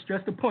scholar,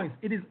 stressed the point.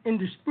 It is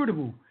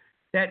indisputable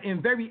that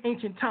in very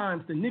ancient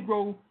times, the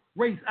Negro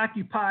race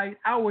occupied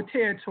our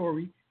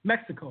territory,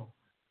 Mexico.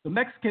 the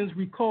Mexicans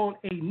recalled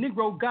a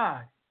Negro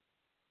god,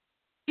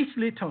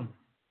 Ixtlilton,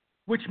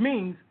 which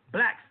means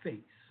blackface.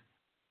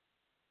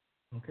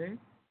 Okay?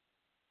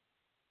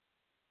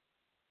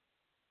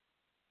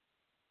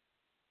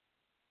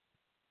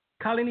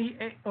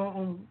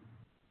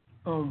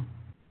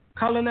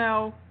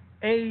 Colonel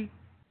A.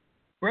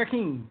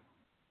 Bracken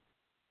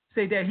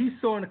say that he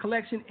saw in a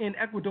collection in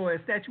Ecuador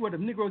a statuette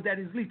of Negroes that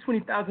is at least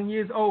 20,000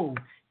 years old.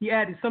 He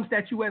added some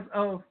statues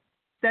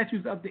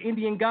of the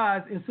Indian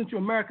gods in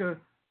Central America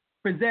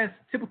possess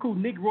typical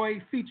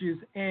Negroid features,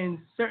 and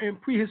certain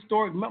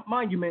prehistoric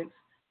monuments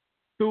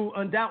do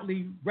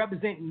undoubtedly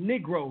represent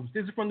Negroes.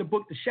 This is from the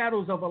book The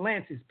Shadows of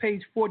Atlantis,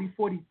 page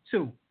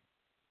 4042.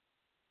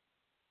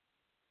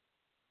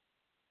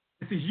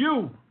 This is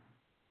you.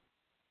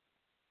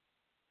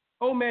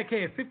 Old Man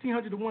K,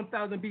 1500 to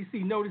 1000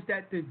 BC. Notice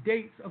that the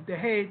dates of the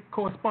head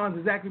corresponds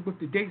exactly with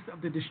the dates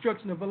of the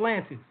destruction of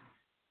Atlantis,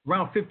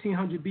 around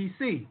 1500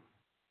 BC.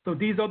 So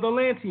these are the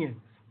Atlanteans,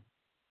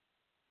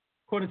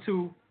 according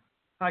to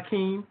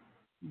Hakim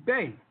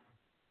Bey.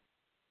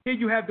 Here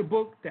you have the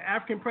book, The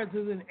African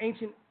Presence in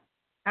Ancient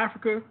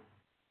Africa,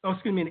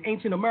 in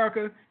Ancient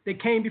America. They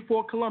came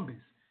before Columbus.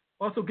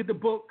 Also get the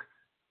book,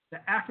 The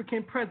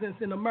African Presence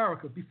in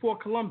America, before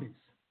Columbus.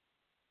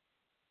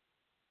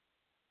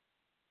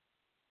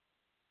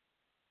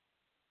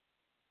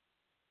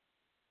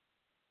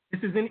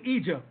 This is in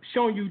Egypt,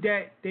 showing you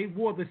that they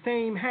wore the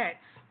same hats,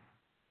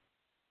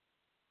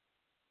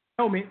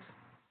 helmets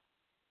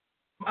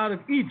out of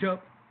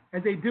Egypt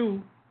as they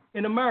do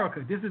in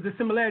America. This is the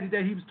similarity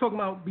that he was talking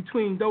about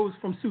between those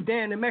from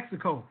Sudan and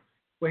Mexico.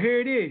 Well, here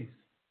it is.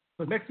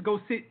 But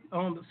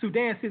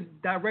Sudan sits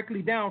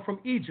directly down from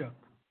Egypt.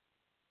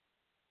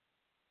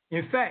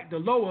 In fact,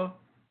 the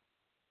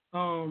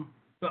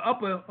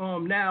upper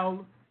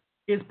Nile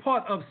is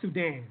part of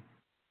Sudan,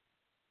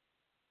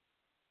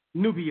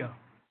 Nubia.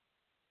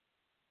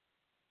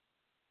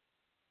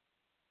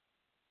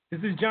 This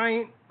is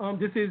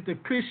this is the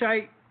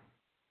Kushite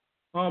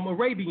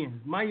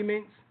Arabians,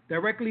 monuments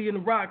directly in the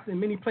rocks in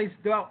many places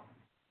throughout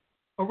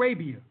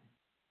Arabia.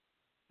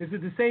 This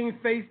is the same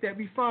face that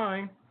we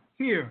find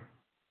here,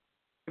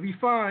 that we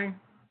find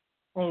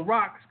on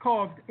rocks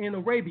carved in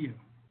Arabia,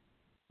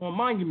 on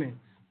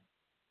monuments.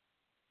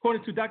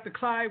 According to Dr.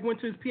 Clyde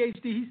Winters,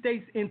 PhD, he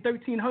states in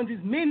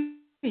 1300s,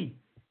 many,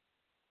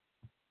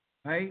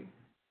 right,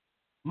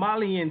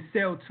 Malians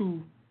sailed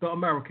to the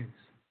Americas.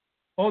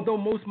 Although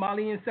most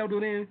Malians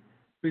settled in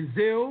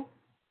Brazil,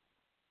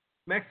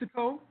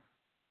 Mexico,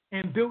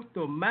 and built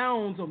the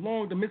mounds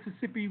along the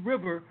Mississippi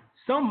River,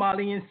 some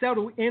Malians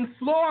settled in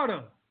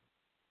Florida.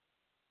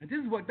 And this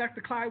is what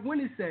Dr. Clyde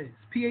Winters says,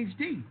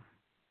 PhD.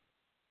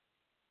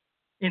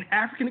 An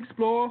African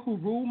explorer who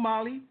ruled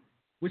Mali,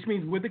 which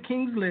means where the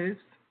kings lived,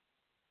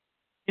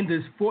 in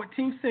the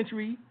 14th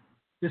century,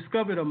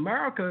 discovered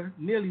America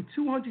nearly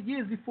 200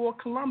 years before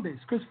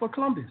Christopher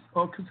Columbus,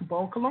 or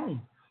Cristobal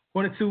Colon,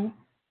 according to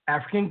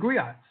African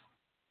griots.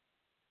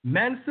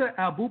 Mansa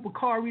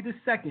Abubakari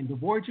II, the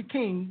voyager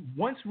king,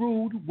 once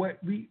ruled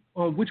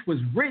which was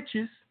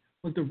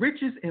the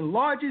richest and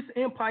largest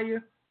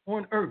empire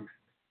on earth,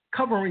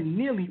 covering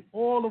nearly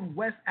all of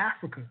West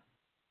Africa,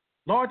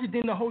 larger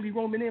than the Holy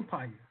Roman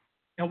Empire.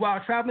 And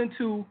while traveling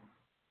to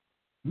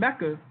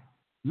Mecca,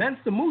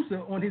 Mansa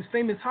Musa, on his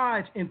famous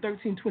Hajj in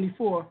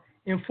 1324,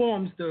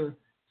 informs the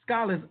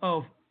scholars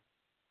of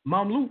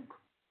Mamluk,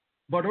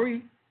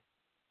 Badri,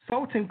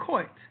 Sultan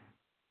Court,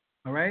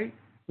 all right,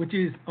 which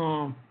is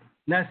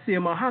Nasir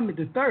Muhammad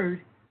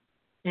III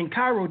in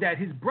Cairo, that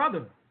his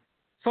brother,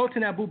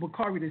 Sultan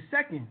Abubakari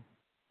II,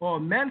 or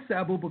Mansa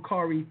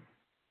Abubakari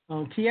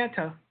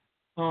Keita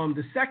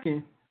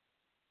II,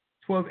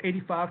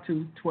 1285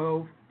 to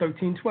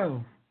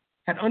 1312,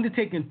 had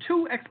undertaken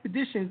 2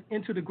 expeditions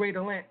into the Great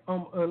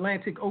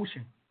Atlantic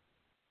Ocean.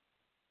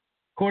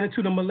 According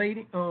to the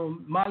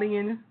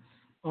Malian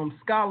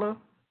scholar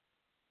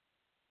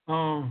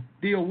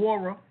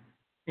Diawara,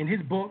 in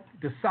his book,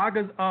 The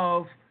Sagas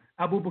of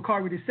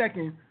Abubakari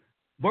II,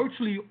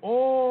 virtually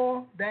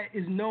all that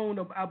is known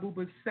of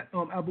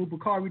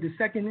Abubakari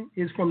II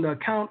is from the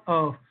account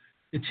of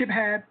the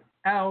Chibhab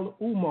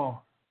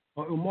al-Umar,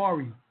 or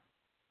Umari.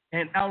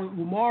 And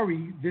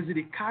al-Umari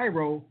visited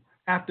Cairo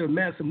after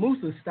Mansa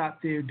Musa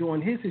stopped there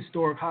during his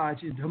historic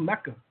Hajj into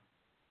Mecca,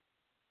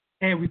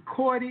 and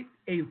recorded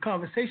a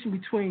conversation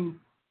between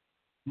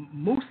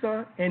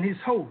Musa and his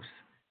host,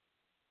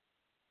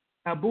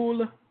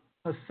 Abul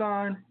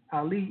Hassan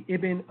Ali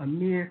ibn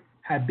Amir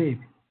Habib.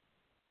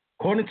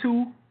 According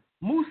to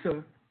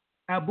Musa,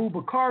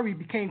 Abubakari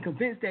became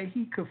convinced that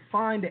he could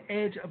find the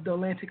edge of the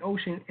Atlantic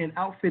Ocean and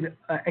outfitted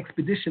an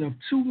expedition of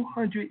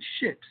 200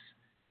 ships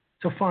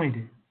to find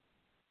it.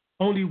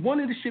 Only one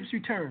of the ships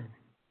returned,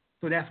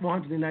 so that's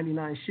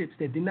 199 ships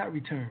that did not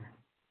return.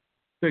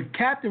 The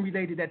captain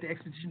related that the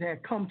expedition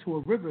had come to a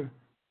river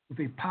with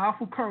a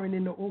powerful current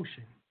in the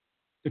ocean.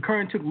 The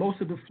current took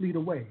most of the fleet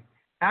away,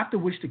 after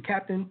which the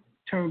captain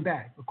turned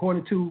back.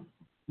 According to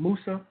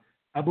Musa,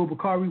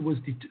 Abubakari was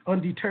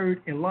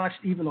undeterred and launched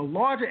even a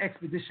larger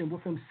expedition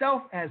with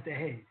himself as the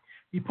head.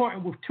 He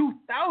partnered with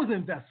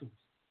 2,000 vessels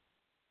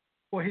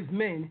for his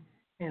men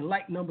and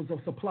like numbers of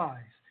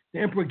supplies. The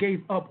emperor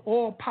gave up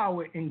all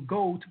power and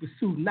gold to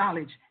pursue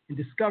knowledge and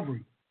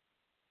discovery.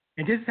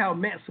 And this is how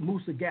Mansa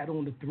Musa got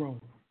on the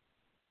throne.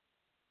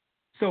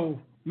 So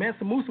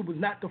Mansa Musa was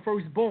not the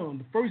firstborn.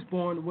 The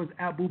firstborn was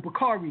Abu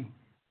Bakari.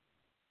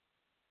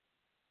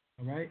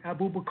 All right,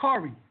 Abu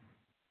Bakari,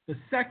 the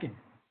second.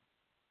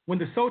 When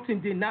the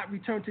Sultan did not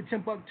return to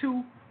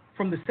Timbuktu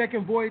from the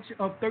second voyage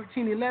of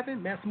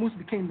 1311, Mansa Musa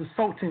became the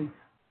Sultan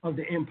of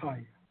the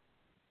empire.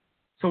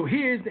 So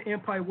here's the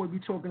empire what we're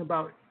talking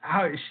about,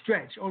 how it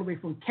stretched all the way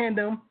from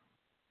Kandam,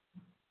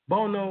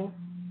 Bono,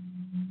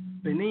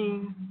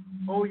 Benin,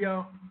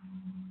 Oyo,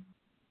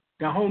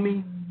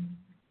 Dahomey,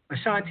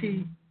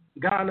 Ashanti,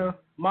 Ghana,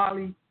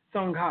 Mali,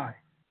 Songhai,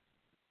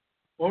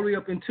 all the way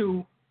up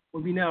into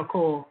what we now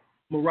call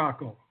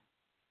Morocco.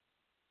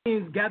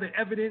 Gathered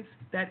evidence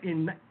that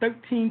in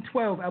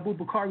 1312, Abu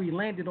Bakari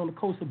landed on the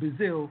coast of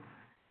Brazil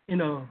in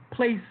a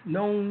place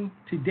known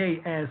today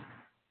as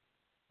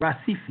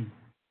Recife.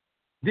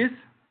 This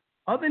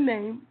other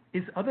name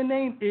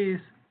is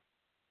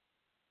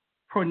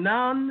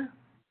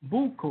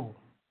Pernambuco,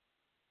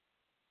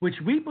 which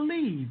we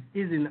believe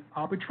is an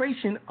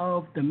arbitration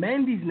of the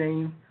Mandy's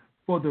name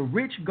for the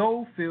rich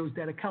gold fields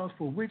that accounts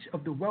for which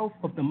of the wealth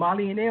of the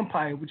Malian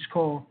Empire, which is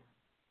called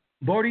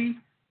Bori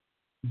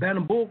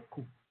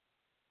Banamboku.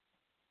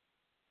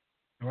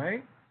 All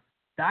right?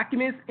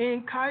 Documents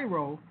in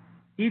Cairo,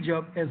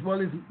 Egypt, as well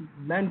as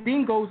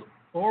Mandingo's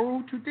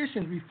oral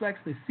traditions reflects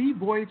the sea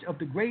voyage of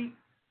the great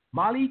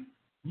Mali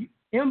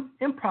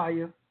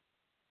Empire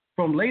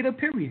from later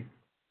period.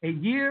 A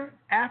year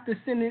after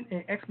sending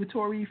an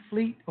expeditionary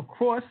fleet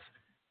across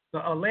the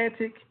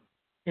Atlantic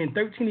in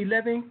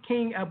 1311,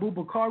 King Abu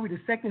Bakari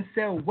II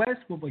sailed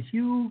west with a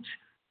huge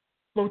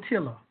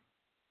flotilla.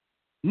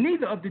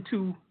 Neither of the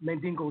two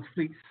Mandingo's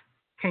fleets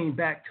came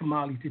back to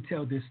Mali to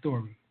tell this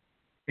story,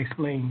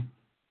 explained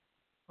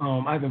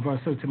Ivan von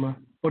Sertima.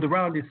 But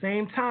around the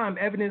same time,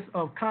 evidence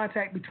of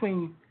contact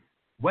between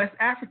West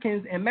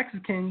Africans and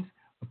Mexicans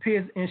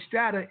appears in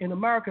strata in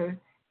America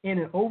in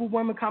an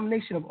overwhelming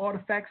combination of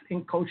artifacts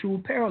and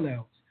cultural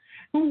parallels.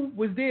 Who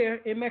was there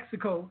in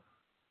Mexico?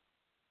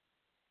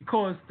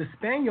 Because the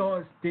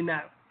Spaniards did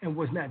not and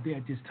was not there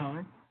at this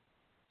time.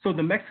 So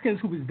the Mexicans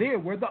who was there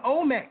were the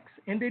Olmecs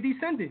and their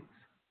descendants.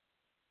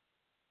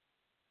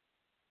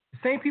 The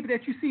same people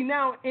that you see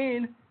now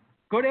in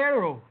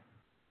Guerrero,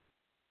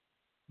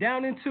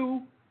 down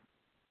into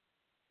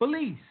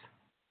Belize,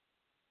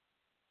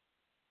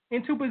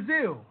 into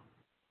Brazil.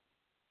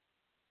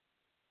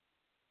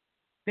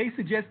 They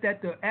suggest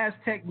that the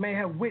Aztec may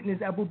have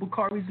witnessed Abu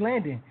Bakari's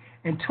landing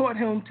and thought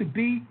him to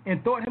be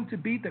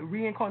the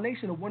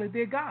reincarnation of one of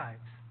their gods.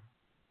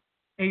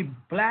 A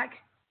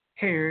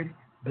black-haired,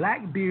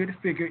 black-bearded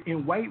figure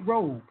in white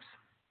robes.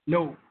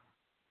 Note,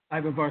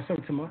 Ivan von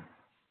Sertima,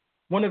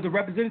 one of the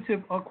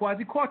representatives of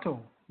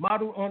Quetzalcoatl,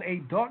 modeled on a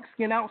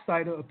dark-skinned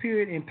outsider,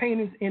 appeared in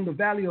paintings in the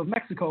Valley of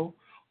Mexico,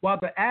 while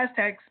the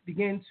Aztecs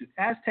began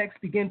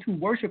to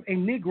worship a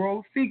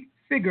Negro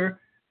figure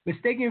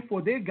mistaken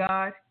for their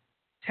god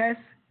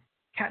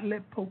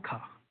Tezcatlipoca.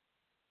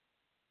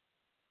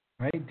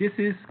 Right? This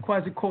is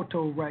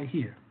Quetzalcoatl right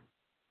here.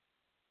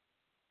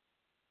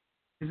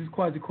 This is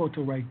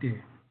Quetzalcoatl right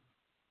there.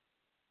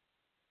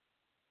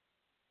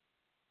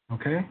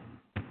 Okay?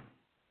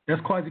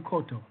 That's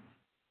Quetzalcoatl.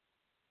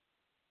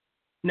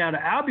 Now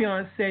the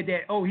Albion said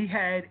that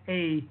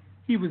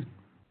he was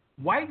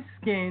white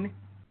skinned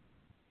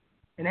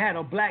and had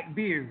a black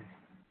beard.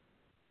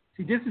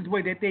 See, this is the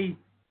way that they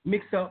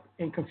mix up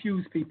and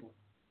confuse people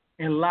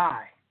and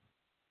lie.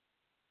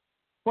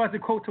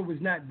 Quetzalcoatl was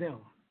not them.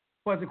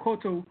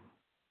 Quetzalcoatl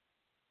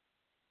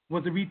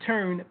was a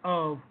return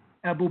of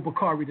Abu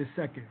Bakari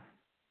II,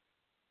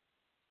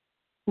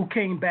 who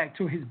came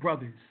to his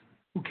brothers,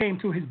 who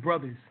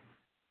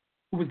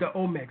was the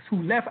Olmecs,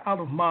 who left out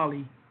of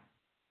Mali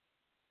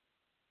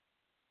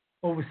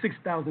over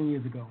 6,000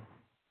 years ago.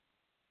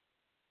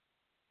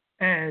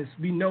 As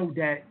we know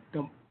that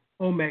the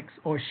Olmecs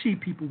or She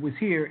people was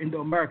here in the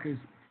Americas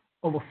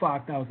over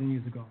 5,000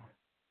 years ago.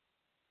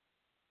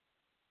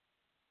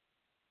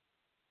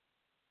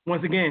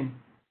 Once again,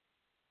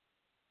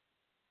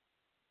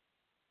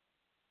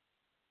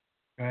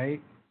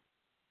 right?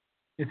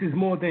 This is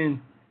more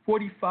than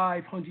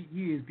 4,500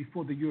 years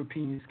before the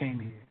Europeans came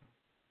here.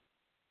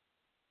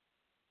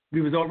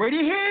 We was already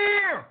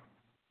here.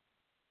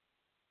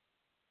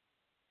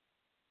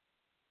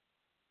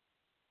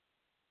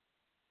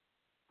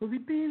 Because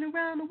we've been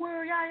around the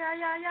world,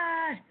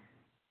 yeah.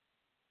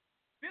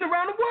 Been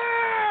around the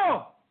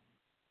world.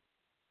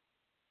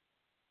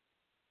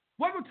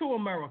 Welcome to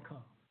America,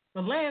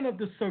 the land of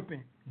the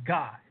serpent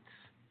gods.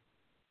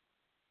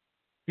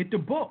 Get the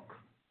book,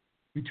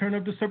 Return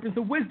of the Serpents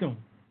of Wisdom,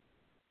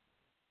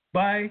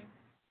 by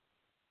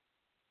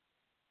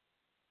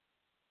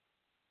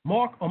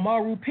Mark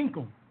Amaru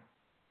Pinkham.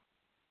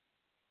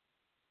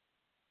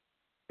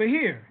 But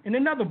here, in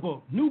another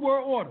book, New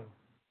World Order,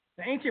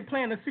 The Ancient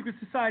Plan of Secret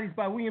Societies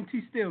by William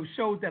T. Steele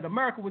shows that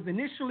America was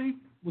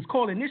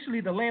called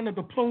initially the land of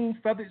the plumed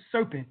feathered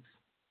serpents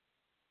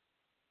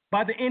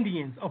by the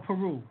Indians of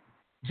Peru.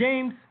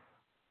 James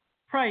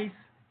Price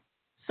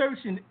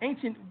searched an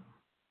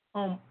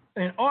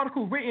an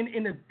article written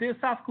in the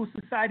Theosophical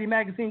Society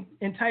magazine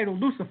entitled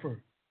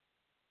Lucifer,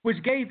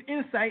 which gave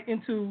insight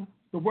into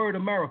the word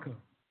America.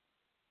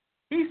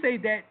 He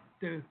said that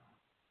the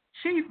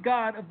chief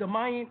god of the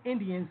Mayan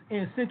Indians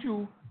in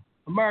Central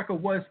America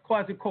was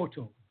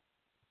Quetzalcoatl,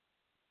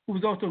 who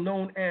was also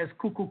known as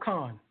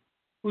Kukulkan,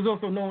 who was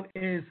also known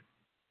as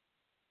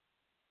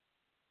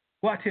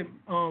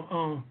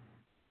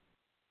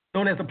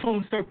known as the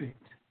plumed serpent,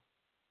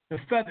 the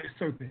feathered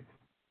serpent,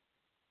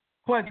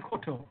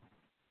 Quetzalcoatl.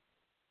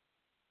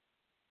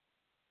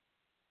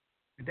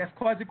 That's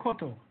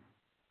Quetzalcoatl.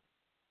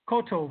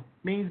 Koto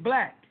means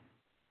black.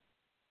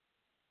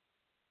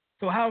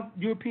 So how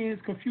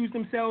Europeans confuse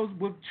themselves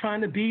with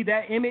trying to be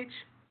that image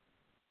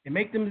and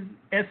make them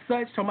as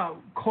such, talking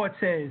about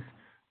Cortez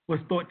was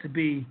thought to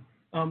be,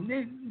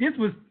 this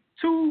was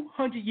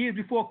 200 years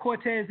before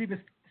Cortez even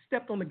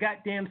stepped on the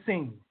goddamn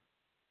scene.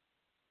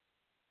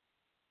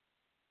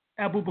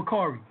 Abu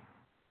Bakari.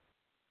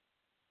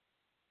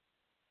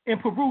 In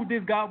Peru,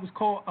 this god was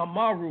called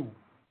Amaru.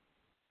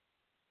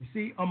 You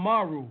see,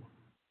 Amaru.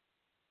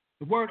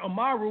 The word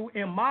Amaru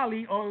and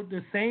Mali are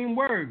the same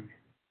word.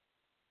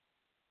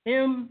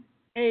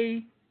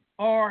 M-A-R-U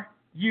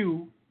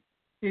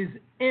is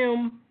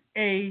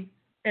M-A-L-I.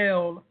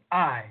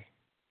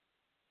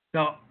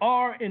 The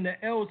R and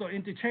the L's are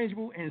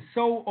interchangeable, and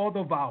so are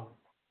the vowels.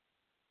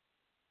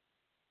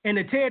 In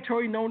the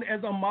territory known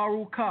as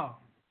Amaru Ka,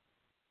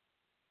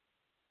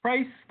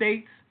 Price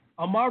states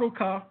Amaru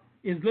Ka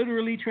is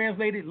literally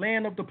translated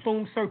land of the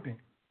plumed serpent.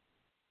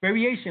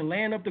 Variation,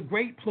 land of the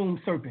great plumed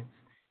serpents.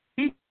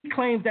 He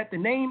claims that the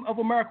name of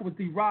America was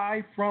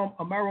derived from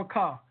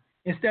America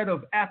instead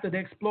of after the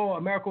explorer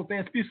Amerigo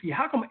Vespucci.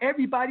 How come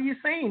everybody is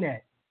saying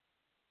that?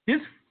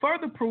 This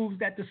further proves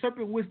that the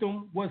serpent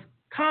wisdom was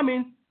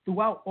common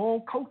throughout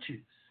all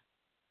cultures.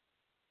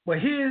 But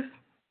here's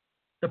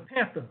the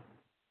panther,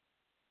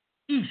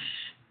 Ish.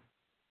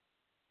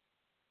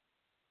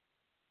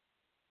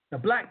 The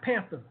Black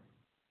Panther,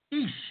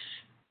 Ish,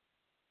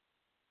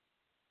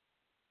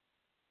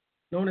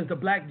 known as the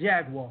Black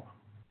Jaguar.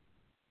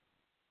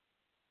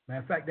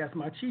 Matter of fact, that's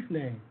my chief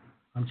name.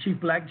 I'm Chief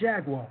Black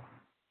Jaguar.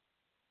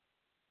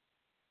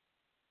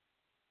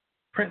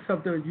 Prince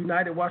of the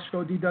United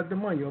Washington D. the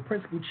Money, or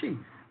Principal Chief.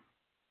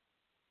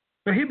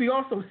 So here we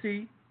also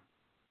see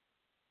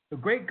the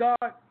great god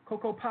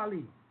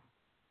Kokopali,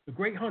 the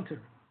great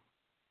hunter,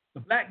 the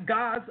black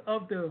gods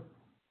of the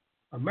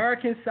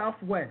American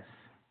Southwest.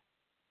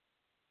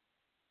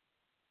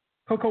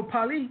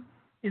 Kokopali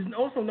is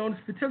also known as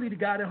fertility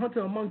god and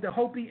hunter among the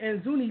Hopi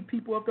and Zuni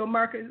people of the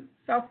American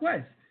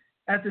Southwest.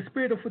 As the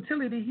spirit of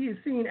fertility, he is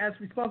seen as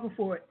responsible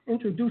for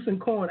introducing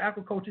corn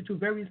agriculture to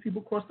various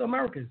people across the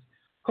Americas.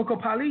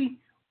 Kokopali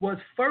was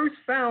first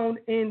found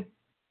in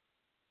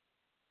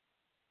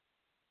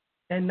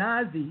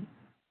Anazi,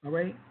 all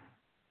right,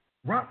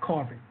 rock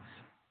carvings,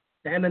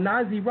 the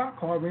Anazi rock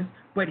carvings,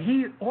 but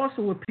he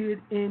also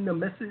appeared in the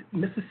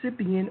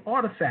Mississippian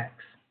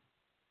artifacts.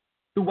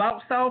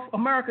 Throughout South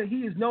America,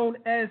 he is known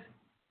as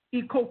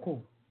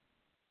Ikoko.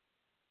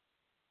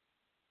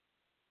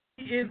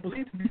 He is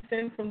believed to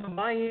descend from the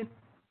Mayan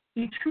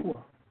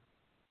Ichua.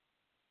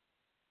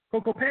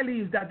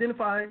 Kokopali is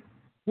identified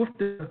with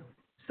the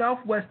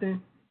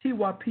southwestern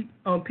Tiwa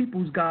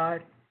people's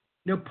god,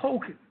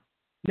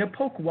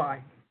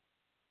 Nepokwai,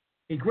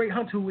 a great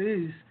hunter who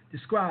is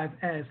described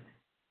as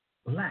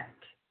black.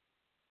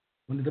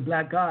 One of the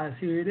black gods,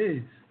 here it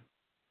is.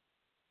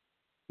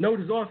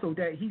 Notice also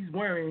that he's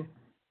wearing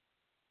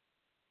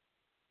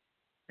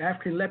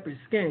African leopard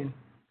skin,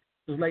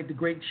 just like the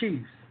great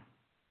chiefs.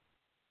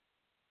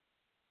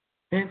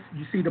 Hence,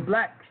 you see the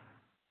black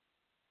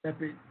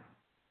leopard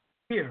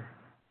here.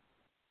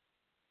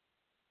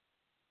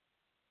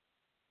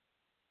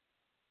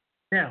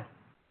 Now,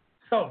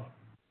 so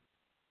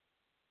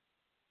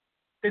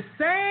the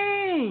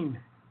same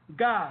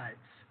gods,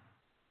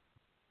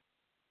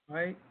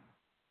 right,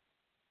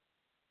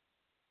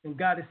 and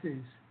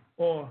goddesses,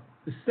 or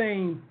the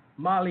same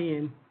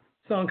Malian,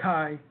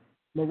 Songhai,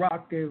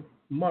 Morocco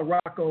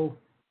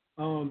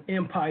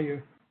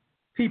empire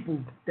people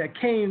that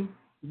came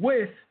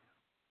with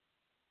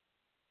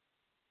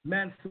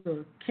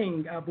Mansa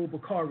King Abu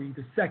Bakari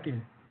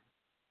II,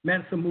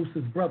 Mansa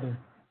Musa's brother,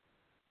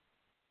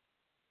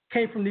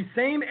 came from these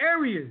same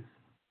areas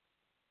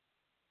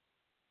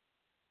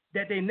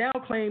that they now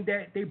claim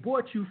that they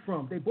brought you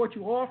from. They brought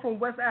you all from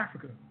West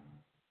Africa.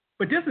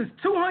 But this is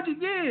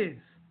 200 years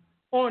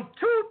on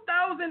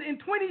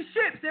 2,020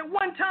 ships at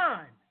one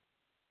time.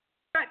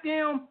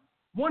 Goddamn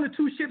 1 or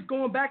 2 ships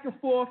going back and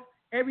forth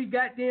every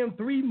goddamn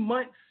 3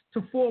 months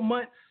to 4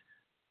 months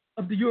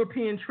of the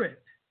European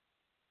trip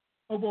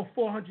over a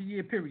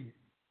 400-year period,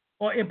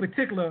 or in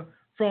particular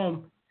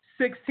from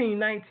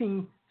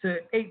 1619 to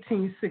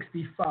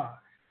 1865.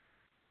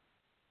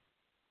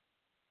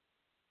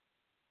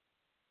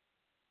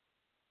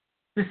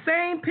 The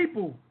same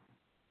people,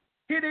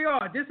 here they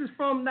are. This is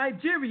from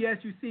Nigeria, as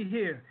you see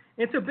here,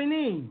 into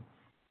Benin,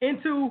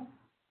 into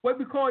what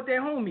we call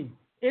Dahomey,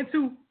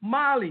 into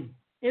Mali,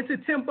 into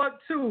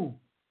Timbuktu,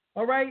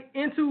 all right,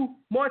 into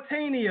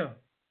Mauritania,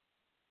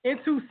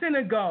 into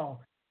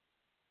Senegal,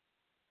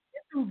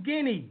 into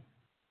Guinea.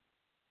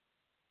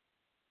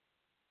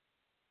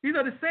 These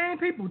are the same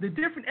people. The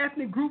different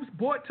ethnic groups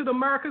brought to the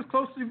Americas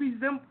closely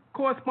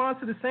correspond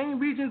to the same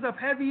regions of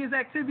heaviest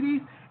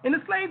activities in the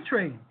slave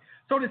trade.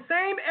 So the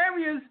same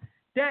areas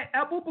that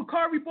Abu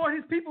Bakari brought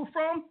his people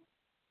from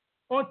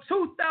on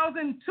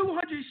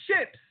 2,200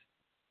 ships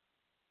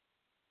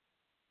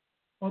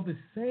are the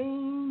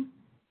same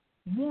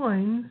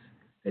ones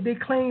that they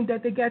claim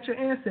that they got your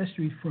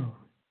ancestry from.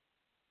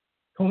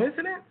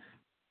 Coincidence?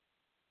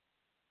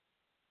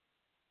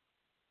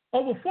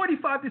 Over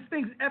 45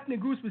 distinct ethnic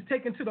groups was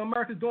taken to the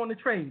Americas during the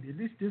trade. At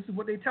least this is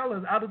what they tell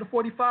us. Out of the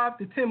 45,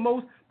 the 10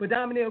 most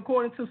predominant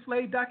according to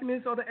slave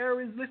documents are the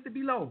areas listed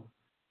below.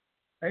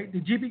 Right? The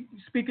GB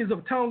speakers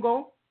of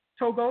Togo,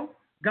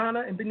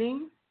 Ghana, and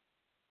Benin,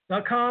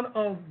 the Akan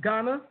of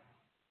Ghana,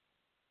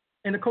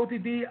 and the Cote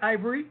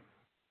d'Ivoire,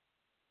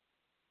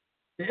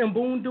 the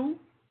Mbundu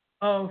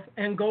of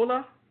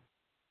Angola,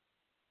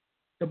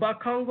 the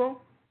Bakongo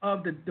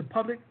of the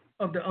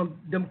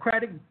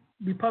Democratic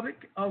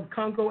Republic of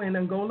Congo and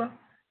Angola,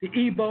 the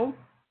Igbo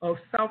of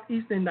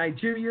southeastern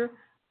Nigeria,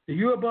 the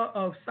Yoruba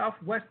of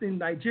southwestern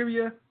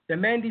Nigeria, the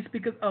Mandi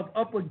speakers of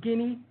Upper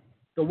Guinea,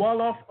 the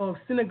Wolof of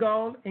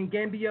Senegal and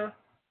Gambia,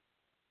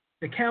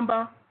 the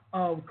Kamba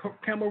of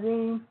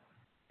Cameroon,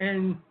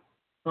 and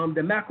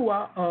the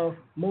Makua of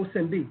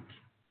Mozambique.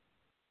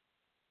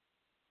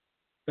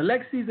 The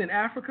legacies in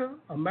Africa,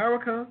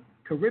 America,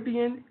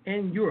 Caribbean,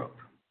 and Europe.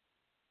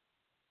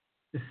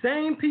 The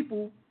same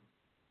people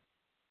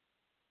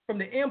from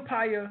the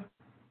empire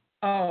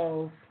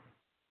of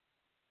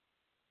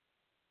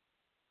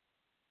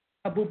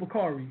Abu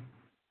Bakari,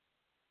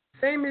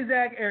 same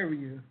exact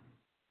area,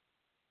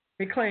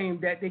 they claim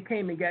that they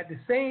came and got the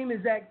same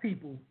exact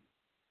people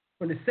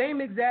from the same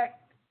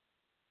exact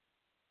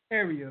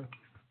area,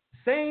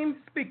 same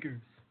speakers,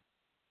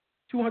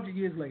 200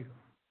 years later,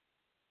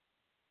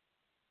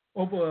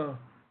 over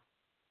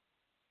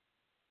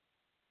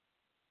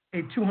a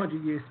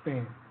 200-year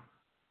span.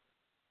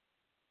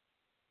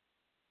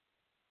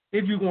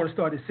 If you're going to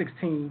start at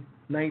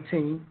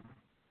 1619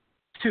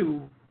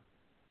 to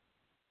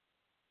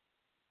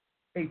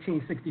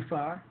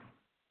 1865,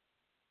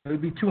 it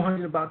would be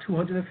about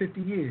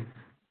 250 years.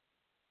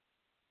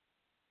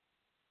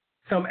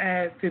 Some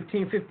add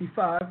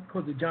 1555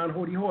 because of John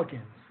Hoody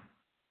Hawkins.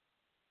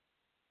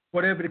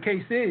 Whatever the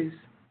case is,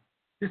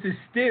 this is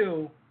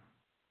still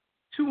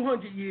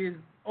 200 years,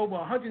 over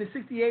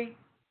 168,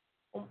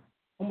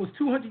 almost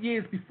 200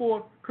 years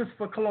before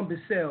Christopher Columbus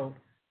sailed,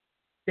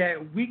 that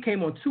we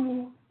came on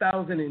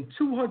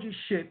 2,200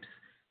 ships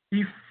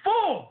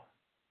before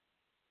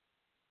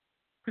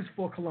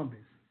Christopher Columbus,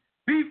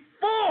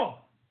 before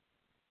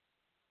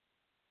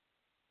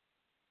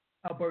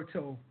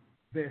Alberto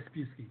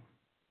Vespucci,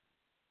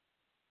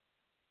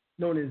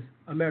 known as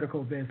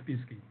Americo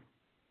Vespucci,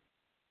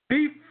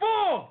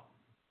 before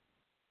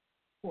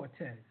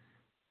Cortez.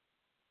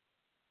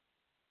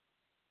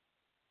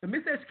 The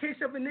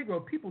Miseducation of a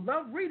Negro. People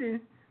love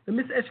reading The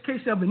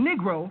Miseducation of a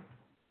Negro,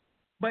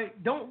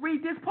 but don't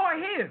read this part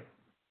here.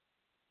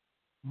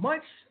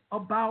 Much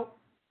about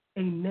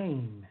a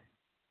name.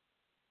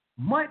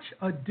 Much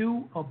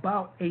ado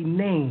about a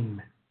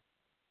name.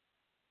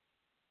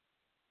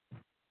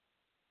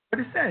 What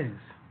it says.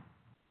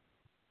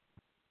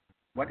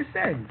 What it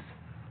says.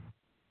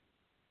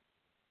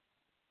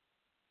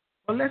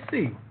 Well, let's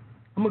see.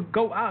 I'm gonna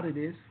go out of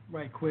this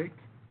right quick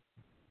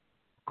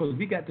because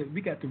we got to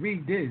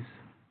read this.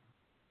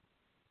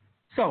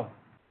 So,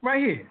 right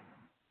here.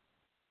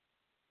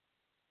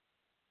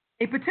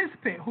 A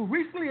participant who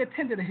recently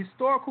attended a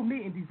historical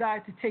meeting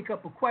desired to take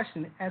up a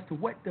question as to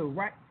what the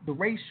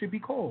race should be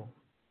called.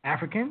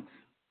 Africans,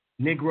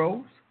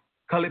 Negroes,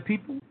 colored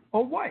people,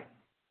 or what?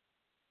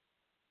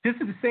 This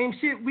is the same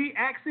shit we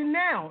asking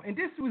now. And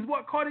this was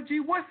what Carter G.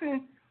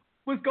 Woodson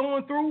was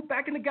going through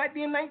back in the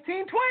goddamn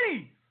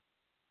 1920s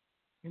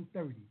and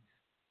 30s.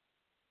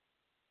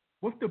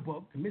 With the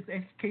book, The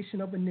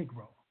Miseducation of a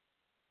Negro.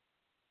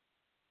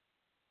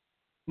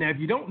 Now, if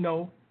you don't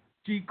know,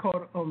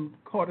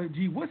 Carter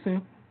G.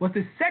 Woodson was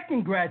the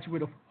second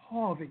graduate of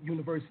Harvard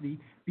University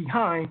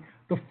behind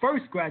the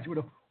first graduate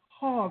of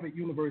Harvard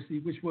University,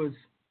 which was,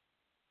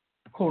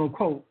 quote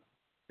unquote,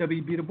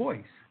 W.B. Du Bois.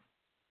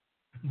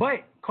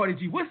 But Carter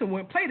G. Woodson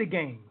wouldn't play the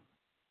game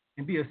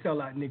and be a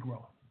sellout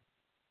Negro.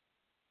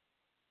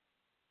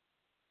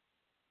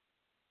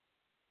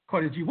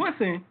 Carter G.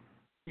 Woodson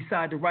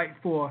decided to write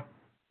for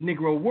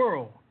Negro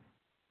World,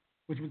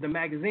 which was the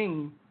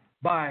magazine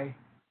by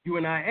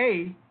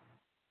UNIA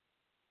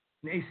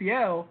and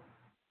ACL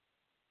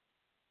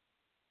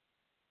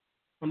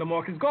under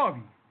Marcus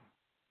Garvey,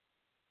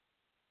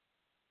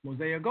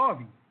 Mosiah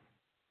Garvey,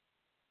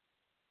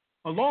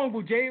 along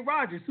with Jay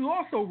Rogers, who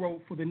also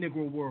wrote for the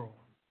Negro World.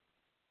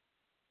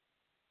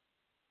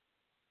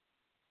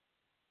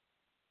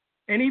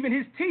 And even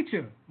his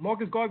teacher,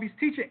 Marcus Garvey's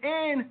teacher,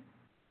 and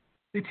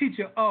the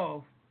teacher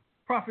of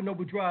Prophet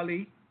Noble Drew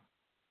Ali,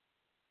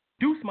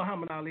 Deuce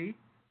Muhammad Ali,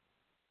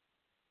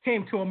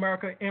 came to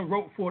America and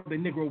wrote for the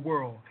Negro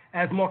world,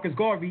 as Marcus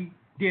Garvey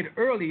did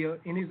earlier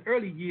in his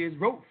early years,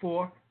 wrote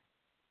for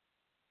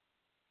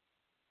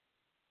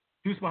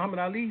Deuce Muhammad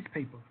Ali's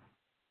paper.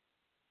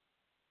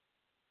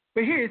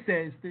 But here it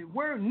says the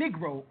word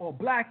Negro or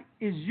black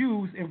is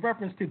used in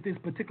reference to this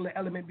particular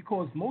element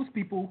because most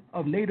people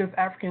of native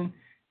African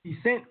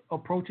descent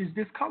approaches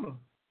this color.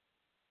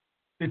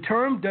 The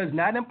term does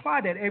not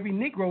imply that every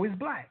Negro is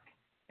black.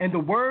 And the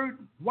word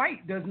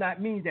white does not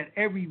mean that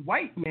every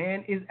white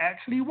man is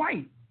actually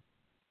white.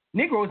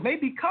 Negroes may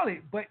be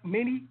colored, but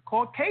many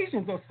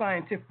Caucasians are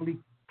scientifically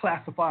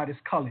classified as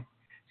colored.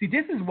 See,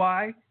 this is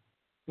why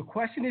the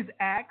question is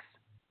asked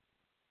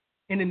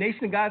in the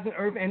Nation of Gods and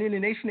Earth and in the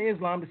Nation of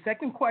Islam. The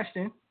second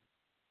question,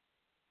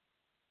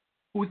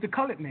 who is the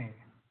colored man?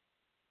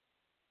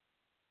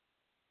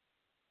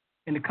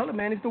 And the colored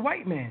man is the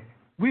white man.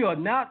 We are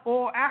not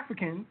all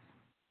Africans.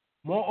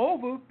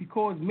 Moreover,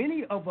 because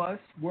many of us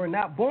were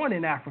not born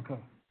in Africa,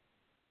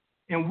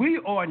 and we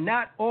are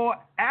not all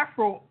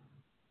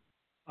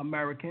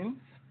Afro-Americans,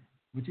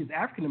 which is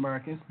African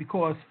Americans,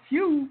 because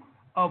few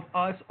of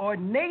us are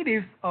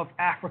natives of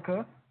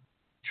Africa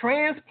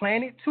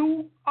transplanted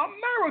to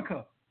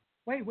America.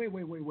 Wait.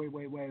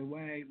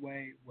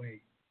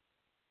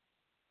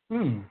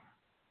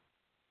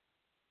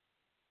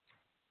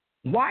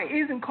 Why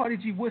isn't Carter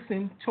G.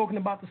 Woodson talking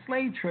about the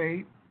slave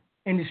trade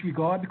in this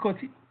regard? Because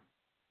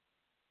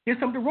there's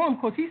something wrong,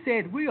 because he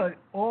said we are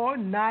all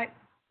not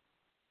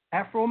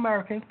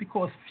Afro-Americans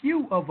because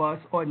few of us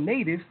are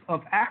natives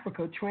of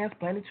Africa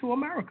transplanted to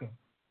America.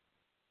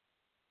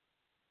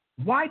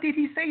 Why did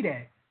he say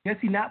that? Does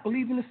he not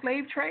believe in the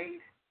slave trade?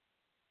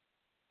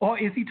 Or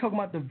is he talking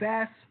about the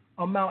vast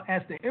amount,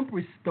 as the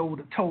Empress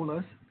told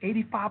us,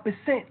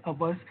 85%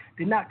 of us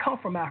did not come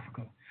from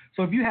Africa.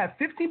 So if you have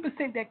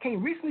 15% that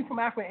came recently from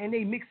Africa and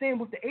they mix in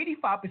with the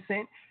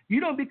 85%,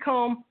 you don't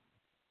become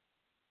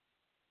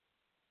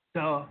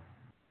the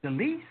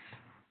least,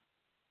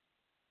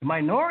 the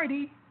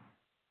minority.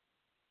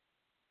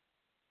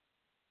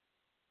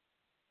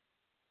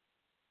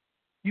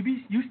 You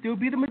still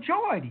be the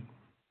majority.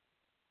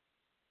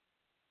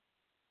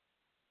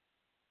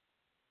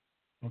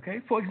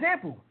 Okay. For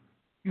example,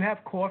 you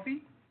have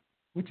coffee,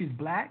 which is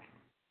black.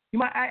 You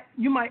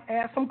might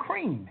add some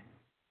cream,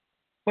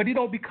 but it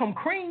don't become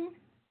cream.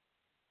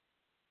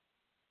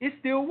 It's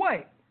still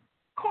what?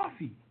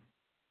 Coffee.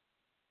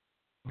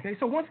 Okay,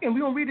 so once again, we're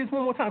going to read this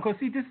one more time because,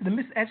 see, this is the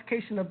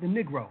miseducation of the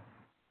Negro.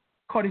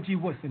 Carter G.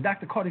 Woodson,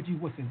 Dr. Carter G.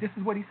 Woodson, this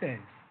is what he says.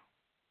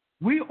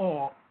 We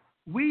are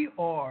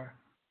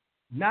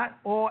not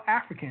all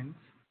Africans,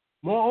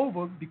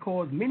 moreover,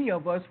 because many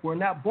of us were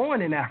not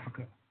born in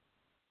Africa.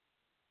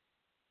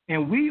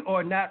 And we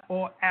are not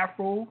all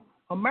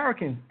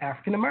Afro-Americans,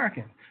 African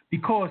Americans,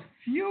 because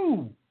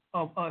few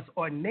of us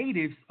are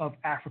natives of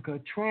Africa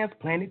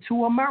transplanted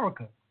to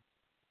America.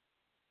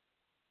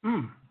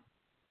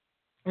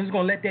 I'm just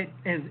going to let that,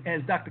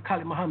 as Dr.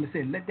 Khalid Muhammad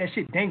said, let that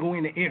shit dangle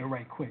in the air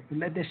right quick.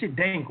 Let that shit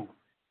dangle.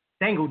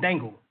 Dangle.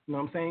 You know what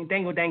I'm saying?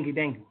 Dangle.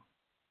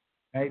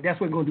 Right? That's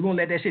what we're going to do. We're going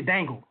to let that shit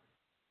dangle.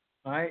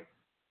 All right?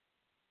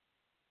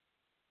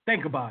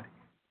 Think about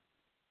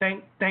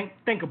it.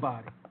 Think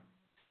about it.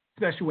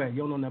 Special way. You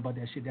don't know nothing about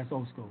that shit. That's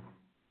old school.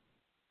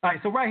 All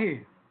right, so right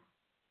here.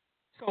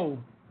 So,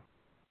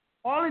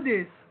 all of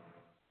this,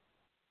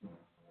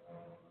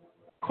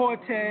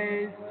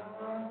 Cortez,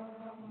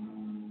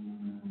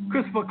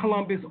 Christopher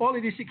Columbus, all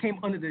of this shit came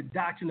under the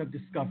doctrine of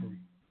discovery.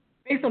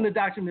 Based on the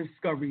doctrine of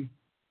discovery,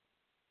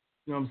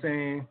 you know what I'm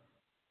saying?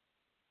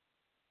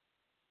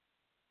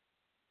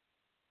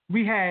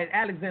 We had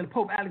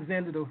Pope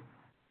Alexander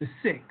the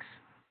Sixth,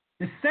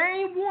 the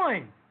same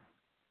one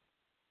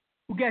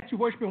who got you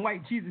worshiping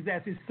white Jesus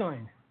as his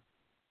son.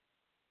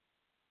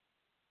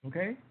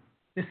 Okay?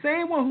 The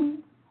same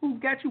one who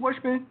got you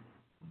worshiping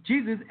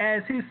Jesus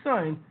as his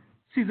son,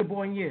 Caesar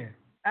Borgia,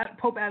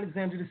 Pope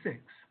Alexander the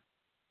Sixth.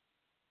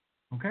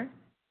 Okay?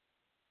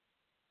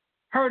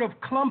 Heard of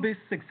Columbus'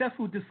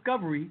 successful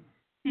discovery,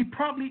 he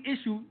promptly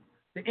issued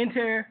the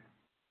Inter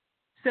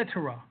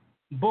Cetera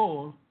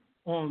Bull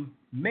on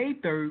May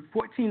 3rd,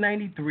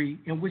 1493,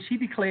 in which he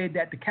declared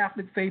that the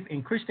Catholic faith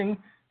and Christian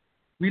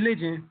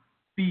religion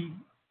be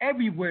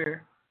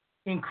everywhere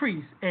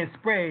increased and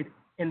spread,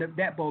 and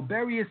that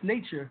barbarous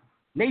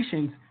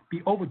nations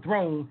be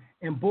overthrown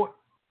and brought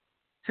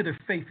to the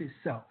faith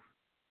itself.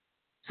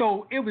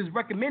 So it was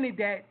recommended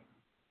that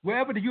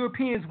wherever the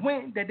Europeans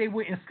went, that they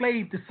would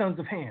enslave the sons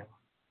of Ham.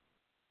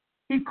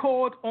 He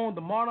called on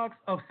the monarchs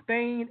of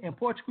Spain and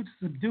Portugal to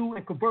subdue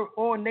and convert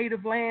all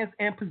native lands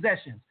and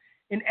possessions.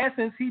 In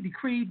essence, he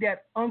decreed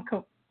that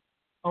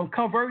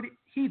unconverted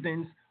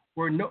heathens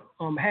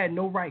had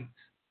no rights.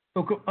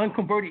 So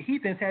unconverted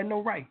heathens had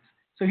no rights.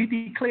 So he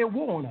declared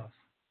war on us.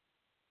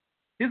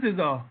 This is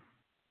a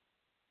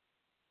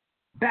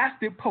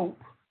bastard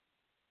pope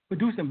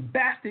producing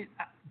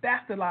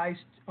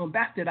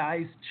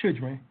bastardized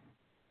children,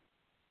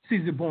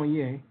 Caesar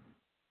Borgia,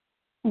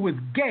 who was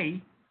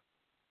gay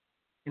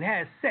and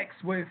had sex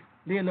with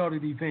Leonardo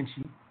da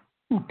Vinci,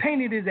 who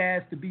painted his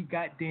ass to be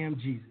goddamn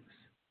Jesus.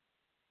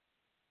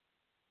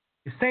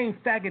 The same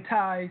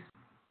faggotized,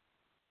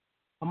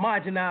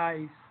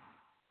 homogenized,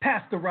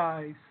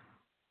 pasteurized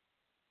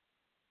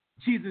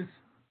Jesus,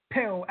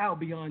 pale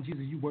Albion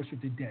Jesus you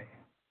worship today.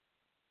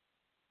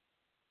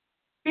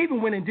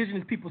 Even when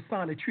indigenous people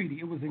signed a treaty,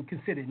 it was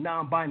considered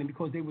non-binding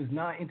because they was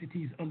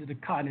non-entities under the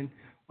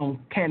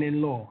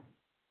canon law.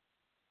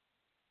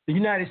 The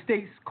United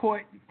States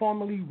Court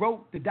formally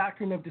wrote the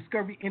doctrine of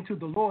discovery into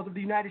the laws of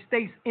the United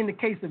States in the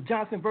case of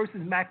Johnson versus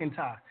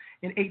McIntyre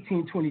in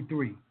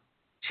 1823.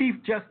 Chief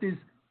Justice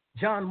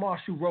John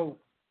Marshall wrote,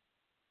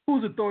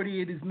 whose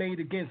authority it is made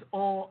against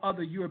all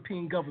other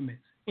European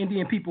governments.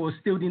 Indian people are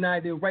still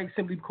denied their rights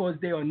simply because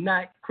they are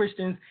not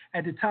Christians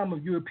at the time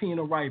of European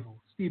arrival.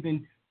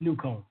 Stephen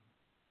Newcomb.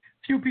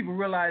 Few people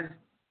realize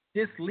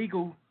this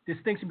legal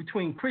distinction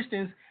between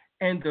Christians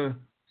and the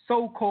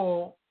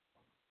so-called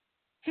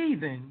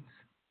heathens,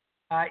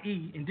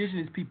 i.e.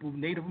 indigenous people,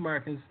 Native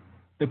Americans,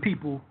 the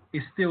people,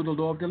 is still the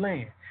law of the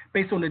land.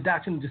 Based on the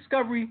doctrine of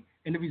discovery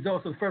and the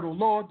results of federal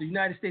law, the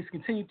United States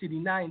continued to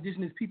deny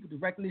indigenous people the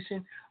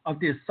recognition of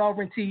their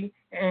sovereignty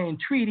and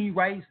treaty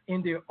rights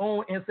in their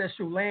own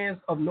ancestral lands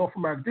of North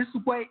America. This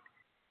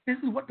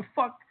is what the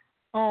fuck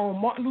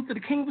Martin Luther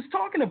King was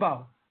talking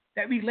about.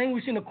 That we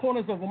languish in the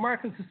corners of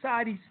American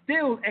society,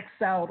 still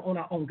exiled on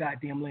our own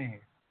goddamn land.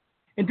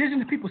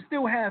 Indigenous people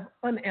still have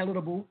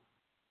unalienable,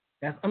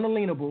 that's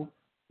unalienable,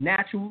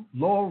 natural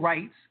law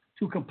rights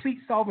to complete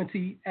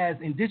sovereignty as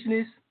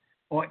indigenous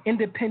or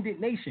independent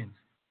nations.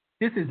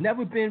 This has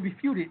never been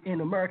refuted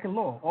in American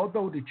law,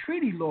 although the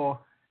treaty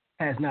law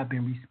has not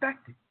been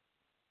respected.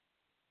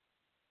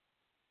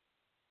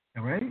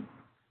 All right?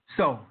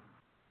 So,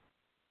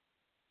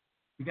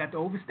 we got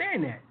to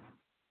understand that.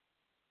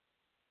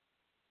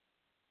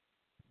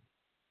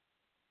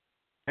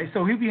 Right,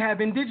 so here we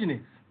have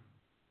indigenous.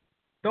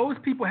 Those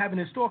people having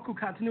historical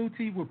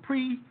continuity with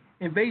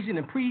pre-invasion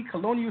and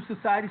pre-colonial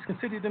societies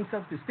consider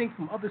themselves distinct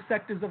from other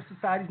sectors of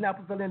societies now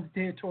prevailing in the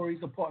territories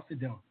or parts of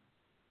them.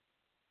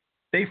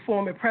 They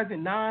form at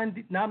present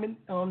non-dominant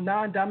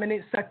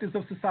sectors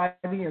of society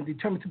and are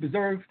determined to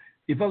preserve,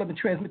 develop, and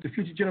transmit to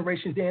future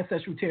generations their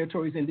ancestral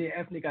territories and their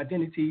ethnic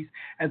identities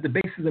as the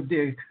basis of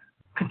their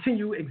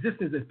continued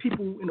existence as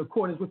people in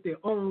accordance with their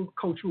own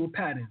cultural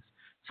patterns,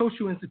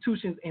 social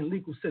institutions, and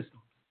legal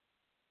systems.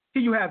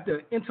 Here you have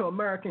the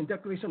Inter-American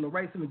Declaration on the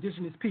Rights of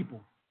Indigenous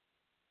People.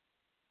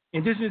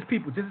 Indigenous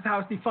people, this is how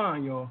it's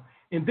defined, y'all.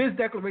 In this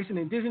declaration,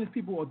 indigenous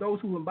people are those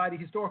who embody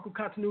historical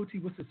continuity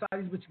with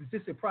societies which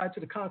existed prior to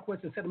the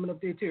conquest and settlement of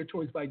their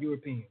territories by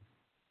Europeans.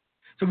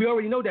 So we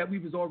already know that we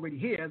was already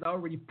here, as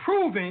already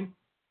proven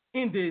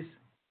in this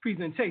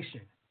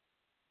presentation.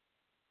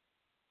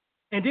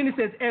 And then it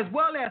says, as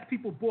well as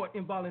people brought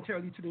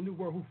involuntarily to the New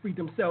World who freed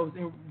themselves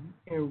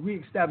and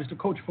reestablished the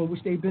culture from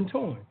which they've been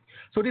torn.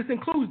 So this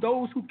includes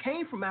those who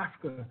came from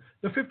Africa,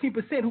 the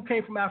 15% who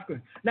came from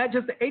Africa, not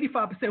just the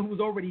 85% who was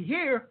already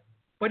here,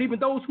 but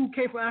even those who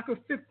came from Africa,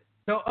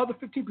 the other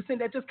 15%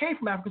 that just came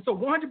from Africa. So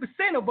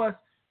 100% of us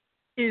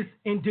is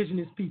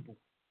indigenous people,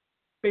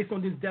 based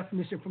on this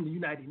definition from the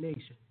United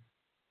Nations,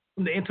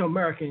 from the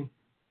Inter-American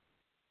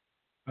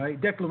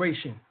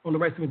Declaration on the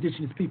Rights of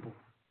Indigenous People.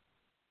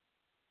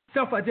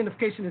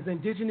 Self-identification as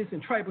indigenous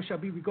and tribal shall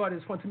be regarded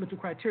as fundamental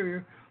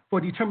criteria for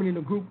determining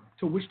the group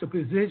to which the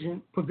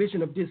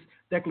provision of this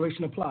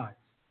declaration applies.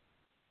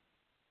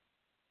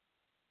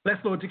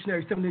 Black's Law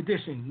Dictionary, 7th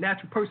edition.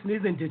 Natural person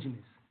is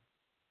indigenous.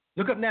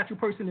 Look up natural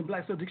person in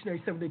Black's Law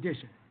Dictionary, 7th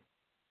edition.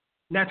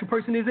 Natural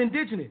person is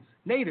indigenous,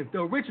 native, the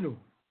original.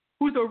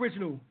 Who's the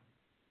original?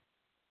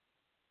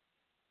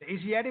 The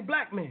Asiatic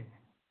black man,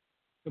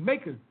 the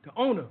maker, the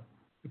owner,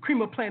 the cream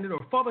of planet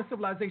or father of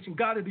civilization,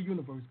 God of the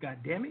universe. God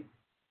damn it.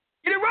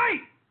 Get it right.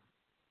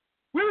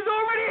 We was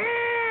already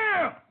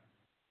here.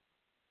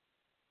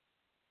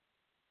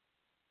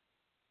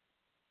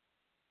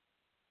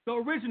 The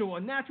original or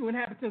natural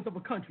inhabitants of a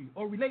country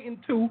or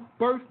relating to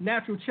birth,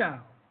 natural child.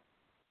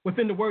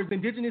 Within the words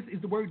indigenous is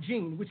the word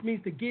gene, which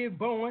means to give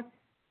born,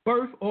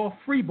 birth, or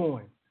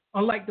freeborn.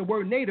 Unlike the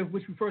word native,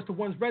 which refers to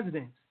one's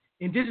residence.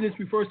 Indigenous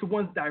refers to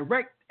one's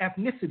direct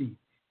ethnicity.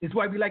 It's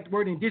why we like the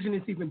word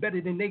indigenous even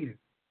better than native.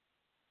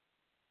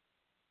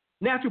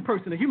 Natural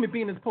person, a human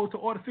being as opposed to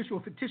artificial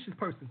or fictitious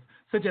persons,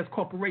 such as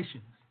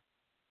corporations.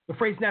 The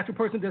phrase natural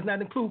person does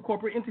not include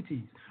corporate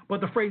entities,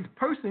 but the phrase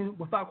person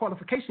without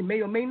qualification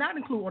may or may not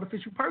include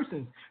artificial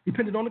persons,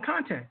 depending on the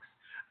context.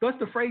 Thus,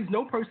 the phrase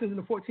no persons in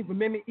the 14th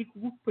Amendment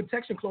Equal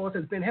Protection Clause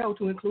has been held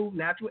to include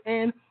natural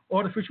and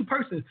artificial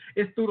persons.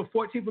 It's through the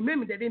 14th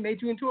Amendment that they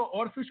made you into an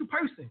artificial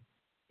person,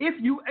 if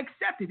you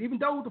accept it, even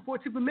though the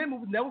 14th Amendment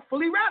was never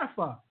fully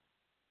ratified.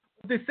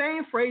 The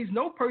same phrase,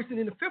 no person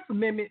in the 5th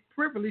Amendment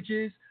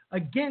privileges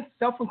against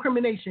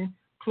self-incrimination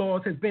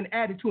clause has been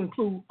added to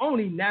include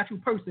only natural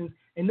persons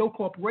and no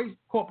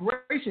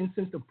corporations,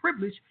 since the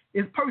privilege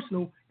is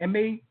personal and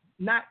may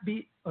not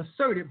be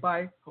asserted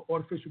by an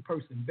artificial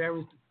person.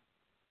 Barron's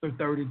the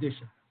 3rd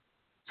edition.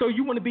 So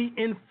you want to be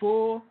in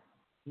full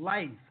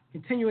life,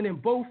 continuing in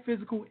both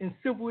physical and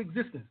civil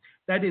existence.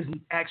 That is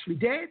actually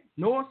dead,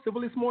 nor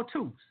civilis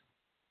mortuus.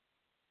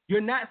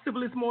 You're not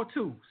civilis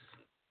mortuus.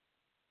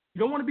 You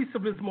don't want to be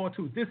civilis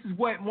mortuus. This is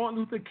what Martin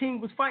Luther King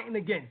was fighting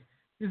against.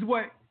 This is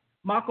what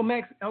Malcolm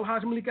X,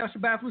 El-Hajj Malik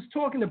Al-Shabazz was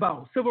talking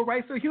about. Civil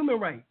rights or human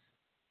rights.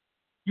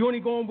 You're only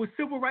going with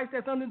civil rights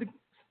that's under the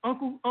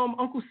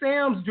Uncle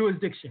Sam's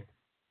jurisdiction.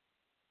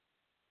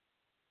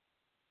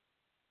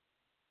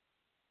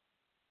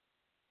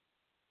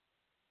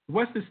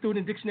 Webster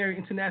Student Dictionary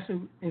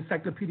International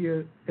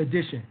Encyclopedia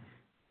Edition.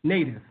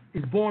 Native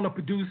is born or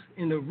produced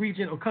in the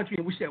region or country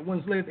in which that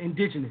one's lived,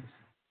 indigenous,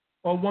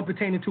 or one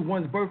pertaining to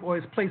one's birth or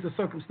its place or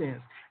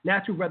circumstance,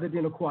 natural rather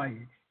than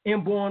acquired,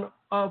 inborn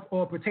of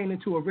or pertaining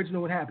to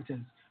original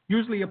inhabitants,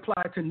 usually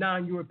applied to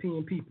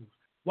non-European peoples.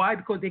 Why?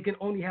 Because they can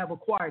only have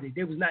acquired it.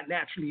 They was not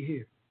naturally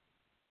here.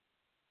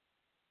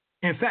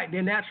 In fact,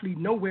 they're naturally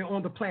nowhere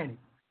on the planet,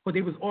 but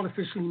they was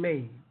artificially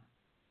made.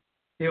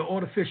 They're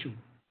artificial.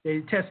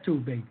 They're test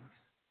tube babies.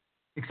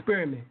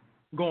 Experiment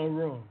gone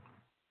wrong.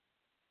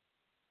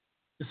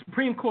 The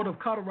Supreme Court of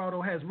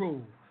Colorado has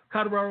ruled.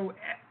 Colorado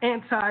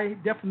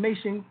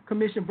Anti-Defamation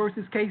Commission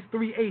versus Case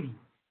 380,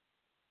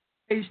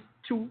 page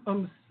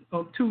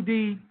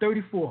 2D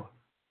 34,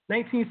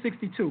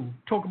 1962.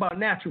 Talk about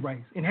natural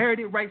rights.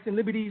 Inherited rights and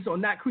liberties are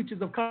not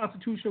creatures of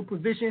constitutional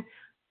provision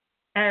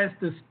as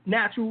the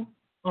national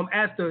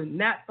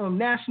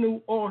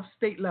or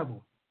state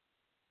level.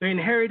 The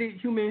inherited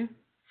human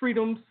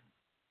freedoms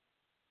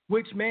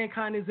which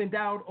mankind is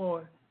endowed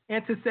or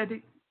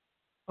antecedent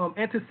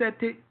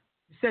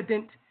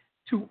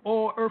to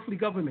all earthly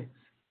governments,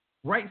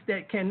 rights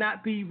that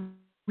cannot be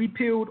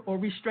repealed or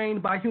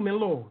restrained by human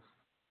laws,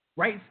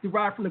 rights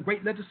derived from the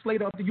great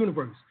legislator of the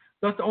universe.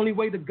 Thus, the only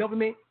way the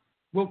government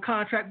will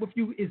contract with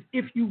you is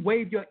if you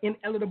waive your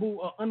inalienable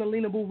or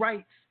unalienable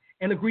rights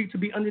and agree to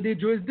be under their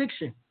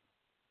jurisdiction.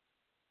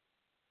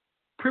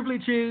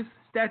 Privileges,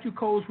 statute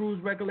codes,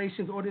 rules,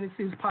 regulations,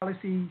 ordinances,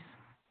 policies,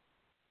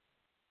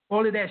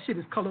 all of that shit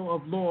is color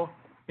of law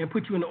and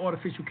put you in the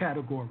artificial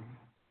category.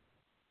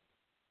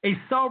 A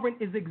sovereign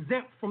is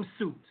exempt from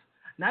suit,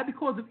 not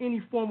because of any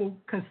formal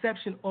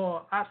conception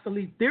or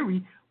obsolete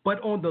theory,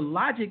 but on the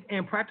logic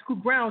and practical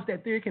grounds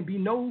that there can be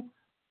no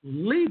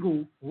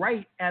legal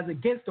right as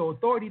against the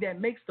authority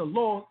that makes the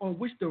law on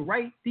which the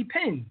right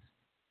depends.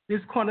 This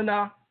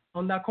Quanana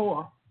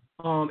Nakoa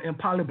and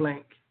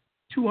Polyblank,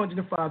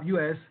 205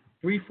 U.S.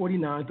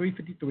 349,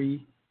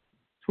 353,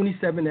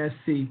 27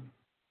 SC,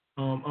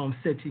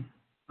 City,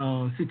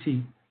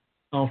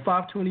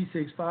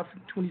 526,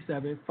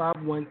 527,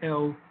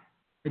 51L,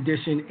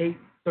 edition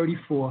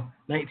 834,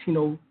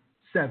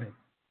 1907.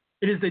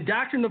 It is the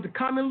doctrine of the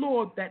common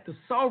law that the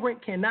sovereign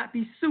cannot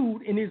be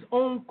sued in his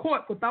own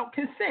court without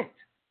consent.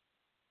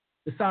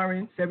 The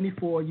Siren,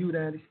 74,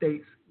 United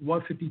States,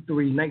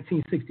 153,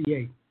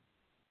 1968.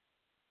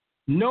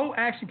 No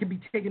action can be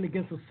taken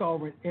against a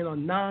sovereign in a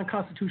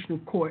non-constitutional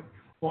court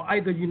or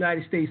either the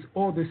United States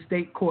or the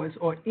state courts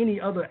or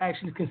any other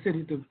action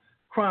considered the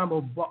crime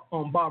of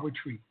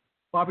barbarity.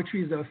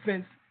 Barbarity is an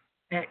offense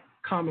at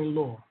common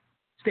law.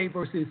 State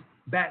versus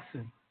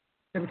Batson,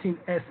 17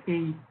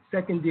 SE,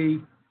 2nd D,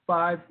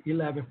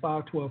 511,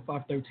 512,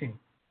 513.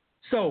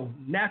 So,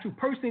 natural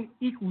person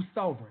equals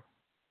sovereign.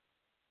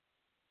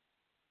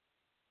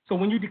 So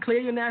when you declare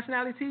your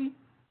nationality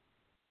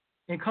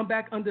and come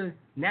back under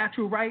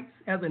natural rights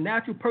as a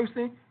natural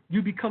person,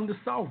 you become the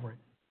sovereign.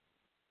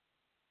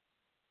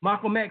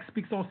 Malcolm X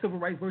speaks on civil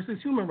rights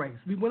versus human rights.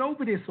 We went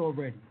over this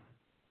already.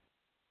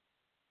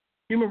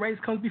 Human rights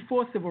comes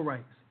before civil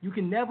rights. You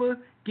can never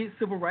get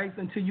civil rights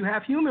until you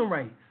have human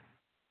rights.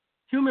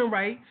 Human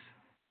rights,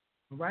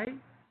 right?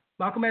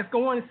 Malcolm X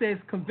goes on and says,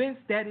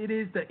 convinced that it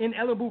is the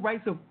inalienable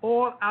rights of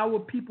all our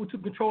people to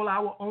control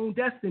our own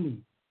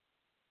destiny.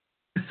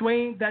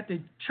 Persuading that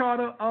the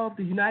Charter of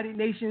the United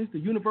Nations, the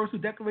Universal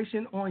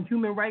Declaration on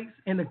Human Rights,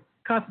 and the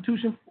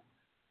Constitution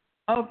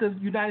of the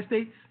United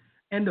States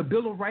and the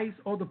Bill of Rights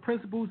are the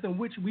principles in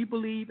which we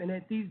believe, and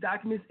that these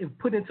documents, if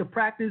put into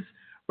practice,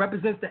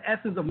 represents the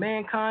essence of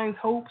mankind's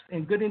hopes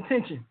and good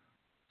intention.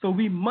 So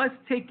we must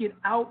take it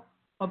out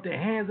of the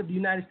hands of the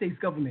United States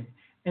government.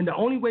 And the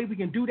only way we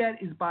can do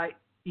that is by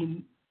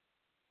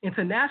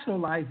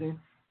internationalizing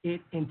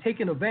it and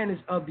taking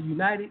advantage of the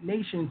United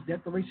Nations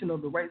Declaration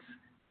of the Rights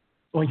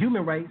on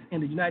Human Rights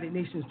and the United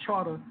Nations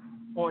Charter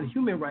on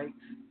Human Rights,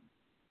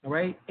 all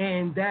right?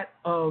 And that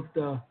of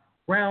the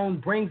Brown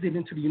brings it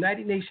into the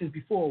United Nations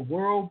before a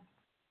world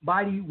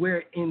body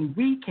wherein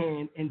we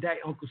can indict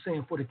Uncle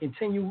Sam for the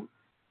continued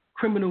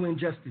criminal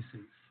injustices.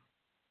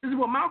 This is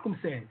what Malcolm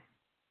said.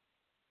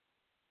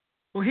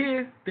 Well,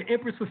 here, the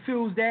Empress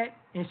fulfills that,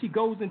 and she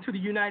goes into the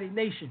United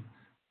Nations.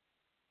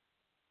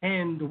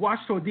 And the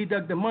Washington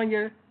deduct the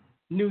Manya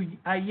New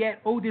Ayat,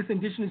 oldest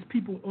indigenous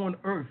people on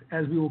earth,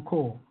 as we will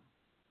call.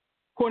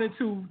 According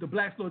to the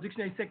Black's Law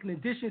Dictionary, 2nd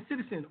edition,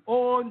 citizen,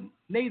 all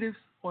natives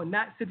are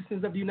not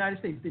citizens of the United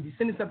States. They're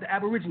descendants of the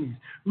Aborigines.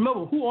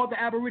 Remember, who are the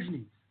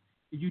Aborigines?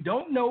 If you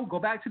don't know, go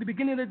back to the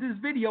beginning of this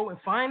video and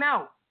find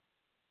out.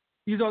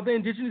 These are the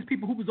indigenous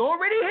people who was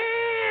already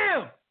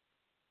here.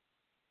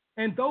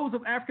 And those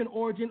of African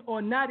origin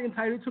are not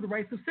entitled to the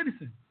rights of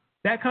citizens.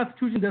 That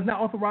Constitution does not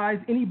authorize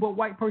any but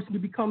white person to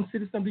become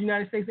citizen of the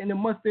United States, and it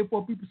must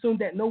therefore be presumed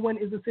that no one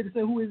is a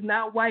citizen who is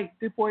not white.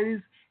 Therefore, it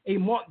is a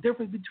marked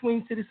difference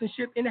between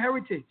citizenship and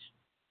heritage.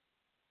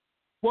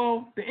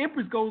 Well, the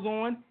Empress goes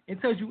on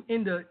and tells you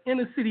in the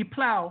Inner City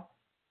Plow,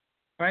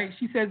 right?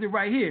 She says it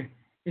right here,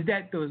 is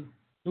that the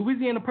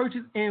Louisiana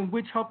Purchase, in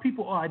which her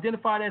people are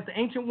identified as the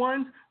ancient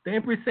ones, the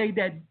Empress say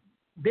that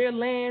their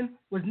land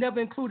was never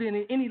included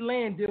in any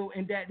land deal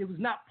and that it was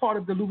not part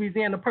of the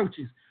Louisiana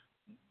Purchase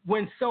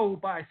when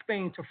sold by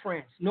Spain to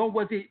France, nor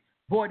was it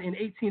bought in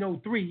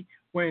 1803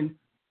 when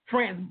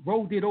France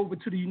rolled it over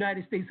to the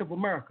United States of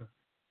America.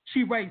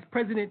 She writes,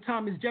 President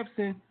Thomas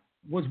Jefferson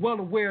was well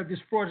aware of this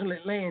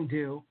fraudulent land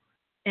deal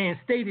and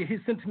stated his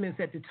sentiments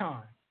at the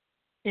time.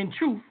 In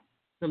truth,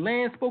 the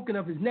land spoken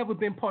of has never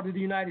been part of the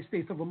United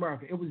States of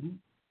America.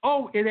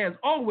 It has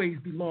always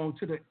belonged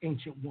to the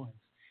ancient ones.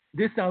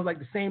 This sounds like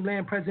the same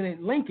land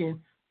President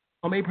Lincoln,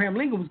 Abraham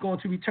Lincoln, was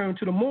going to return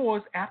to the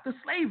Moors after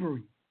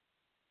slavery.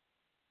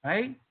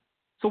 Right?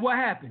 So what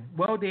happened?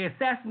 Well, they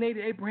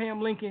assassinated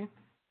Abraham Lincoln,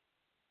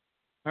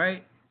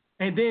 right?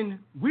 And then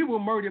we were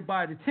murdered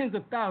by the tens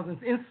of thousands,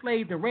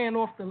 enslaved and ran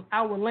off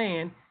our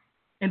land,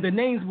 and the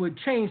names were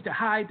changed to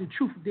hide the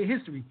truth of their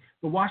history.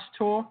 The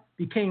Washita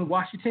became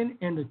Washington,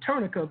 and the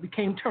Turnica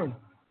became Turner.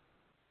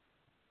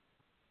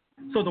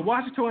 So the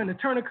Washita and the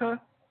Turnica,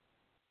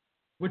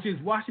 which is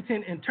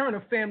Washington and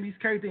Turner families,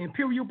 carried the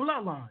imperial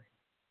bloodline.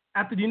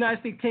 After the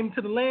United States came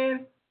to the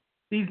land,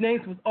 these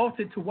names was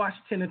altered to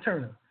Washington and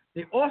Turner.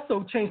 They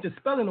also changed the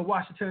spelling of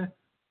Washita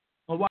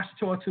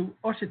to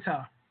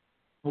Oshita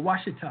or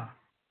Washita,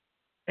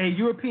 a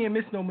European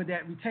misnomer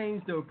that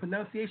retains the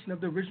pronunciation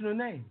of the original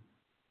name.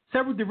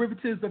 Several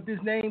derivatives of this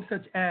name,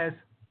 such as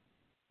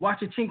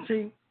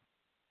Washaching,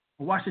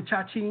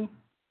 Washachaching,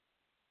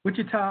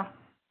 Wichita,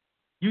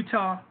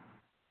 Utah,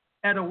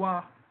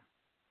 Etowah,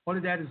 all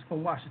of that is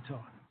from Washita.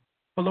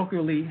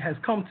 Colloquially, has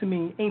come to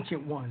mean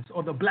ancient ones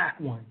or the black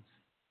ones.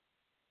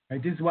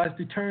 Right, this was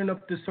to turn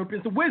up the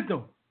serpents of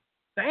wisdom.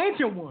 The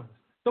ancient ones,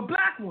 the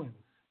black ones,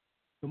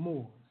 the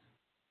Moors.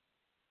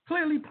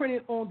 Clearly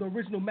printed on the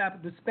original map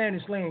of the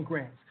Spanish land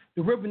grants,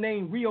 the river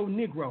named Rio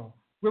Negro,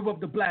 River of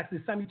the Blacks,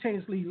 is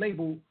simultaneously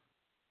labeled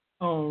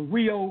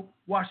Rio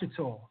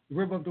Washita, the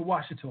River of the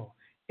Washita.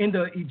 In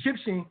the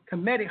Egyptian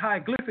Kemetic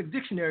Hieroglyphic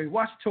Dictionary,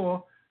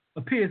 Washita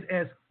appears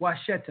as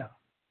Washeta,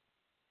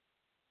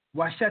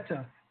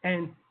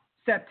 and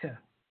Septa,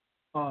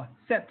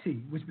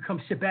 Septi, which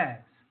becomes Shabazz.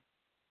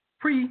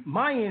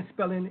 Pre-Mayan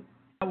spelling,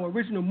 our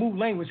original Mu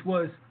language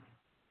was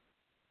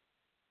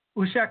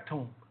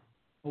Ushaktong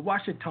or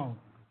Washington. All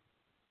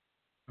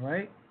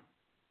right?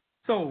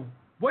 So,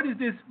 what is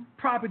this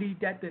property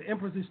that the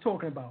Empress is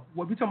talking about?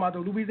 Well, we're talking about the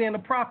Louisiana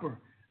proper,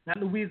 not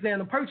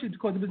Louisiana Purchase,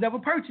 because it was never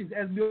purchased,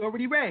 as we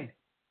already read.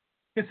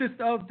 It consists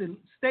of the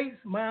states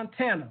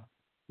Montana,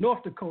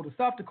 North Dakota,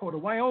 South Dakota,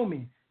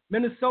 Wyoming,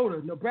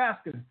 Minnesota,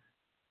 Nebraska,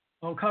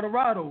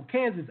 Colorado,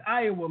 Kansas,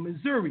 Iowa,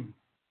 Missouri,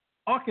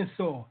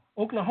 Arkansas,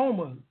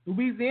 Oklahoma,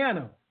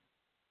 Louisiana,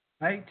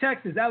 right?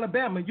 Texas,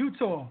 Alabama,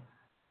 Utah,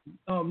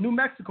 New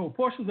Mexico,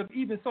 portions of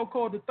even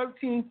so-called the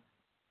 13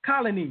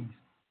 colonies,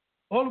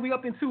 all the way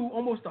up into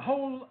almost the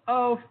whole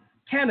of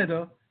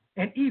Canada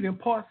and even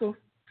parts of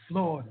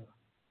Florida.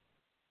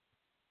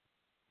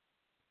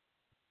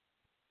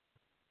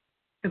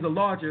 Here's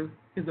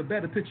a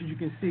better picture you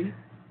can see.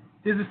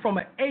 This is from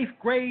an 8th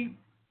grade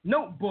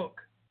notebook,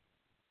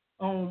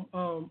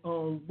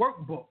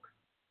 workbook,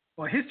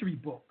 or history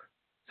book,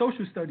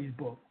 social studies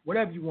book,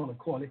 whatever you want to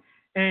call it.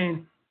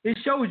 And it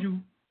shows you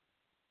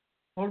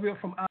all the way up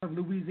from out of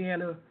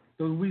Louisiana,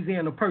 the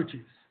Louisiana Purchase.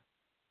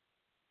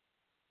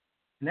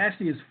 And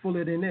actually it's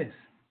fuller than this.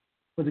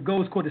 But the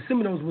goes called the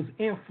Seminoles was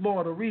in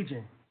Florida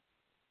region.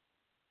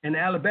 And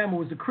Alabama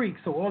was the creek.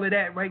 So all of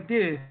that right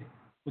there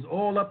was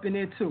all up in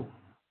there too.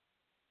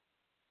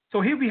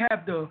 So here we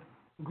have the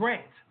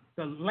grant,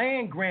 the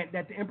land grant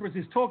that the Empress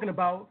is talking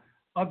about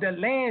of that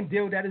land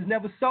deal that is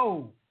never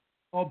sold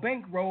or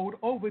bankrolled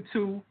over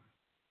to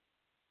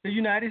the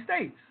United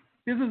States.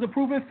 This is a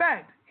proven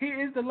fact.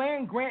 Here is the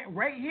land grant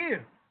right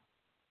here.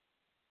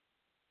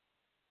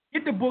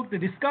 Get the book, The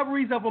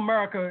Discoveries of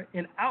America,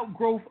 an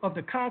Outgrowth of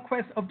the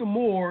Conquest of the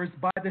Moors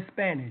by the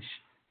Spanish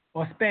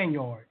or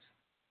Spaniards.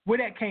 Where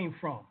that came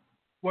from?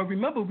 Well,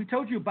 remember, we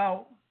told you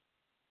about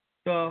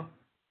the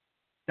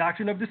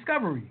doctrine of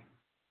discovery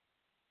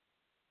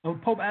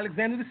of Pope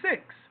Alexander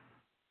VI.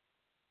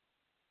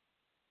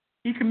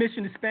 He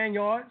commissioned the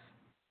Spaniards,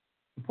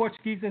 the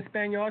Portuguese and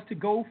Spaniards, to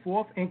go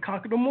forth and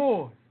conquer the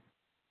Moors.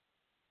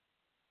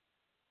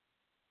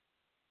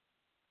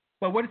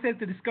 But what it says,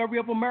 the discovery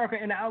of America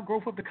and the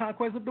outgrowth of the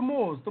conquest of the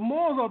Moors. The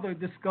Moors are the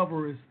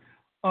discoverers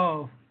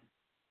of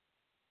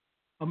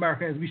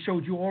America, as we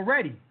showed you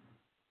already.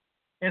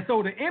 And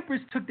so the Empress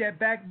took that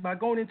back by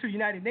going into the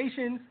United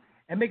Nations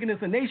and making us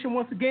a nation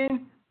once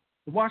again.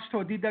 The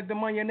Washita deduct the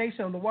Maya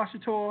nation of the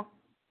Washita. All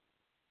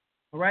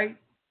right?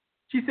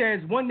 She says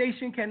one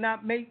nation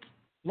cannot make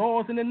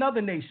laws in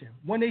another nation.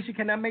 One nation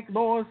cannot make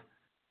laws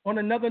on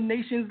another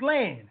nation's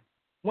land.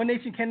 One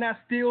nation cannot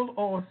steal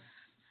or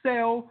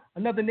sell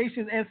another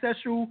nation's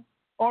ancestral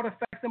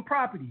artifacts and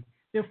property.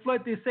 Then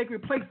flood their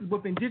sacred places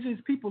with indigenous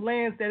people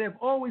lands that have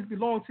always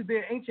belonged to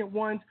their ancient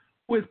ones,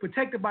 who is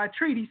protected by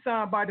treaty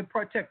signed by the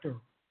protector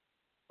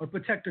or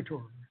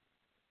protectorators.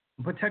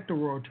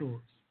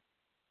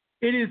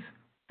 It is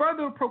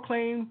further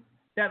proclaimed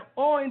that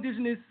all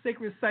indigenous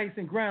sacred sites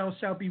and grounds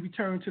shall be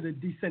returned to the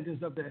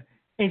descendants of the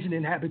ancient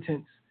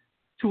inhabitants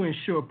to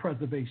ensure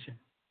preservation.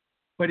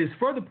 But it's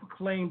further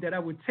proclaimed that I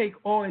would take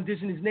all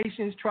indigenous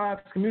nations,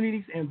 tribes,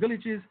 communities, and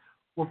villages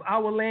with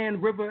our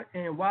land, river,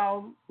 and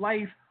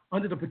wildlife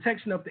under the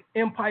protection of the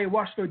empire,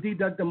 wash or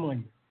deduct the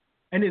money.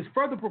 And it's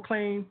further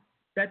proclaimed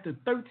that the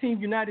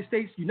 13th United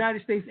States,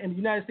 and the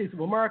United States of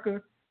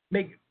America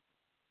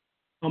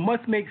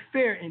must make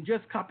fair and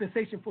just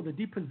compensation for the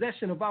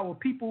depossession of our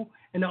people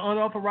and the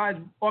unauthorized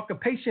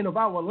occupation of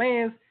our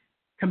lands,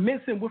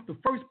 commencing with the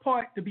first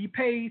part to be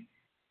paid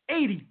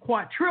 80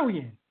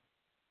 quadrillion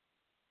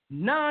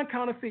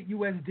non-counterfeit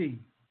USD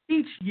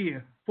each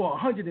year for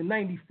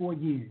 194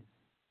 years.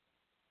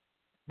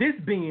 This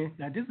being,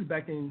 now this is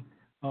back in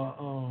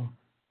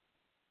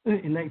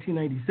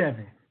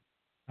 1997.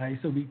 All right,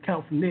 so we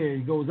count from there,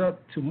 it goes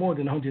up to more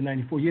than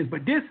 194 years.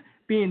 But this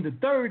being the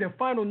third and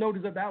final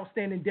notice of the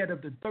outstanding debt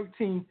of the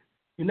 13th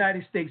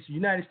United States,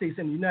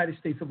 and the United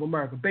States of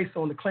America, based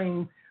on the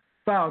claim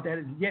filed that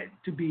is yet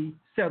to be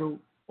settled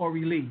or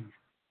relieved.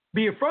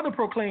 Be it further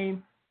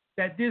proclaimed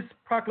that this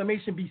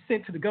proclamation be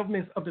sent to the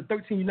governments of the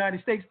 13 United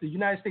States, the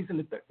United States and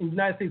the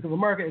United States of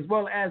America, as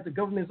well as the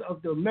governments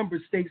of the member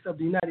states of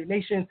the United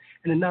Nations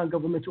and the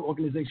non-governmental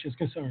organizations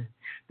concerned.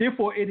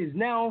 Therefore, it is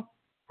now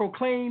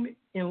proclaimed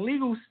in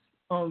legal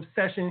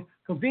session,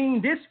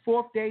 convened this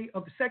fourth day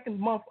of the second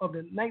month of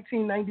the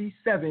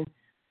 1997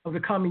 of the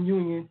Common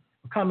Union,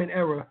 Common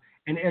Era.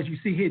 And as you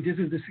see here, this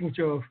is the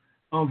signature of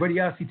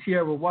Radiasi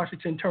Tierra,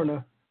 Washington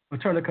Turner,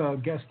 Maternica,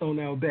 Gaston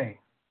El-Bey.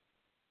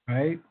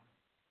 Right?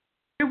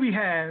 Here we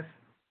have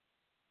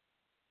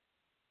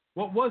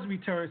what was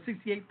returned,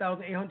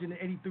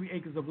 68,883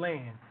 acres of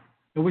land,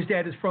 in which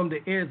that is from the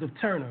heirs of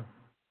Turner.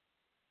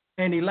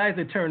 And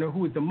Eliza Turner,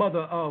 who is the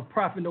mother of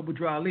Prophet Noble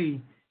Drew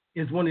Ali,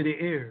 is one of the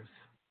heirs.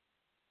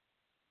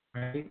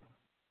 Right?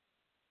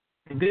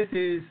 And this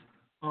is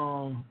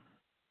all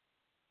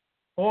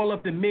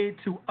of the mid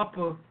to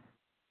upper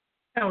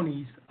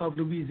counties of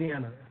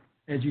Louisiana,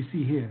 as you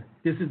see here.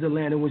 This is the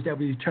land in which that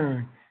was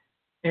returned.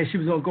 And she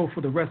was going to go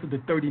for the rest of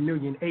the 30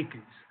 million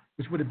acres,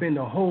 which would have been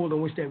the whole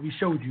in which that we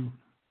showed you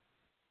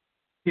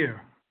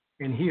here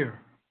and here.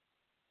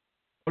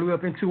 All the way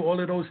up into all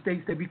of those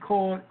states that we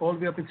called, all the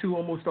way up into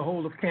almost the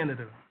whole of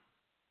Canada.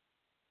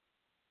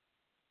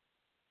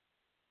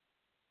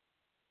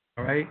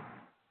 All right?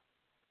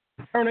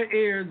 Turner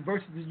heirs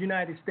versus the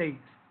United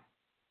States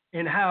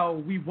and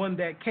how we won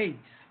that case.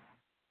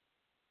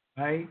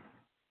 Right?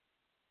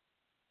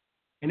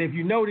 And if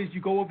you notice, you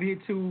go over here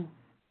to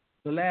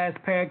the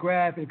last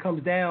paragraph, and it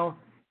comes down,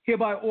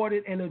 hereby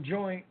ordered and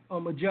adjoined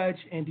a judge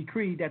and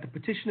decreed that the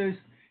petitioners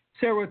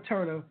Sarah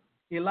Turner,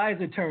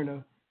 Eliza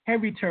Turner,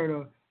 Henry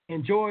Turner,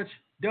 and George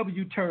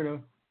W. Turner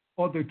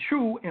are the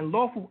true and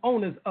lawful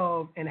owners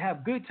of and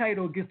have good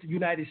title against the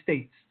United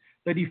States,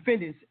 the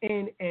defendants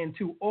in and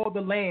to all the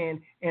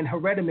land and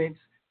hereditaments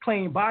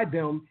claimed by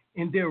them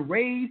in their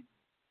raid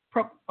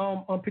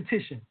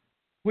petition,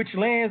 which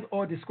lands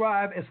are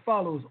described as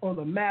follows on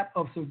the map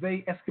of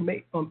survey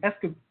executed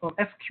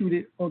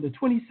on the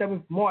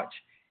 27th March,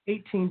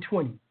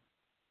 1820.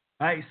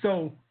 All right,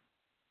 so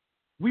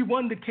we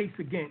won the case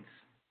against,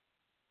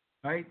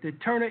 all right, the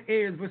Turner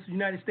heirs versus the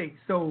United States.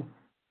 So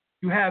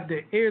you have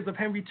the heirs of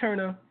Henry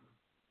Turner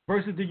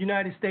versus the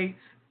United States,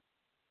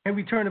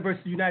 Henry Turner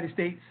versus the United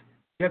States.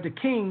 You have the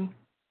King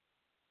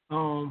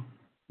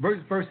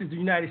versus the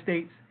United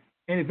States,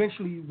 and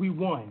eventually we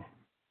won.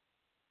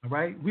 All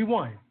right, we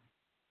won.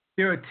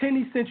 There are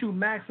 10 essential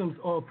maxims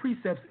or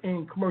precepts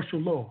in commercial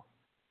law.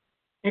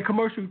 In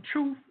commercial,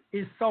 truth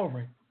is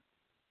sovereign.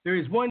 There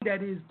is one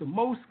that is the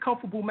most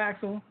comfortable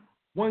maxim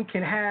one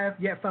can have,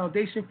 yet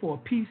foundation for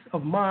peace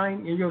of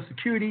mind and your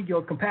security,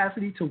 your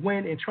capacity to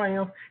win and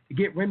triumph, to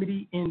get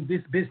remedy in this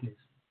business.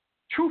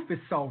 Truth is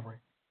sovereign,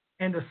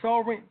 and the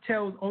sovereign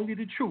tells only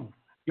the truth.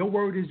 Your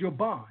word is your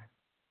bond.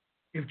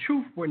 If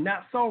truth were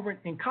not sovereign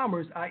in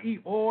commerce, i.e.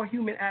 all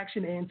human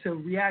action and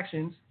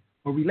interreactions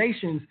or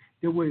relations,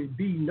 there would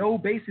be no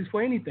basis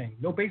for anything,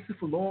 no basis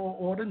for law or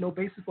order, no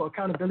basis for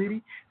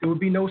accountability. There would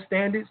be no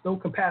standards, no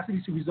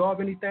capacity to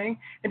resolve anything.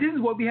 And this is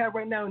what we have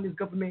right now in this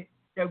government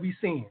that we're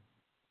seeing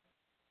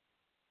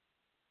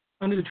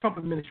under the Trump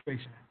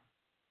administration.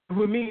 It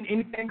would mean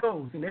anything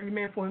goes and every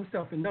man for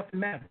himself and nothing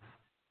matters.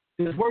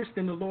 It's worse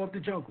than the law of the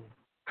jungle.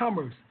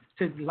 Commerce,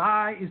 to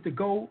lie is to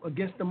go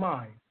against the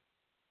mind.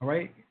 All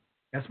right?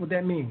 That's what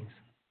that means.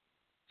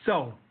 So,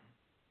 all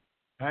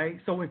right,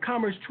 so in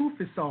commerce, truth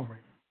is sovereign.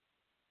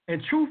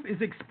 And truth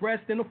is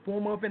expressed in the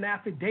form of an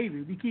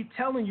affidavit. We keep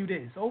telling you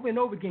this over and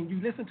over again.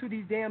 You listen to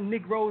these damn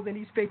Negroes and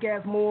these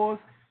fake-ass Moors,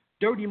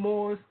 dirty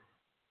Moors,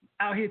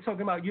 out here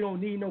talking about you don't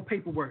need no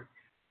paperwork.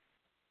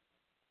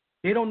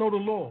 They don't know the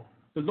law.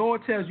 The law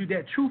tells you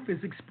that truth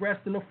is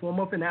expressed in the form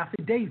of an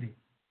affidavit.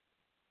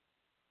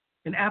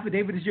 An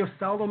affidavit is your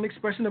solemn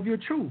expression of your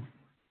truth.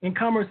 In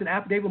commerce, an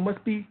affidavit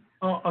must be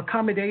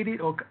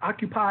accommodated or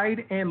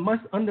occupied and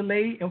must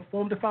underlay and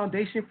form the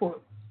foundation for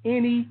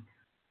any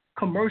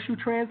commercial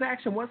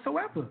transaction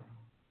whatsoever.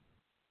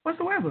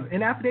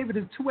 An affidavit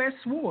is a two-edged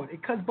sword.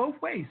 It cuts both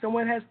ways.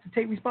 Someone has to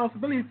take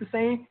responsibility for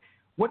saying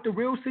what the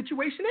real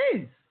situation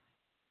is.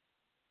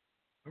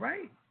 All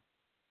right?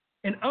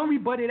 An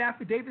unrebutted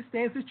affidavit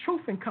stands as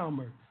truth in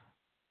commerce.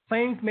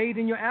 Claims made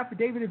in your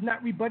affidavit, if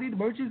not rebutted,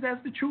 emerges as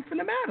the truth in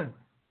the matter.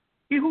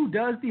 He who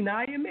does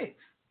deny admits.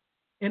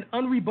 An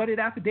unrebutted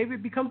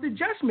affidavit becomes the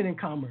judgment in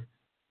commerce.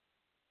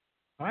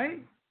 All right?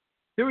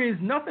 There is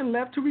nothing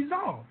left to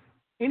resolve.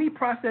 Any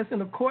process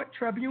in a court,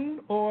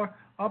 tribune, or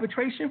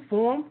arbitration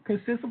form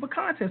consists of a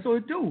contest or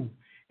a duel.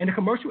 And the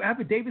commercial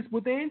affidavits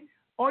within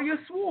are your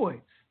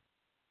swords.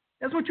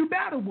 That's what you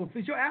battle with,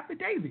 is your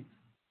affidavits.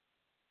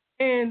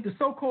 And the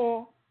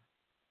so-called,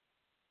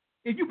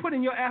 if you put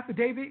in your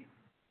affidavit,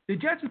 the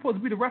judge is supposed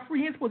to be the referee.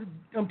 He ain't supposed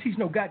to teach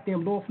no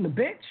goddamn law from the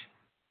bench.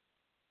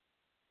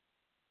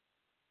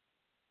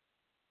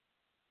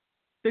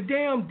 The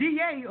damn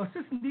DA or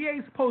assistant DA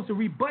is supposed to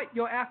rebut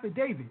your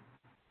affidavit.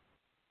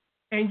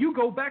 And you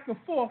go back and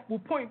forth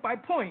with point by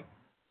point.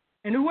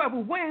 And whoever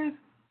wins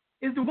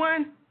is the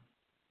one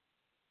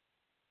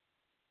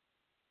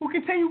who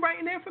continue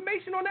writing the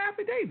information on the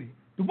affidavit.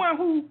 The one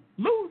who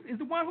loses is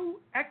the one who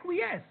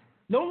acquiesces,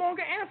 no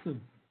longer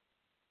answers.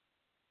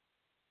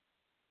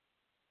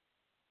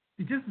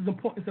 It's just as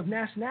importance of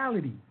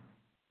nationality.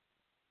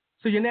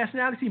 So your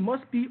nationality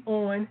must be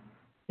on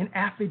an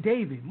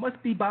affidavit,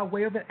 must be by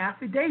way of an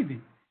affidavit.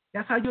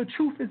 That's how your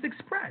truth is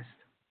expressed.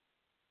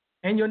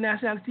 And your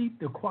nationality,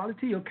 the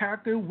quality or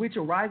character which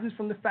arises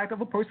from the fact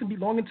of a person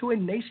belonging to a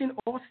nation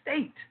or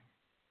state.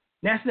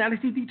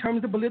 Nationality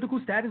determines the political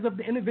status of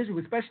the individual,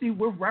 especially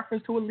with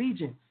reference to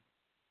allegiance.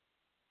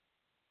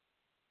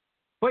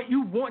 But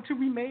you want to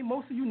remain,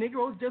 most of you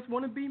Negroes just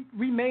want to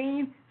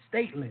remain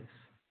stateless,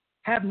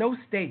 have no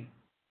state,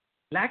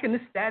 lacking the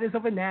status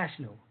of a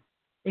national,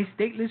 a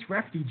stateless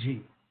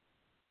refugee.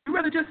 You'd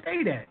rather just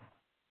say that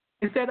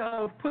instead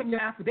of putting your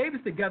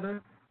affidavits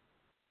together.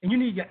 And you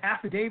need your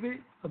affidavit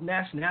of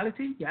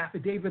nationality, your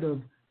affidavit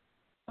of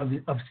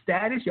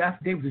status, your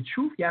affidavit of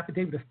truth, your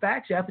affidavit of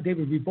facts, your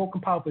affidavit of revoking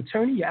power of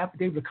attorney, your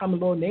affidavit of common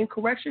law name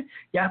correction,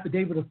 your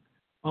affidavit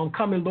of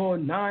common law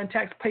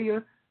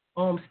non-taxpayer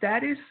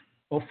status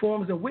or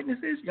forms of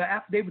witnesses, your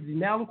affidavit of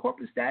denial of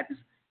corporate status,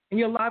 and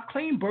your live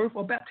claim birth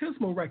or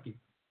baptismal record,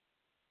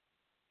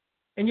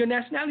 and your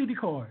nationality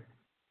card.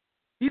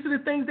 These are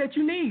the things that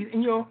you need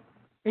in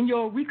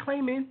your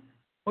reclaiming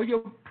or your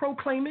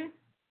proclaiming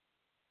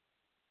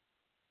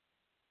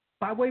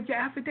by way of your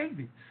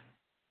affidavits.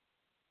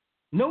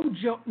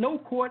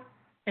 No court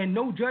and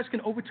no judge can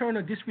overturn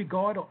or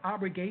disregard or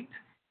abrogate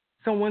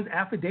someone's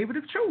affidavit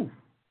of truth.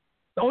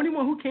 The only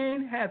one who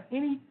can have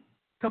any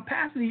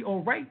capacity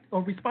or right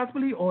or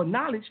responsibility or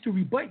knowledge to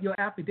rebut your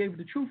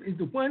affidavit of truth is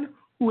the one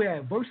who is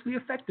adversely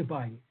affected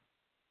by it.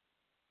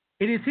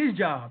 It is his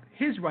job,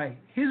 his right,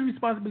 his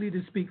responsibility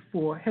to speak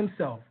for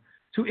himself,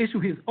 to issue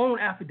his own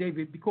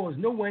affidavit because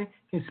no one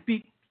can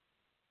speak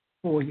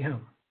for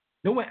him.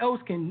 No one else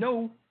can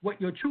know what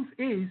your truth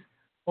is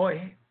or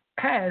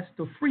has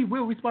the free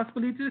will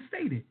responsibility to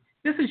state it.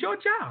 This is your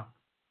job.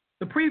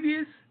 The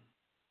previous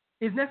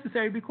is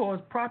necessary because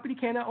property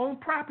cannot own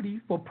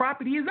property, for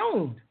property is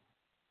owned.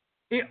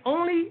 It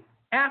only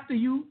after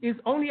you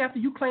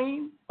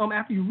claim,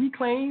 after you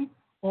reclaim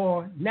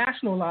or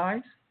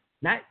nationalize,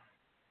 not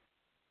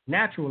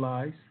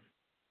naturalize,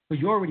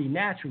 because you're already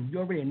natural.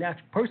 You're already a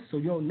natural person, so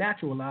you don't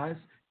naturalize.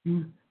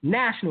 You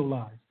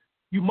nationalize.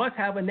 You must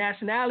have a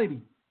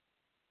nationality.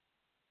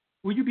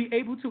 Will you be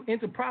able to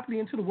enter properly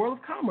into the world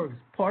of commerce?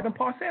 Part and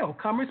parcel.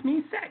 Commerce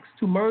means sex.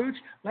 To merge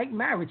like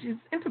marriage is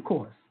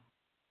intercourse.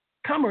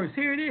 Commerce,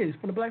 here it is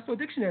from the Black Store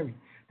Dictionary.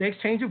 The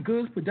exchange of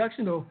goods,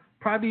 production, or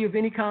property of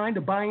any kind, the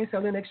buying,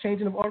 selling,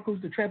 exchanging of articles,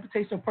 the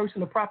transportation of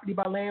person or property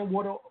by land,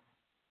 water,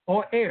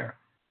 or air.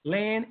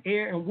 Land,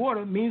 air, and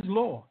water means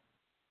law.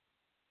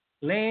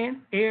 Land,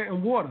 air,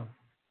 and water.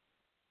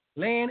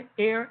 Land,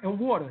 air, and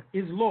water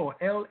is law.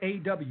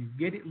 L-A-W.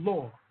 Get it?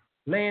 Law.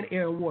 Land,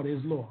 air, and water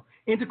is law.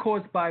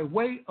 Intercourse by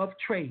way of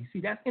trade.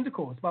 See, that's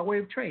intercourse by way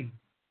of trade.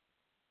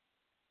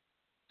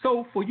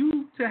 So for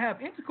you to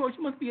have intercourse,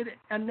 you must be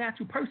a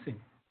natural person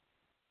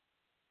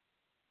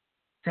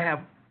to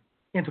have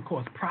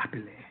intercourse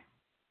properly.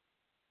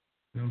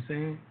 You know what I'm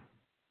saying?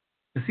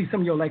 To see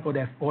some of you like all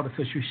that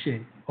artificial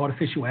shit,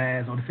 artificial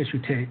ass, artificial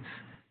tits,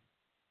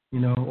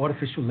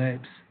 artificial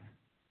lips,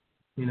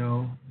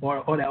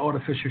 all that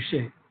artificial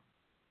shit.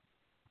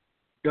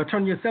 Y'all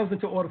turn yourselves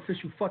into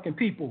artificial fucking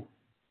people.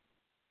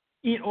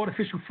 Eat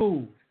artificial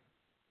food,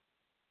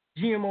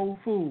 GMO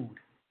food,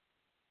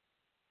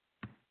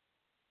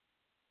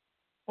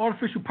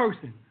 artificial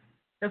person.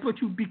 That's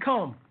what you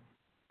become.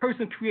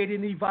 Person created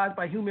and devised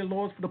by human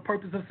laws for the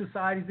purpose of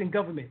societies and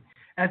government,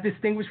 as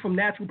distinguished from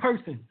natural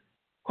persons.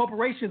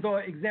 Corporations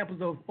are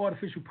examples of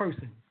artificial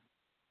persons.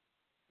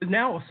 But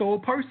now are soul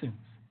persons.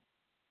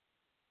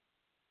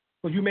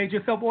 So you made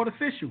yourself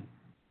artificial.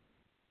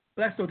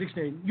 Blackstone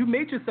Dictionary. You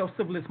made yourself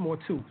civilis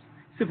mortus,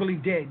 civilly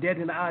dead, dead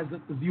in the eyes of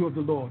the view of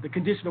the law. The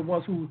condition of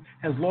one who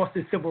has lost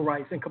his civil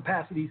rights and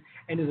capacities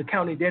and is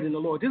accounted dead in the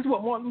law. This is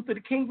what Martin Luther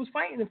King was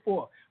fighting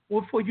for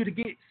you to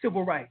get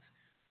civil rights.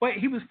 But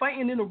he was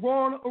fighting in the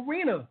wrong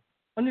arena,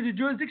 under the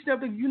jurisdiction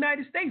of the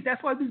United States.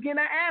 That's why we was getting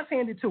our ass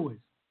handed to us.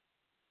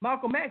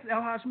 Malcolm X,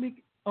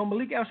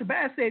 Malik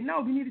Al-Shabazz said,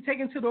 no, we need to take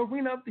him to the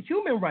arena of the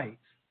human rights.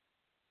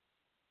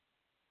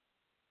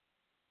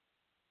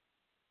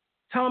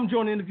 Tom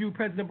Joyner interviewed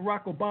President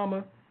Barack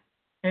Obama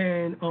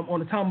and on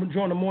the Tom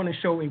Joyner Morning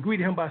Show and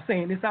greeted him by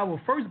saying, "This is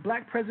our first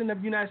black president of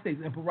the United States."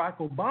 And Barack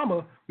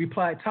Obama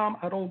replied, "Tom,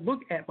 I don't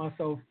look at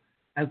myself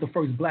as the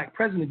first black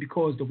president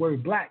because the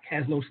word black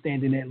has no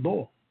standing at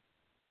law."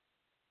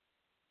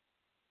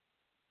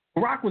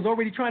 Barack was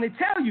already trying to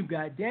tell you,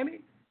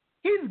 goddammit.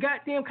 He's a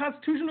goddamn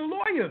constitutional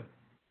lawyer.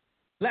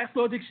 Black's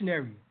Law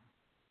Dictionary.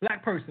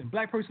 Black person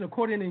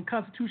according to the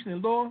Constitution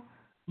and law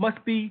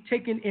must be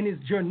taken in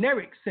its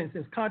generic sense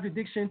as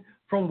contradiction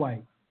from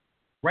white.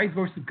 Rice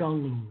versus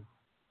Gunloon.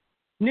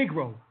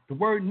 Negro. The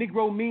word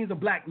Negro means a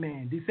black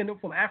man, descended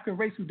from African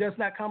race who does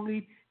not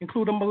commonly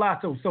include a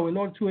mulatto. So in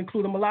order to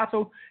include a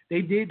mulatto,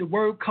 they did the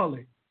word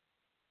colored.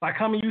 By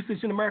common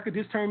usage in America,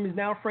 this term is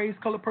now phrased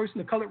colored person,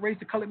 the colored race,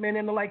 the colored man,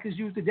 and the like is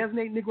used to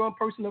designate Negro and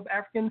person of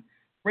African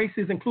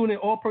races, including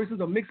all persons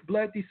of mixed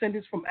blood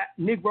descendants from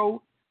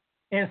Negro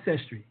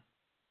ancestry.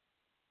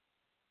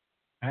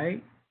 All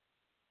right?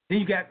 Then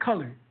you got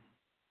colored.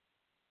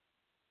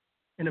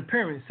 In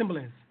appearance,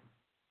 semblance,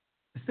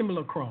 a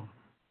simulacrum,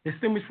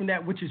 distinguished from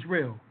that which is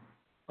real,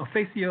 a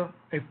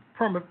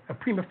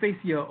prima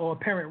facie or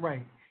apparent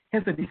right,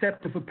 hence a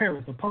deceptive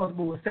appearance, a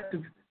plausible,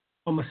 deceptive,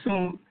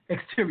 assumed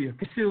exterior,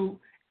 conceal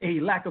a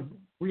lack of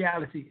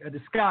reality, a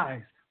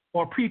disguise,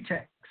 or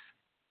pretext.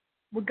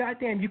 Well,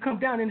 goddamn, you come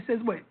down and it says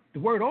what? The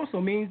word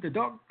also means the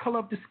dark color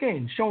of the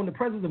skin, showing the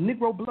presence of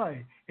Negro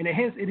blood, and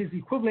hence it is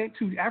equivalent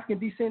to African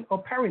descent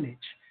or parentage.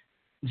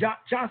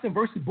 Johnson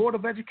versus Board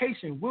of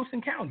Education,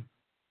 Wilson County.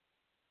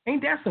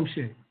 Ain't that some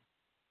shit?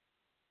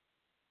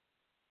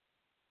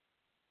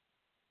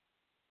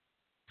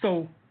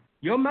 So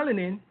your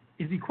melanin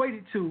is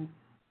equated to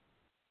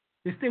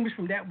distinguished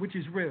from that which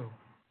is real.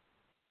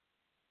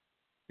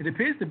 It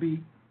appears to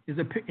be,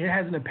 it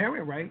has an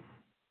apparent right,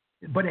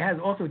 but it has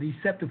also a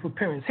deceptive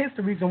appearance. Hence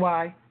the reason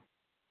why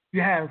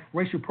you have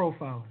racial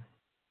profiling.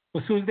 So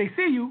as soon as they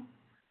see you,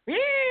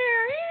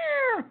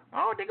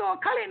 oh, they go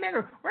colored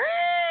nigger.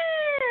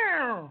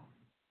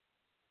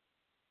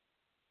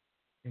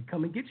 They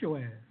come and get your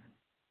ass.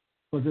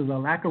 Because there's a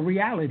lack of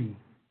reality,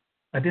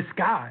 a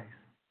disguise.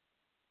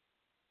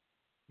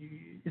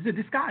 It's a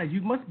disguise.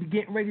 You must be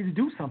getting ready to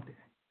do something.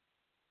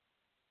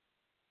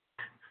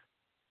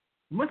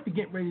 You must be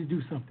getting ready to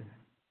do something.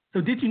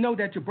 So did you know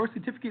that your birth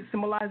certificate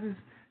symbolizes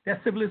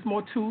that civilis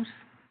mortus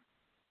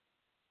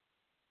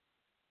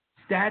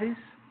status,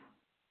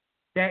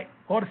 that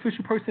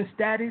artificial person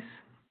status?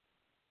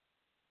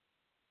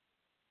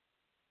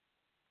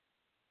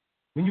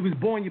 When you was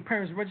born, your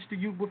parents registered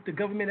you with the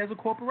government as a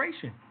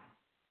corporation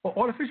or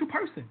artificial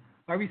person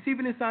by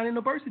receiving and signing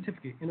a birth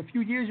certificate. In a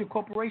few years, your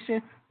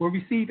corporation will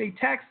receive a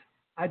tax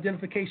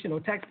identification or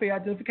taxpayer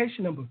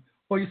identification number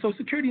or your social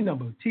security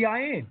number,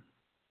 TIN.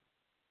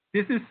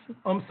 This is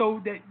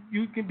so that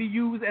you can be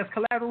used as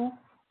collateral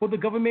for the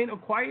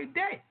government-acquired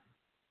debt.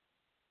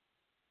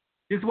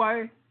 This is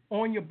why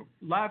on your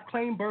live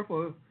claim birth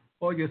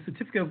or your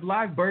certificate of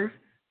live birth,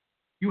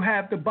 you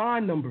have the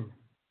bond number.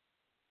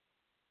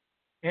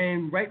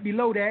 And right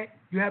below that,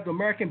 you have the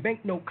American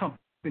Banknote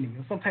Company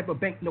or some type of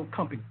banknote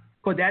company,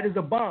 because that is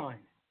a bond.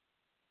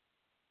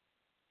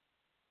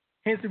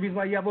 Hence the reason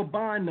why you have a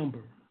bond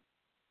number.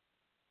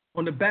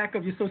 On the back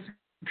of your Social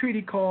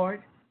Security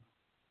card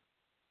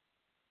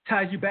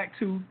ties you back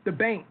to the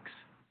banks,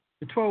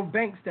 the 12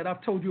 banks that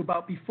I've told you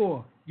about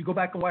before. You go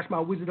back and watch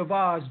my Wizard of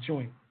Oz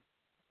joint.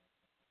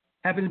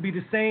 Happens to be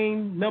the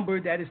same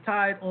number that is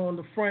tied on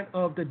the front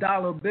of the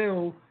dollar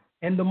bill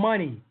and the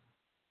money,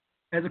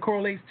 as it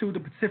correlates to the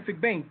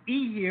Pacific Bank.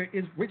 E here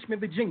is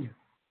Richmond, Virginia.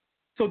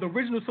 So the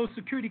original Social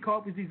Security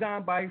card was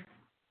designed by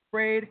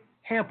Fred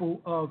Hampel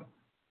of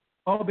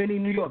Albany,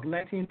 New York,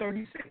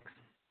 1936.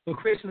 The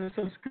creation of the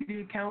Social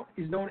Security account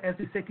is known as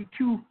the Second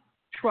Q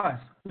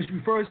Trust, which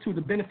refers to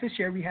the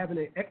beneficiary having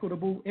an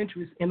equitable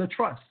interest in a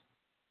trust.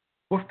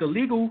 With the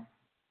legal,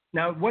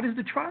 now what is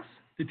the trust?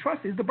 The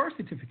trust is the birth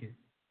certificate.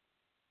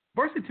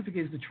 Birth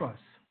certificate is the trust.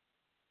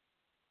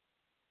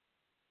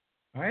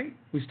 All right,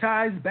 which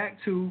ties back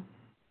to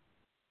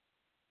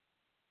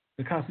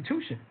the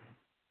Constitution.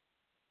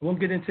 I won't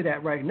get into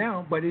that right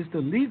now, but it's the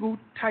legal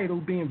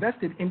title being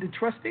vested in the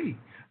trustee.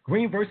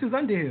 Green versus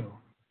Underhill.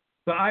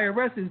 The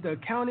IRS is the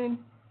accounting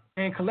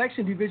and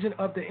collection division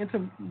of the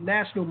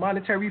International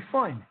Monetary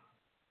Fund.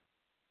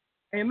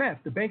 IMF,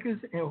 the bankers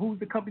and who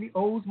the company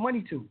owes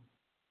money to.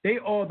 They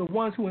are the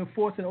ones who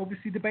enforce and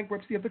oversee the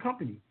bankruptcy of the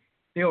company.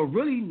 They are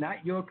really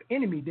not your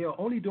enemy. They are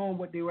only doing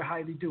what they were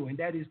hired to do, and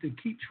that is to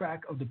keep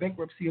track of the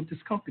bankruptcy of this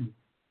company.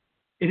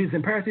 It is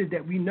imperative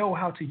that we know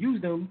how to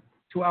use them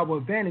to our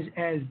advantage,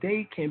 as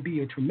they can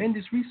be a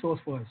tremendous resource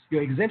for us.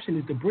 Your exemption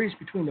is the bridge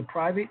between the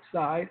private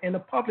side and the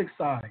public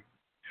side.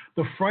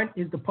 The front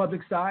is the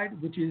public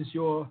side, which is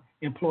your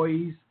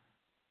employee's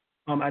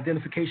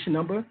identification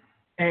number,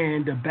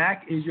 and the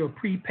back is your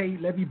prepaid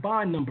levy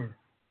bond number,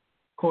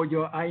 called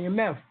your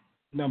IMF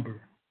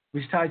number,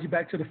 which ties you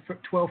back to the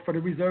 12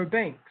 Federal Reserve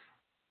banks.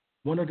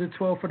 One of the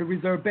 12 Federal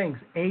Reserve banks,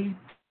 A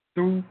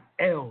through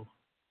L.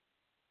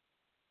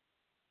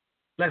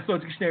 Black's Law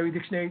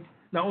Dictionary.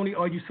 Not only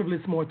are you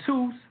civilist more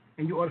tools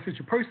and you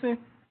artificial person,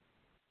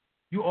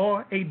 you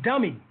are a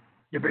dummy.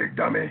 You big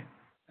dummy.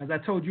 As I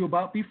told you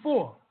about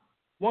before.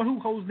 One who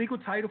holds legal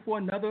title for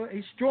another,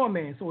 a straw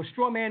man. So a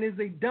straw man is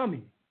a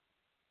dummy.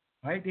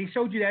 Right? They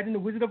showed you that in The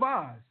Wizard of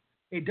Oz.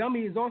 A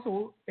dummy is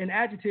also an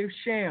adjective: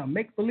 sham,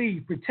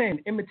 make-believe, pretend,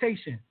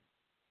 imitation.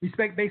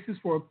 Respect basis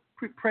for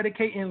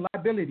predicating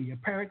liability. A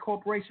parent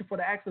corporation for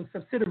the acts of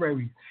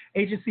subsidiaries.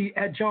 Agency,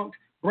 adjunct,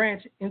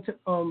 branch,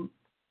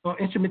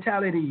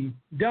 instrumentality,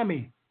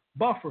 dummy,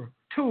 buffer,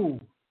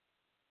 tool.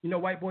 You know,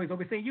 white boys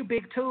always say, you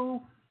big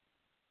tool.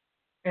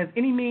 As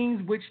any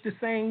means which the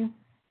same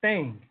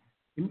thing.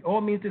 It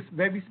all means this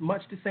very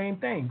much the same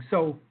thing.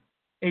 So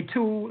a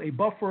tool, a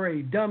buffer,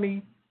 a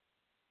dummy,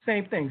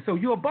 same thing. So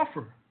you're a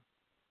buffer.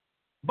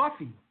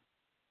 Buffy.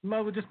 You might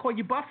as well just call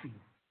you Buffy.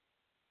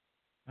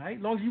 All right?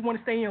 As long as you want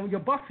to stay on your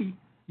Buffy,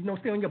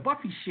 stay on your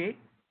Buffy shit.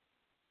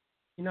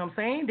 You know what I'm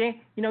saying?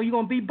 Then, you're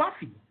going to be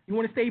Buffy. You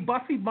want to stay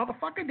Buffy,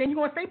 motherfucker? Then you're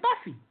going to stay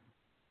Buffy.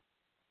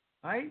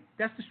 All right?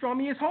 That's the straw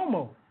man is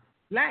homo.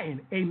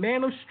 Latin, a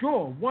man of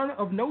straw, one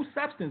of no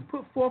substance,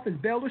 put forth as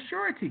bail of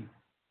surety.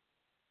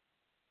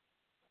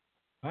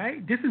 All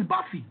right? This is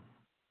Buffy.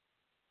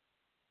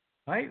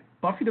 All right?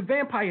 Buffy the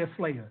Vampire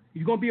Slayer. If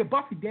you're going to be a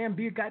Buffy, damn,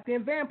 be a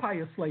goddamn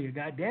Vampire Slayer,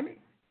 goddamn it.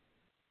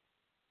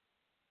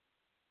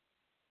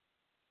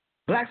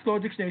 Black's Law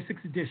Dictionary,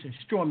 6th edition,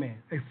 straw man,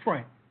 a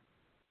front.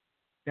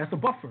 That's a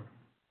buffer.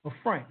 A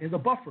front is a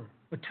buffer,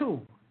 a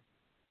tool,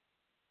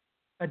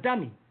 a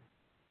dummy,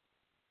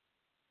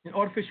 an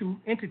artificial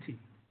entity.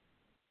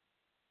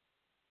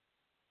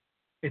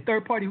 A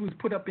third party who is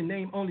put up in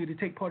name only to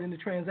take part in the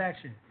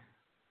transaction.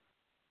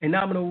 A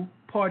nominal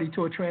party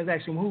to a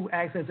transaction who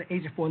acts as an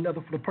agent for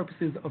another for the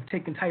purposes of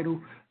taking title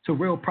to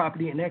real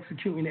property and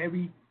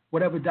executing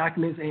whatever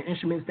documents and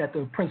instruments that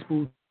the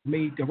principal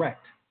may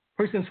direct.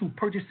 Persons who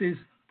purchases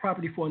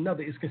property for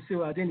another is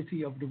concealed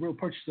identity of the real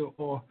purchaser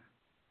or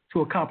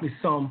to accomplish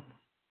some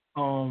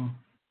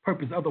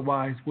purpose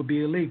otherwise would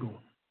be illegal.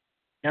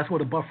 That's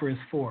what a buffer is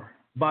for.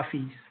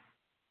 Buffies.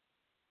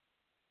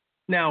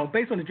 Now,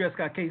 based on the Dred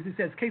Scott case, it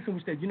says case in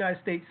which the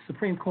United States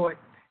Supreme Court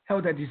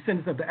held that the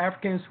descendants of the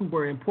Africans who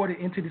were imported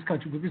into this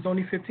country, which was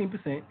only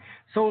 15%,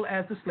 sold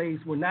as the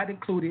slaves, were not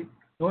included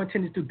nor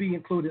intended to be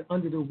included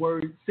under the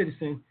word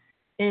citizen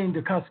in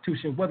the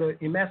Constitution, whether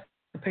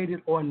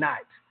emancipated or not,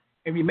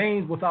 and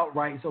remains without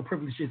rights or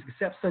privileges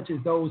except such as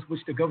those which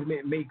the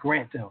government may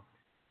grant them.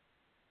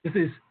 This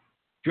is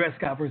Dred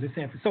Scott versus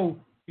Sanford. So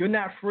you're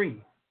not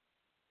free.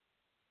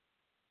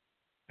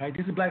 All right,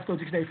 this is Black's Law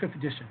Dictionary, 5th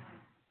edition.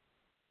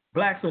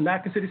 Blacks are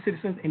not considered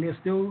citizens, and they're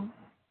still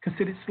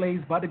considered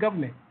slaves by the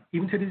government,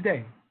 even to this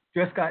day.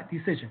 Dred Scott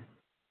decision.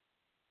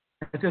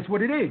 That's just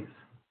what it is.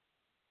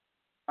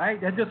 All right,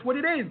 that's just what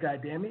it is,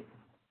 goddammit.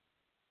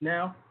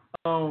 Now,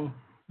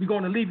 we're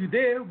going to leave you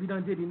there. We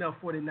done did enough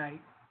for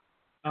tonight.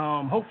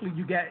 Hopefully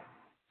you got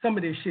some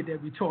of this shit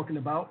that we're talking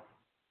about,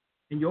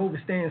 and you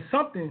understand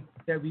something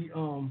that we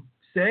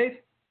said.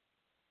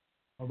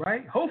 All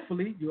right?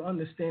 Hopefully you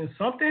understand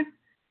something.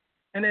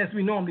 And as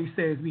we normally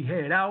say, as we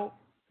head out,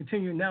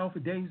 continuing now for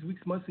days,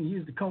 weeks, months, and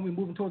years to come, we're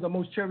moving towards our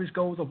most cherished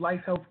goals of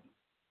life, health,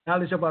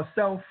 knowledge of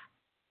ourselves.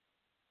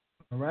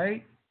 All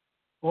right?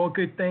 All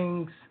good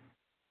things,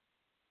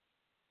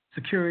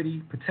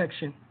 security,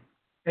 protection.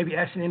 Every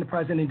action,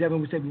 enterprise, and endeavor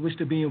in which we wish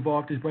to be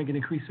involved is bringing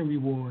increasing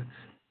rewards.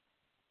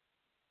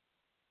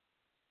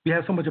 We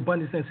have so much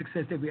abundance and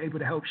success that we're able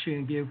to help share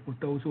and give with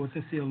those who are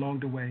sincere along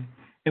the way.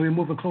 And we're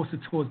moving closer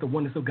towards the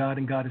oneness of God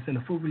and Goddess and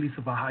the full release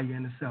of our higher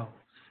inner selves.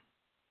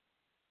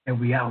 And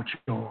we out,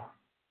 y'all.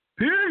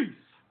 Peace.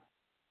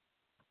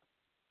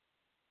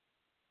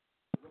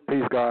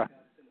 Peace, God.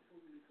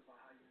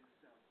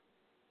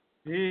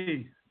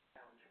 Peace.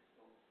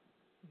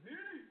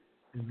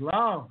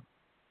 Islam.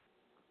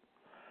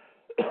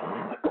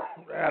 I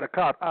had to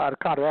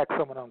counteract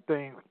some of them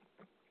things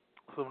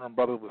some of them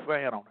brothers were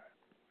saying on that.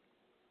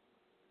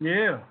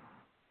 Yeah.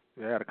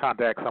 Yeah, I had to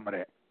contact some of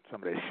that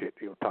shit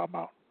they were talking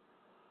about.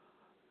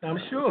 I'm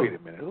sure. Wait a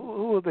minute.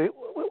 Who are they?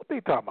 What they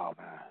talking about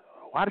now?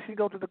 Why did she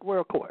go to the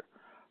world court?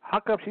 How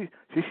come she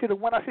should have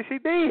won? I said she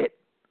did.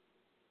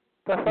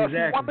 That's how she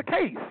won the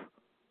case.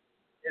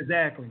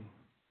 Exactly.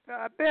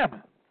 God damn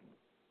it.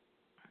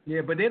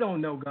 Yeah, but they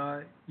don't know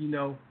God. You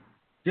know,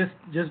 just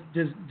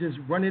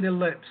running their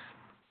lips.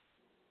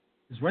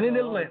 Just running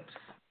their lips.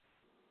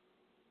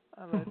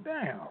 I'm like,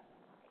 damn.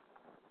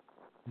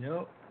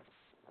 Yep.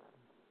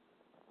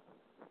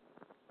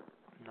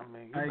 I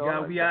mean, All right,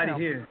 God, we out of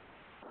here.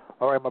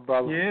 All right, my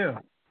brother. Yeah.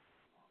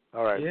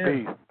 All right, Yeah.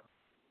 peace.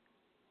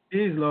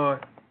 Peace, Lord.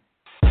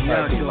 All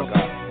right, peace, my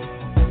God.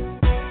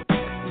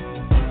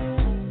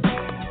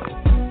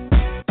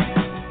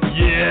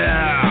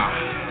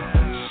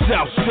 Yeah,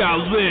 South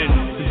Shaolin,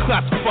 the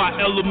classified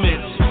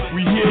elements.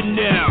 We here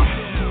now.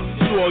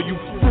 To all you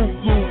Fruit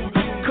Loop,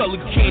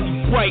 colored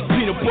candy, bright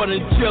peanut butter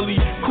and jelly,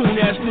 coon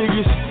ass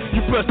niggas,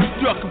 you best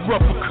duck and run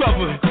for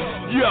cover.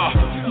 Yeah.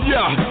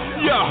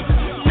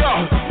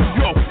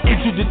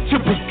 Into the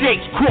temple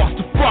gates, cross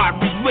the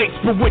fiery lakes,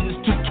 but witness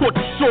to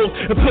tortured souls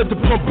and pledge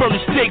upon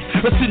burning stakes.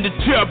 Ascend the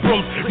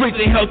cherubims,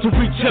 raising hell to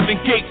reach heaven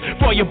gates.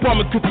 Fire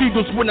bombing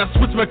cathedrals when I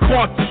switch my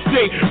car to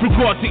stay.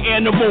 Regard to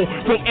animal,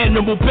 from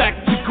animal back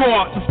to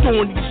God. To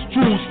throwing these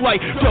jewels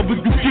like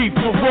WD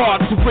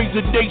Farad. To raise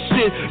a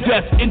nation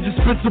that's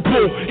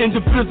indispensable,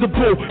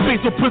 indivisible,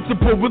 based on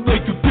principle,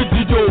 relate to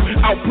digital.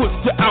 Outputs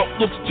to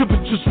outlooks,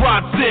 temperatures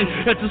rising.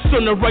 At the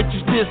sun of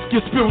righteousness,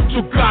 get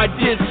spiritual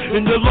guidance.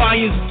 In the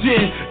lion's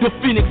den, the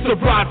phoenix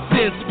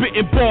arises,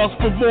 spitting balls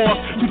for Mars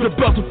to the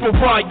belt of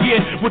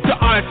Orion with the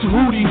iron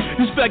Tahuti.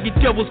 These faggot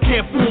devils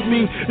can't fool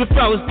me. The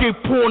fellas gave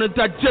porn and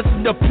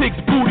digesting the pig's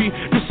booty.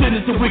 The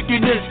sinners of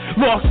wickedness,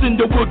 lost in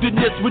the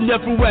wilderness. We're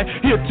never at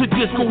here to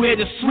this. Go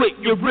ahead and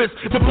slit your wrist.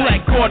 The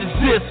black god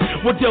exists.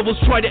 What devils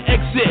try to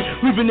exit,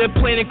 leaving their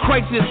planet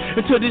crisis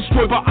until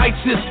destroyed by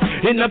ISIS.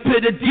 In a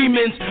pit of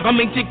demons,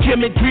 I'm ancient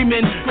Kemet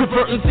dreaming,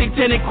 converting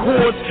satanic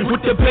chords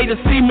with the beta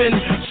semen.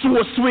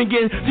 Sword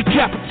swinging,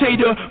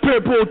 decapitator,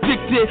 parable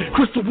addicted,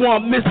 crystal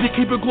wand mystic,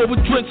 keep it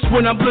glowing drinks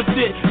when I'm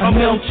lifted. I'm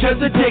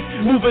Melchizedek,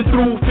 moving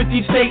through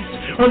 50 states.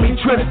 Hermes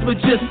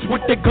Trismegistus,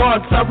 with the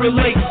gods I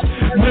relate.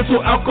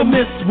 Mental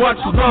alchemist,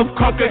 watch love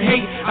conquer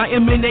hate. I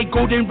emanate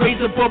golden rays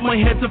above my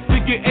head to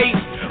figure 8.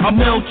 I'm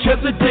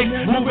Melchizedek,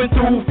 moving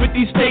through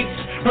 50 states.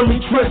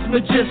 Hermes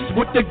Trismegistus,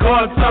 with the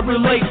gods I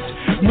relate.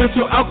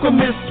 Mental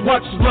alchemist,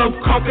 watch love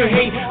conquer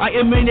hate. I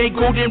emanate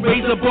golden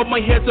rays above my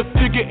head to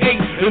figure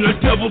 8. In a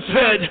devil's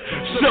head,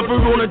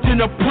 severed on a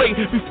dinner plate.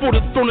 Before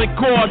the throne of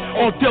God,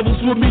 all devils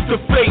will meet the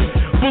fate.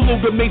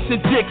 Below the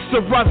Mason Dicks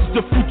arises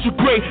the future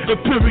great.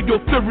 Imperial,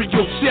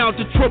 ethereal, sounds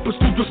the trumpets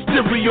through the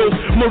stereos.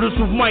 Murders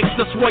with mics,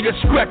 that's why I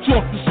scratch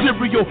off the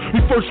cereal.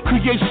 Reverse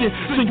creation,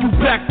 send you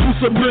back to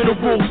some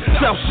minerals.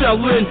 South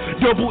Shaolin,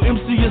 double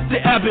MC is the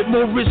abbot.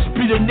 More rich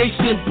be the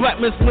nation, black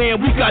man's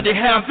land, we gotta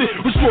have it.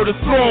 Restore the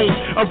throne,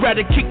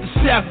 eradicate the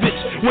savage.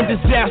 When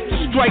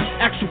disaster strikes,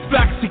 actual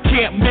facts he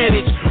can't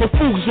manage. A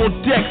fool's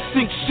on deck,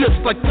 sink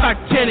ships like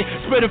Titanic.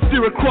 Spreading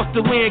fear across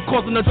the land,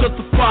 causing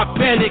unjustified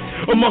panic.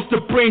 Amongst the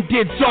brain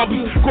dead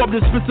zombies, grab the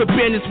spits of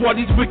bandits while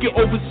these wicked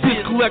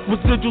overseers collect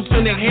residuals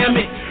in their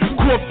hammock.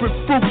 Corporate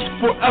fruits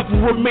forever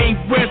remain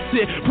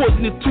rancid,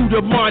 poisonous to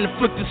the mind,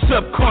 inflicting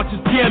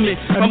subconscious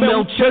damage. I'm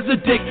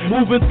Melchizedek,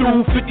 moving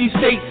through 50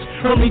 states.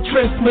 Hermes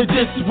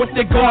Trismegistus, with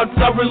the gods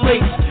I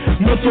relate.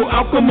 Mental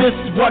alchemist,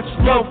 watch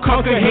love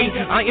conquer hate.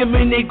 I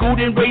emanate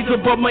golden rays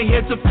above my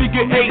head to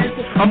figure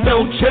 8. I'm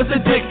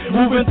Melchizedek,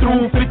 moving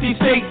through 50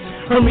 states.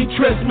 Hermes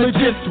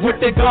Trismegistus,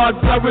 with the gods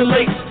I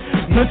relate.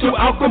 Mental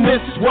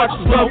alchemist, watch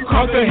love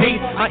conquer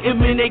hate. I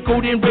emanate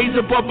golden rays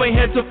above my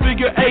head to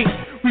figure 8.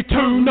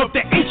 Return of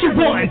the ancient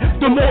one,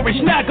 the Moorish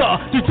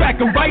Naga, the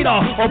dragon rider,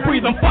 or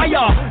breathing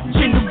fire,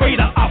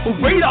 generator,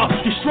 operator,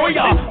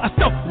 destroyer, a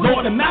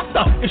self-lord and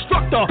master,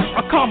 instructor,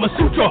 a Kama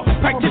Sutra,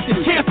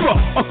 practicing Tantra,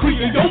 a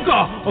Kriya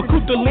Yoga, a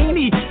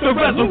Kundalini, the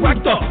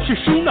resurrector,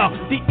 Shishuna,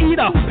 the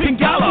eater,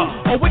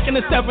 Pingala, awaken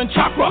the 7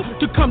 chakra,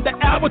 to come the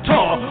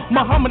avatar,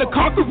 Muhammad the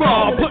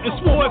conqueror, putting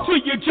swords to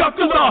your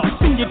jugular,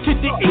 send you to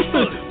the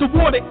ethers, the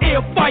water, air,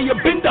 fire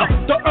bender,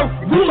 the earth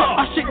ruler,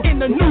 usher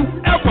in a new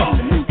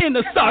era. In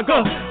the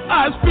saga,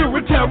 eyes filled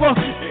with terror,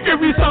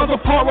 eerie sounds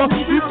of horror,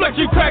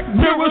 reflection crack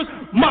mirrors,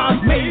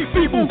 minds made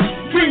feeble,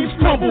 dreams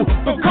crumble,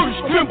 the curse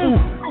tremble,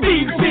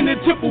 thieves in the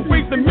temple,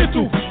 raise the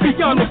mental,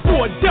 beyond the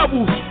 4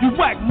 devils, you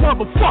whack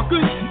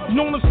motherfuckers, you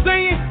know what I'm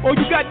saying? Or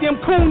you goddamn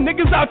cool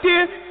niggas out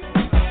there,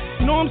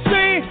 you know what I'm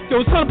saying? They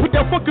was trying to put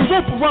that fucking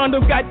rope around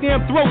them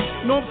goddamn throats,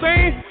 you know what I'm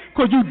saying?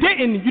 Cause you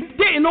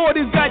didn't all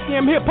this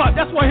goddamn hip hop,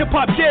 that's why hip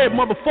hop dead,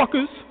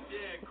 motherfuckers.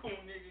 Yeah, cool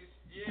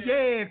niggas.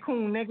 Yeah,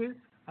 cool niggas.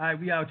 All right,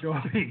 we out,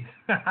 y'all. Peace.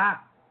 Okay.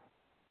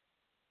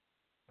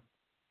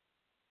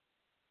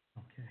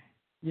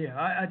 Yeah,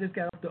 I just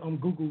got off the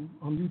Google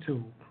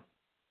YouTube.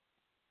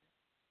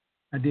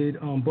 I did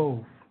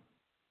both.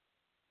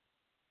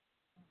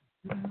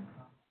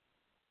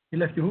 You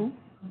left your who?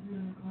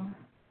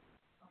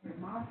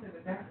 Mom said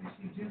that that's what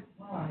she just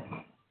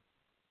bought.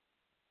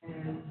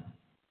 And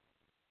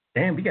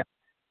damn, we got.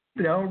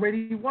 I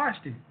already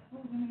watched it.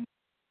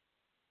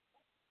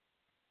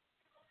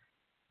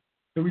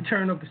 The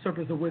Return of the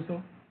Serpents of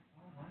Wisdom.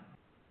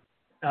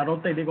 I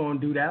don't think they're going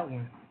to do that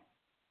one.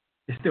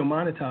 It's still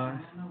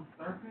monetized.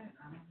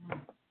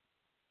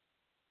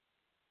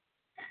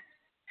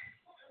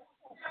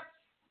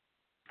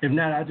 If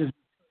not, I just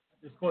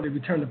call it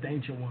Return of the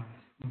Ancient Ones.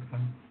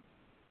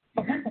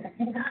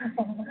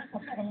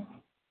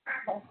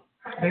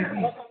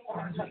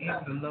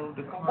 below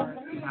the card.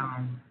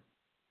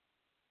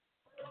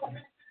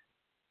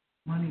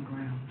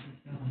 MoneyGram, which is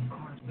selling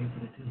cars way for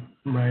the two.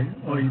 Right.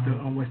 Or either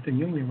on Western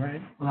Union,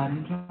 right? Well, I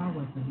didn't try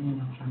Western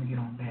Union. I'm trying to get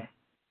on back.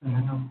 And I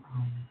know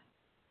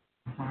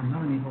Farm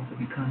Money is supposed to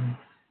be coming.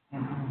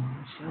 And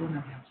Michelle and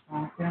them have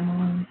strong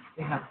pheromones.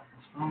 They have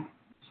strong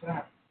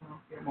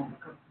pheromones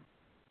coming.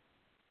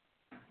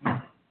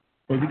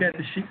 Well, you got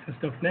the sheets and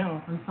stuff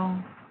now.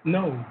 Song?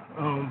 No,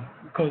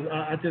 because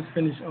I just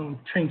finished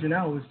changing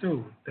hours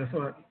too. That's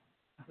what.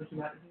 That's what you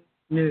got to do?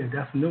 Yeah,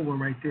 that's a new one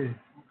right there.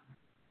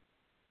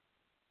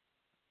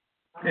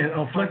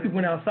 And Flexi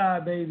went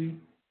outside, baby.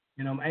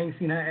 You know, I ain't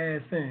seen her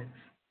ass since.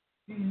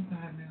 She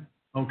inside now.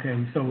 Okay,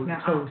 so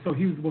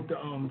he was with the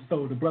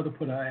so the brother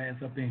put her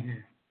ass up in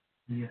here.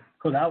 Yeah.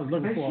 Cause I was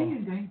looking But for. she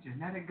in danger.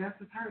 Now that Gus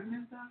is hurting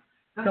and stuff.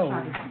 No,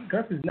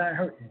 Gus is not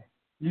hurting.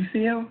 You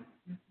see him?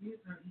 Yes, he is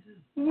hurting too.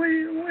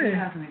 Where? He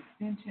has an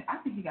extension. I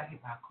think he got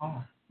hit by a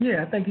car.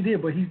 Yeah, I think he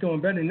did, but he's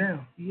doing better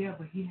now. Yeah,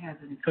 but he has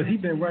an extension. Cause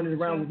he's been running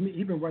around with me.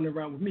 He's been running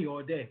around with me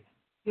all day.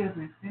 He has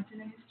an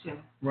extension in his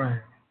chest.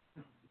 Right.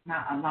 It's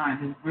not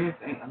aligned. His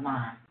ribs ain't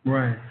aligned.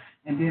 Right.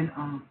 And then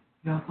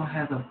he also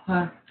has a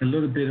pus. A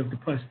little bit of the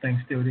pus thing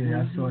still there.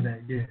 I saw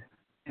that. Yeah.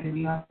 And then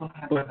he also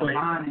has a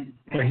line.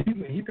 But he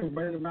been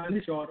running around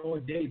this yard all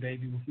day,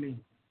 baby, with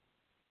me.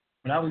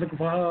 When I was looking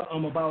for her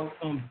about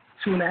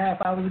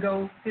 2.5 hours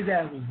ago, his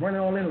ass was running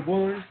all in the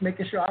woods,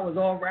 making sure I was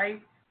all right,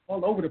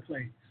 all over the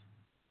place.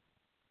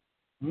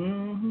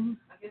 Mm-hmm.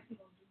 I guess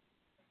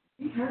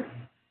he hurt.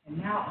 And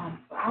now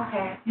so I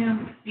had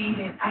him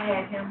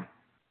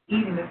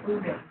eating the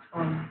food that was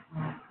from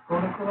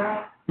Golden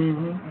Corral.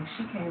 Mm-hmm. And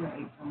she came and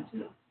ate some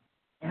too.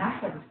 And I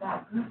had to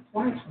stop Gus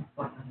twice from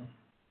fucking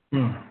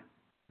her.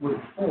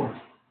 With force.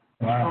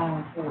 Wow.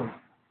 Strong force.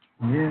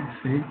 Yeah,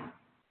 see?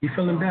 He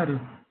feeling better.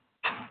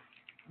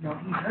 No,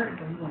 he hurt,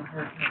 but he won't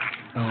hurt her.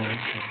 Oh,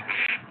 okay.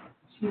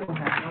 She don't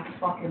have no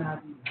fucking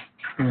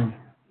idea.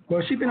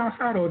 Well, she been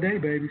outside all day,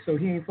 baby, so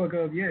he ain't fuck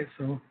up yet,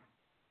 so.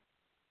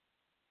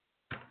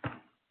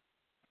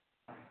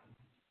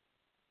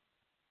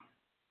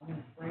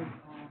 I'm afraid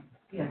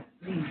he has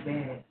fleas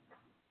bad.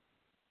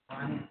 I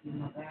didn't see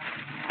no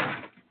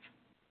bathroom.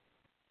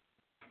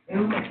 It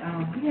was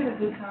he had a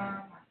good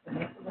time. I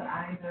connected with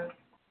Ida.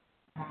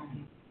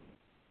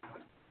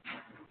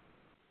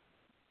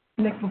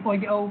 Next before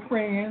your old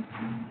friends.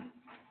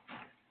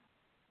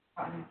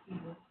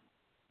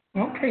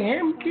 Okay,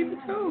 and keep it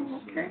too.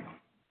 Okay.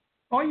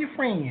 All your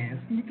friends.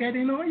 You got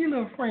in all your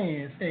little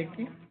friends,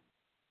 Becky.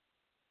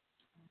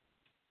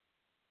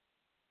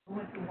 We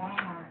went to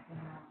Walmart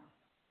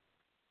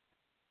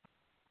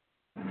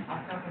and I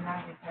told her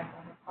not to pass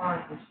on her card,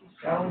 but she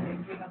showed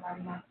didn't give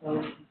nobody my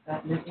clothes and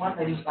stuff. And this one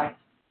lady was like,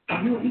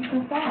 you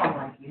can fall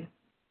like this.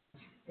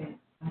 She said,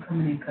 I'm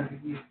coming in because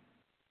of you.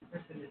 I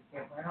said,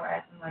 right on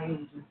acting like it was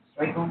just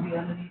straight gonna be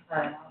underneath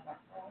her, and I was like,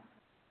 oh.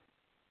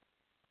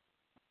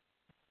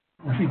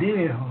 Well, she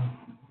did, huh?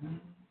 Mm-hmm.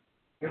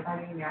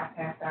 Everybody in there, I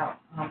passed out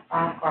 5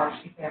 cards,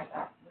 she passed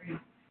out 3.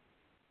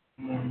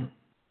 And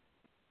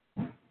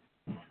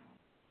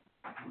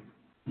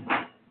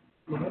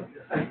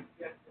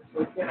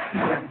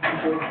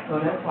so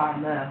that's why I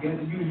left. You had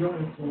to use your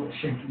influence,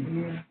 Shaky.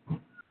 Yeah.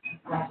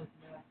 I just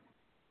left.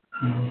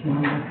 You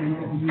had to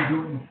use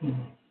your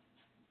influence.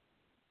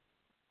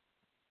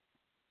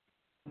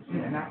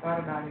 And I thought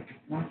about it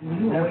once we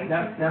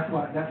That's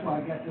why I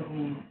got the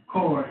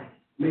card,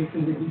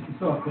 Mason that you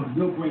saw, because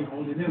we'll bring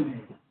all of them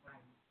in.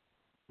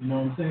 You know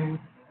what I'm saying?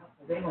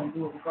 They're going to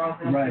do it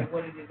regardless of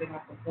what it is, they're going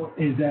to support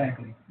it.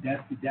 Exactly.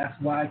 That's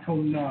why I told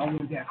him, no, I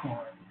want that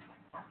card.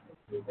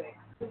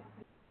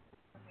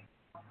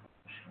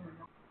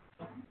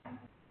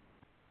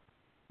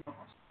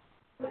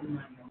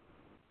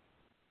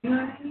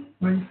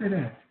 Why you say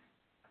that?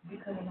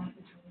 Because of my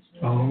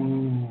situation.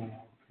 Oh,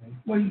 okay.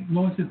 Well,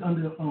 Lawrence is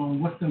under,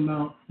 what's the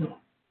amount?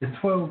 It's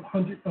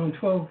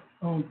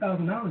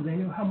 $12,000,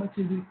 ain't it? How much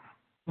is it?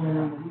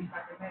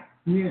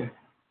 Yeah,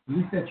 at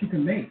least that you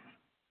can make.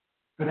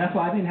 So that's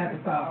why I didn't have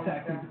to file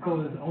taxes,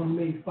 because it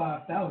only made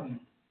 $5,000.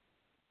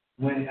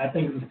 When I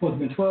think it was supposed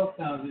to be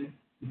 $12,000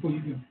 before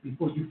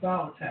you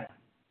file taxes.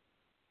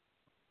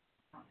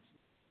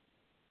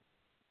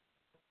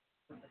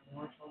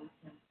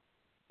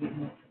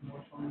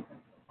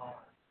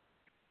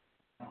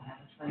 Don't have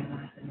a trade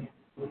on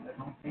connected to it, but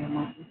don't pay a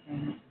monthly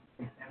payment.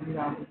 Pay $70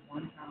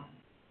 one time.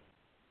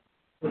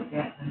 Put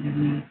that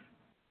underneath.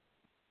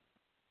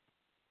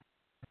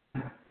 I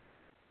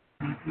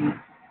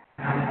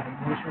have a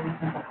more really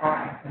simple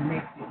card and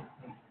connect it.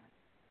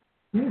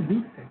 Yeah, do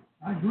that.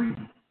 I agree.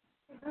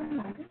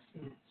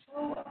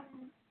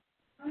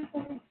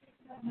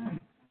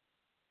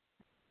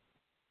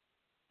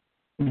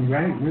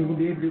 Right, we're gonna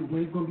be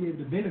able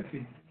to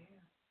benefit.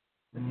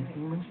 But you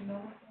know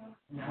what?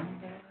 Now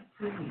I'm there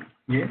 2 weeks.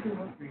 Yeah. 2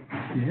 or 3.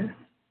 Yeah.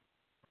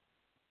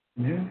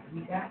 Yeah. We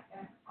got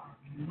that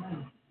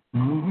money.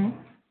 Mm-hmm.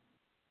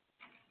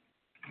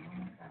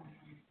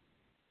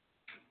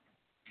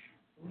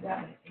 We got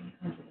like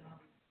 $800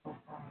 so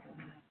far.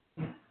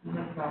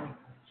 $200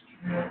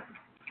 trip.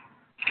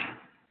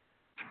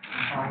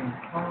 Buying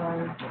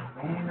cars, the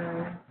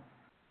banners.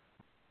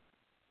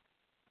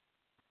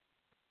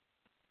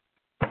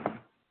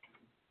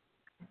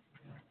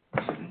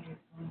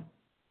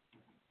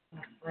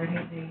 right in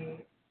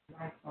bed,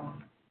 lights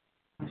on.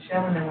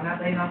 Michelle and then when I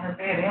laid on her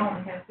bed, they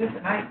only had this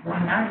night,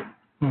 one night.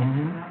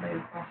 And I laid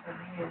across her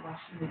bed while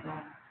she was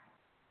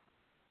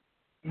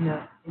in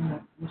the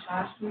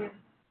massage chair.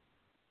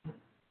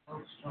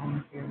 So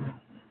strong here.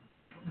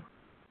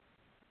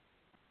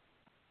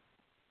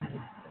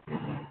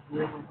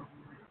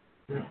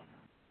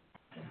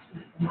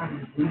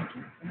 Somebody's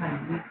leaking.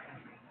 Somebody's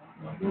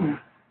leaking.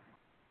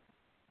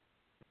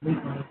 Leak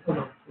on the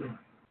pillow too.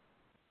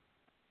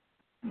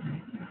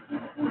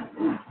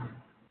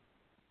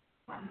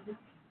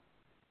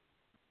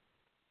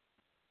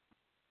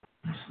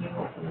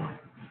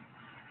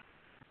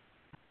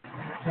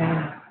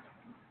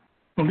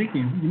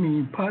 Leaking? You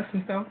mean pus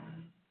and stuff?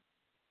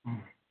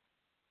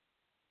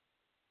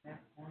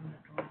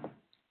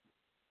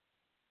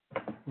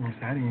 Yes,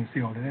 I didn't even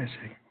see all of that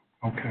shit.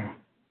 Okay.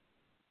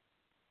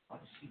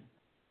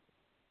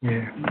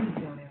 Yeah.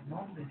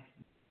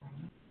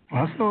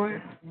 I saw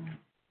it.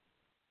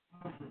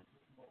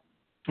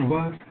 It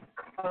was?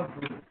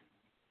 Covered.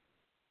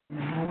 And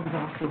the mold is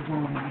also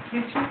growing in the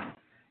kitchen,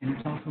 and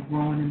it's also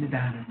growing in the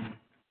dining room.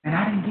 And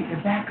I didn't get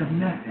the back of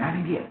nothing. I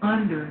didn't get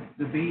under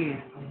the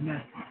bed of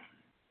nothing.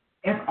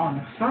 If on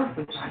the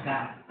surface I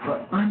got,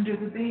 but under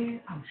the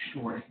bed, I'm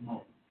sure it's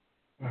mold.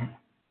 Right.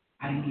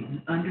 I didn't get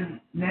under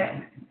that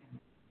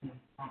in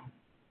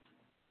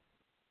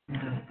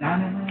the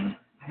dining room.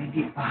 I didn't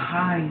get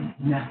behind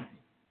nothing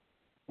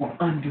or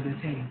under the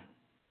table.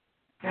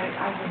 Okay,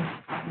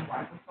 I've been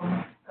watching so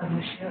much because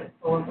Michelle is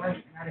so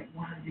allergic and I didn't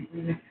want her to get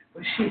breathing.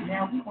 But shit,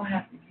 now we're going to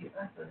have to get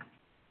us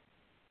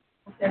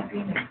what's that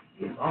thing that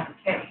gets off the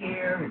cat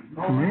hair and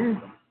mold?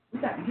 Yeah. We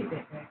got to get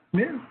that back.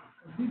 Yeah.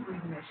 Because we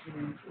breathing that shit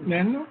in too. Yeah,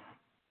 I know.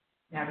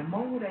 Now the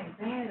mold ain't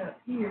bad up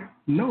here.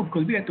 No,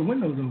 because we got the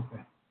windows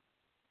open.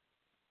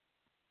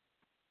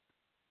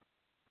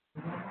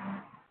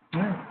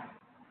 Yeah.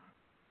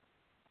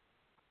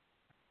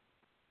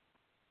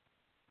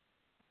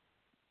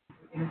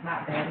 And it's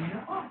not bad in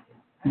your office.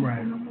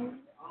 Right.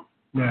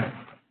 Right.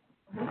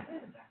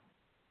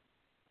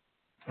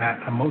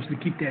 I mostly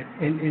keep that,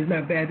 and it's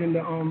not bad in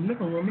the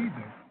living room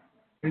either.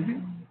 Is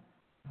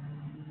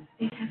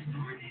it? It has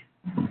started.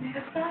 It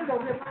has started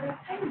over there by the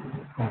table.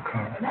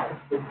 Okay. And that was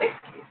the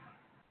biscuit.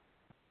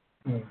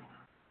 Yeah.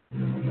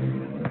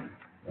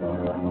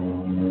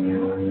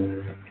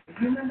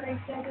 You remember they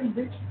said them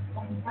bitches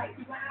on white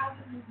people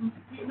houses was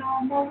getting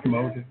all molded?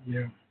 Molded,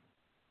 yeah.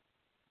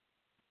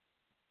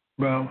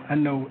 Well, I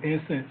know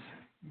incense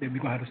that we're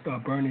going to have to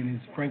start burning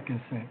is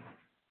frankincense.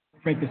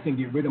 Frankincense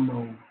get rid of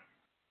mold.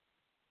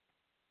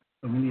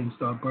 So we need to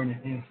start burning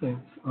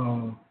incense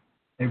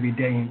every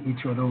day in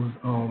each of those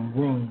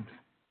rooms.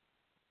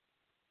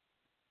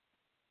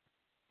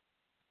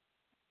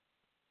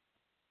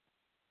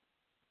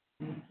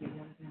 You need to get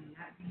one of them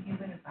not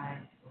dehumidified.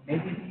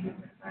 Maybe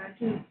dehumidified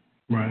too.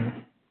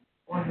 Right.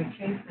 Or in the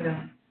case of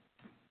them,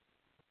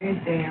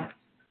 it's damp.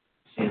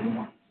 Shit, we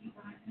want to keep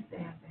buying this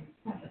damn thing.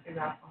 We want to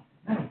figure out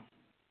something else.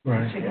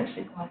 Right. Shit, that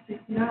shit costs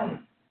 $60.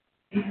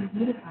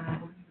 Dehumidified, I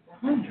believe, is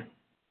 $100.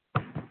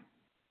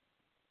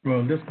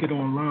 Well, let's get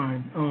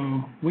online.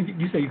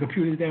 You say your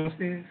computer's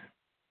downstairs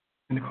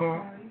in the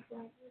car?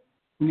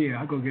 Yeah,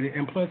 I'll go get it.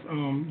 And plus,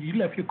 you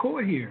left your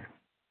cord here.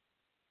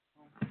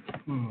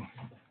 Well,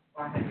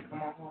 I had to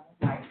come on home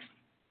like,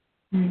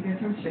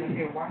 I'm sitting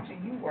here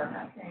watching you work.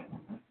 I can't.